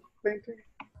did the painting?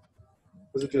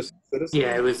 Was it just citizens?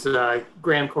 Yeah, it was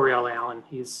Graham Coriel Allen.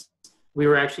 We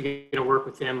were actually going to work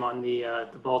with him on the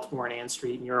Baltimore and Ann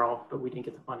Street mural, but we didn't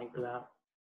get the funding for that.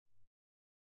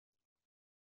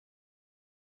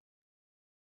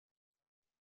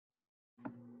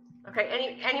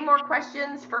 Okay, any more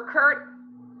questions for Kurt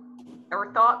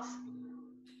or thoughts?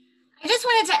 I just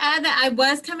wanted to add that I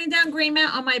was coming down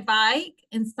Greenmount on my bike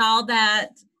and saw that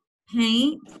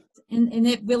paint, and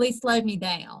it really slowed me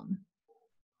down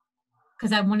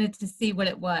because I wanted to see what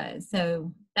it was.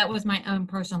 So that was my own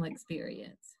personal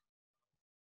experience.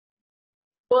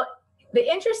 Well, the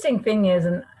interesting thing is,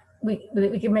 and we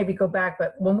can maybe go back,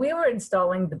 but when we were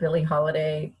installing the Billie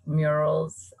Holiday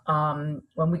murals,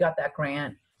 when we got that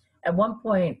grant, at one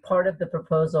point, part of the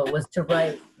proposal was to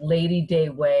write Lady Day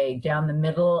Way down the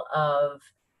middle of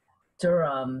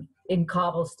Durham in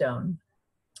cobblestone.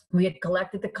 We had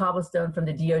collected the cobblestone from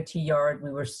the DOT yard.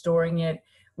 We were storing it.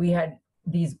 We had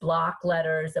these block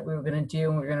letters that we were going to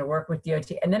do, and we were going to work with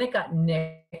DOT. And then it got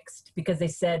nixed because they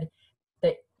said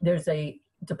that there's a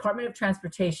Department of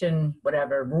Transportation,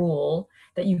 whatever, rule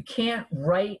that you can't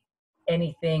write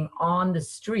anything on the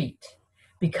street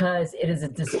because it is a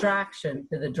distraction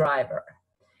to the driver.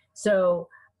 So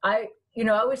I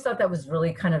always thought that was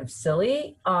really kind of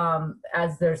silly,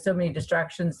 as there's so many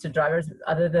distractions to drivers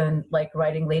other than like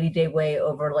writing Lady Day Way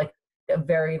over like a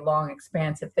very long,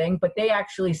 expansive thing. But they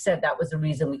actually said that was the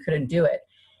reason we couldn't do it.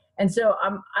 And so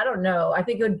I don't know. I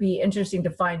think it would be interesting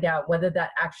to find out whether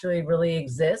that actually really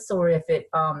exists, or if it,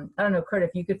 I don't know, Kurt,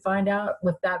 if you could find out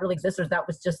if that really exists, or if that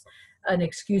was just an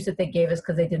excuse that they gave us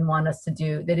because they didn't want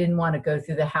to go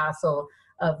through the hassle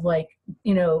of like,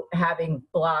 having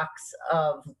blocks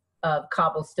of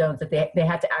cobblestones that they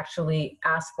had to actually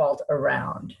asphalt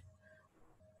around.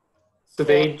 So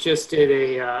they just did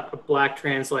a Black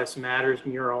Trans Lives Matters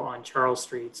mural on Charles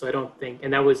Street. So I don't think,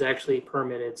 and that was actually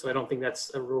permitted. So I don't think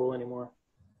that's a rule anymore.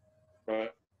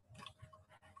 Right.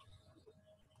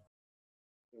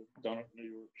 Done it in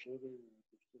New York City.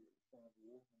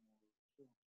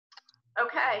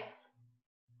 Okay.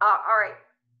 All right.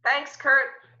 Thanks, Kurt.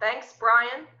 Thanks,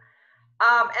 Brian.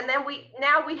 And then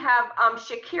now we have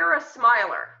Shakira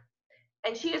Smiler,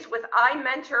 and she is with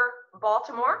iMentor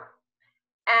Baltimore.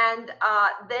 And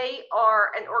they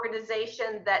are an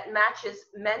organization that matches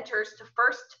mentors to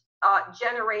first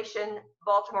generation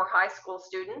Baltimore high school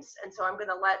students. And so I'm going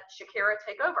to let Shakira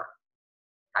take over.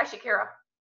 Hi, Shakira.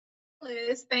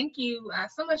 Liz, thank you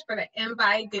so much for the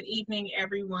invite. Good evening,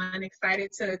 everyone.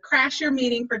 Excited to crash your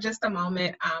meeting for just a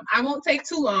moment. I won't take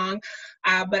too long,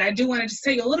 but I do want to just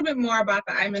tell you a little bit more about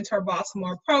the iMentor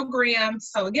Baltimore program.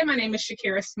 So again, my name is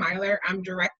Shakira Smiler. I'm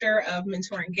Director of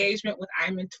Mentor Engagement with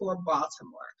iMentor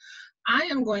Baltimore. I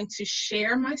am going to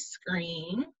share my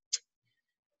screen.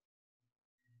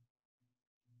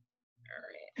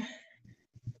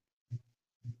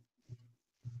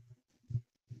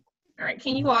 All right,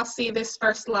 can you all see this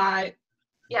first slide?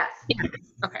 Yes.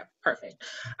 Okay, perfect.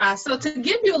 So to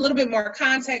give you a little bit more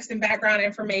context and background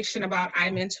information about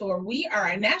iMentor, we are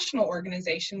a national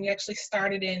organization. We actually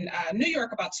started in New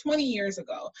York about 20 years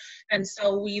ago. And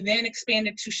so we then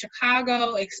expanded to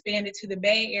Chicago, expanded to the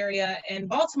Bay Area, and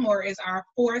Baltimore is our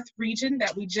 4th region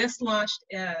that we just launched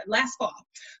last fall.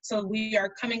 So we are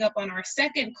coming up on our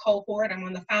 2nd cohort. I'm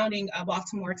on the founding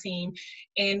Baltimore team,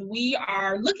 and we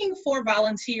are looking for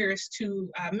volunteers to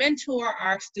mentor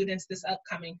our students this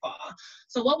upcoming fall.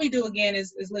 So what we do again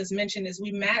is, as Liz mentioned, is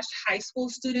we match high school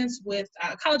students with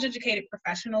college-educated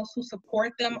professionals who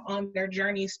support them on their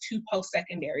journeys to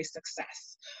post-secondary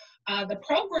success. The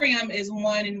program is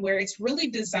one in where it's really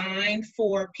designed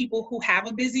for people who have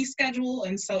a busy schedule.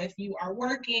 And so if you are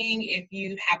working, if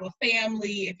you have a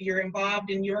family, if you're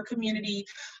involved in your community,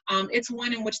 it's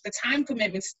one in which the time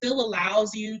commitment still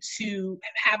allows you to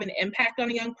have an impact on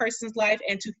a young person's life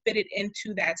and to fit it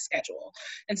into that schedule.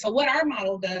 And so what our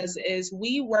model does is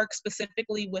we work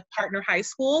specifically with partner high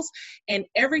schools, and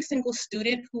every single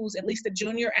student who's at least a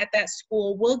junior at that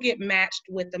school will get matched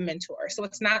with a mentor. So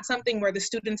it's not something where the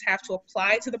students have to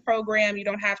apply to the program. You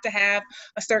don't have to have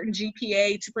a certain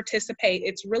GPA to participate.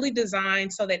 It's really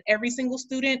designed so that every single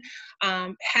student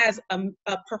has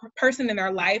a person in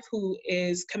their life who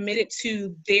is committed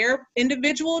to their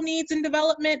individual needs and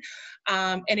development,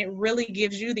 and it really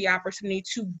gives you the opportunity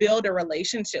to build a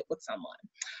relationship with someone.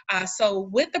 So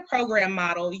with the program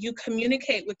model, you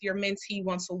communicate with your mentee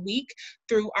once a week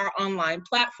through our online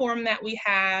platform that we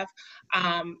have.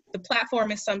 The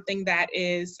platform is something that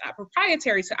is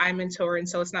proprietary to iMentor, and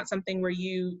so it's not something where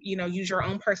you use your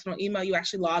own personal email. You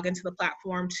actually log into the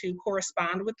platform to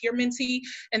correspond with your mentee,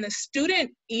 and the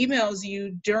student emails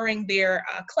you during their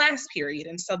class period.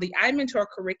 And so the iMentor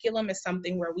curriculum is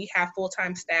something where we have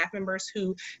full-time staff members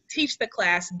who teach the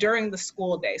class during the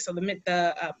school day. So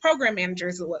the program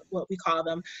managers, what we call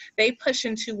them, they push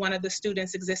into one of the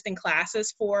students' existing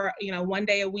classes for 1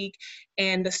 day a week,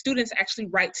 and the students actually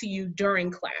write to you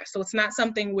during class. So it's not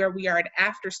something where we are an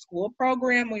after-school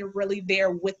program. We're really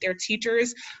there with their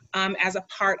teachers as a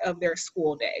part of their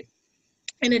school day.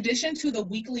 In addition to the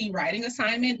weekly writing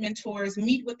assignment, mentors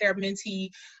meet with their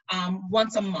mentee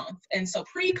once a month. And so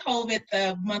pre-COVID,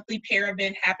 the monthly pair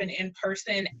event happened in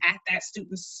person at that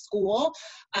student's school.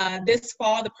 This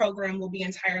fall, the program will be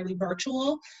entirely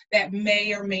virtual. That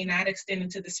may or may not extend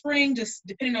into the spring, just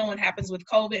depending on what happens with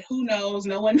COVID. Who knows?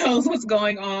 No one knows what's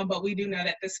going on, but we do know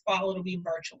that this fall it'll be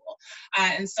virtual.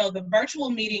 And so the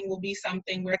virtual meeting will be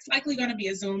something where it's likely going to be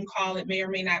a Zoom call. It may or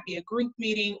may not be a group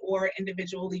meeting or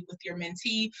individually with your mentee.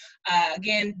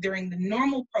 Again, during the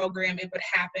normal program, it would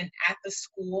happen at the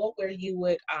school where you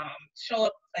would show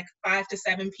up like 5 to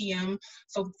 7 p.m.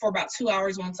 So for about 2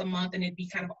 hours once a month, and it'd be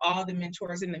kind of all the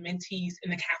mentors and the mentees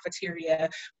in the cafeteria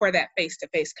for that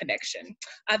face-to-face connection.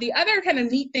 The other kind of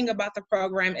neat thing about the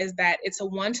program is that it's a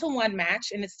one-to-one match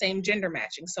and it's same gender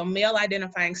matching. So male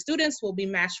identifying students will be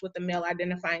matched with a male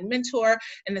identifying mentor,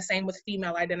 and the same with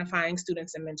female identifying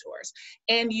students and mentors.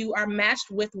 And you are matched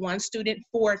with one student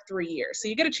for 3 years. So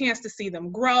you get a chance to see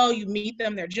them grow, you meet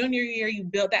them their junior year, you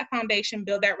build that foundation,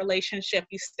 build that relationship,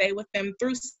 you stay with them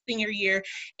through senior year,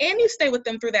 and you stay with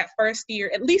them through that first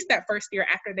year, at least that first year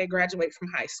after they graduate from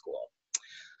high school.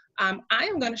 I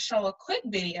am going to show a quick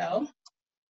video.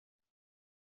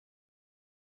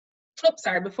 Oops,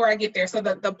 sorry, before I get there. So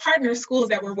the partner schools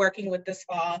that we're working with this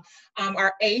fall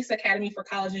are ACE, Academy for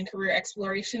College and Career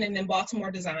Exploration, and then Baltimore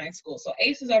Design School. So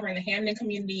ACE is over in the Hamden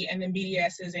community, and then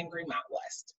BDS is in Greenmount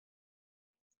West.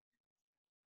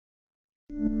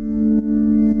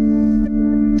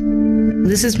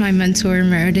 This is my mentor,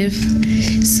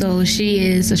 Meredith. So she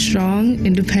is a strong,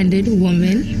 independent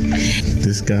woman.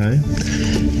 This guy,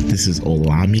 this is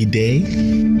Olamide.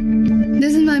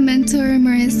 This is my mentor,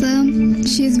 Marissa.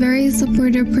 She's a very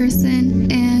supportive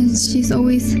person, and she's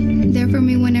always there for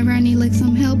me whenever I need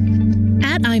some help.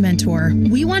 At At iMentor,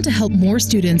 we want to help more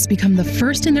students become the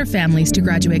first in their families to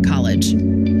graduate college.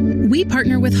 We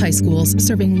partner with high schools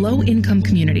serving low-income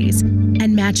communities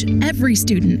and match every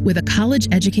student with a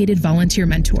college-educated volunteer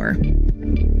mentor.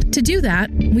 To do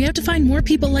that, we have to find more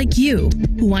people like you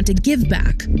who want to give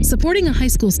back, supporting a high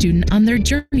school student on their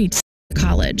journey to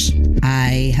college.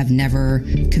 I have never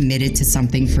committed to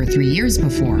something for 3 years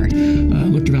before.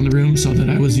 Looked around the room, saw that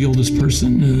I was the oldest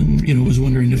person, and was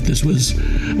wondering if this was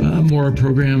more a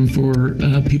program for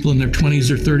people in their 20s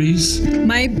or 30s.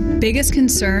 My biggest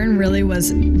concern really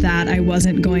was that I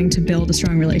wasn't going to build a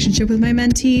strong relationship with my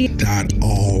mentee. That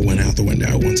all went out the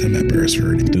window once I met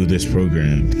Beresford. Through this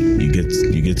program, you get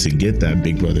to get that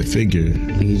big brother figure.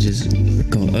 You just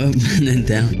go up and then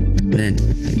down, then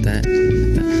like that,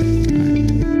 like that.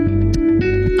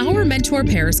 Our mentor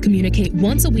pairs communicate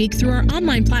once a week through our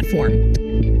online platform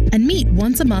and meet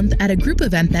once a month at a group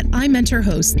event that iMentor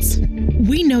hosts.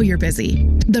 We know you're busy.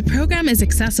 The program is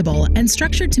accessible and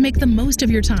structured to make the most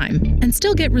of your time and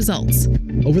still get results.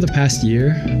 Over the past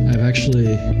year, I've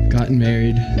actually gotten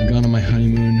married, gone on my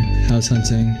honeymoon, house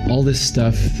hunting, all this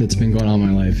stuff that's been going on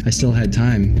in my life. I still had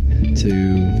time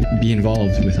to be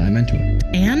involved with iMentor.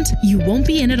 And you won't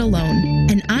be in it alone.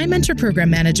 An iMentor program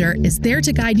manager is there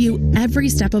to guide you every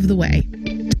step of the way.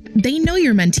 They know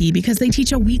your mentee because they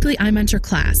teach a weekly iMentor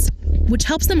class, which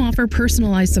helps them offer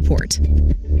personalized support.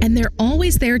 And they're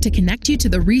always there to connect you to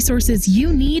the resources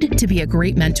you need to be a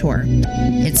great mentor.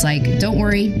 It's like, don't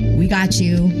worry, we got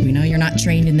you. We know you're not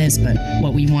trained in this, but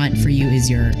what we want for you is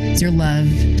your love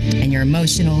and your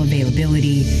emotional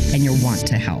availability and your want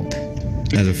to help.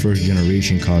 As a first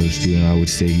generation college student, I would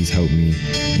say he's helped me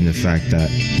in the fact that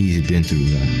he's been through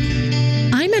that.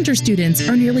 iMentor students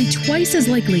are nearly twice as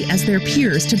likely as their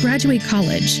peers to graduate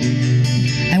college.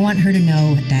 I want her to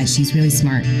know that she's really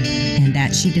smart and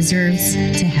that she deserves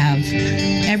to have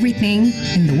everything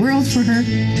in the world for her,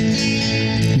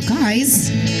 you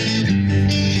guys,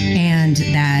 and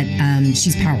that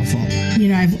she's powerful. You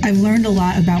know, I've learned a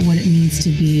lot about what it means to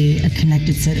be a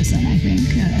connected citizen, I think,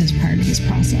 as part of this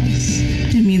process.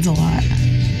 It means a lot.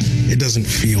 It doesn't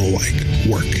feel like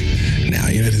work now.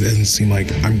 It doesn't seem like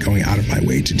I'm going out of my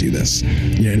way to do this.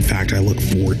 In fact, I look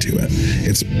forward to it.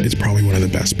 It's probably one of the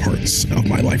best parts of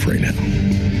my life right now.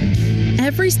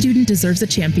 Every student deserves a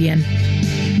champion.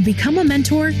 Become a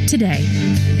mentor today.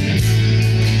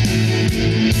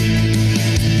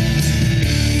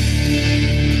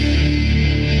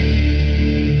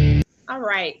 All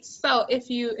right. So if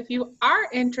you are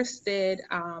interested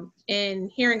in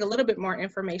hearing a little bit more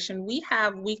information, we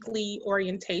have weekly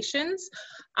orientations.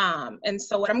 And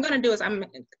so what I'm going to do is I'm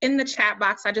in the chat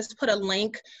box. I just put a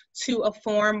link to a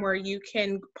form where you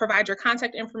can provide your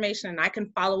contact information and I can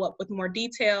follow up with more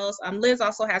details. Liz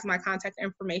also has my contact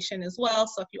information as well.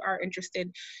 So if you are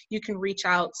interested, you can reach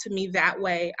out to me that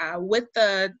way. With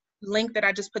the link that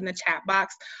I just put in the chat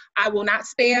box, I will not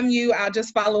spam you. I'll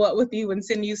just follow up with you and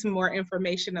send you some more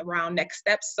information around next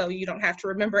steps so you don't have to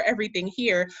remember everything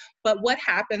here. But what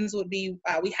happens would be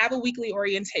we have a weekly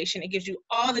orientation. It gives you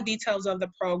all the details of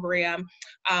the program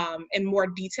in more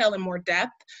detail and more depth.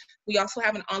 We also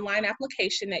have an online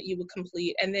application that you would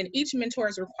complete, and then each mentor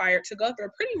is required to go through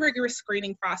a pretty rigorous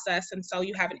screening process. And so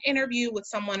you have an interview with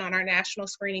someone on our national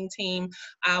screening team.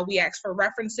 We ask for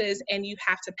references, and you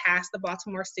have to pass the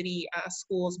Baltimore City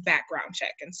Schools background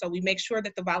check. And so we make sure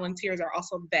that the volunteers are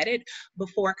also vetted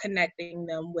before connecting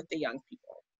them with the young people.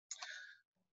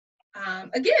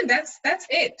 Again, that's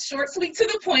it. Short, sweet, to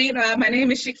the point. My name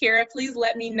is Shakira. Please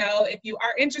let me know if you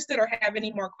are interested or have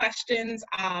any more questions.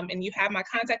 And you have my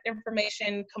contact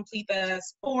information. Complete the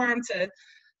form to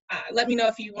let me know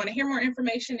if you want to hear more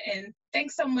information. And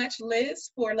thanks so much, Liz,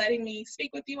 for letting me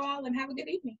speak with you all, and have a good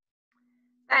evening.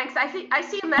 Thanks. I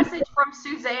see a message from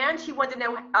Suzanne. She wanted to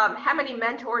know how many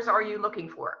mentors are you looking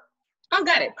for? Oh,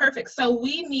 got it. Perfect. So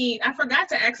we need, I forgot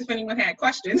to ask if anyone had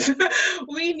questions.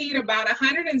 We need about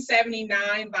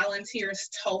 179 volunteers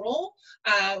total,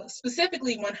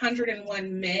 specifically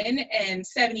 101 men and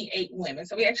 78 women.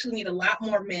 So we actually need a lot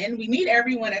more men. We need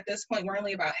everyone at this point. We're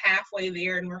only about halfway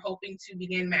there, and we're hoping to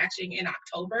begin matching in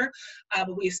October.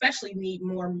 But we especially need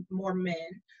more men.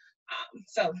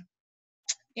 So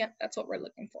yeah, that's what we're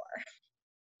looking for.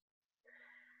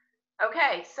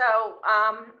 Okay, so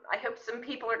I hope some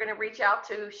people are going to reach out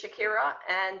to Shakira,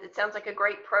 and it sounds like a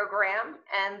great program,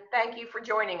 and thank you for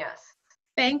joining us.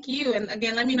 Thank you, and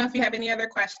again, let me know if you have any other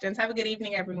questions. Have a good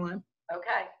evening, everyone.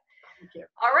 Okay. Thank you.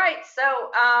 All right,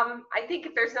 so I think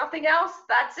if there's nothing else,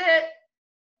 that's it.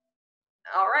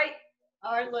 All right.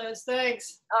 All right, Liz,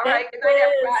 thanks. All right, good night,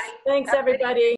 everybody. Thanks, everybody.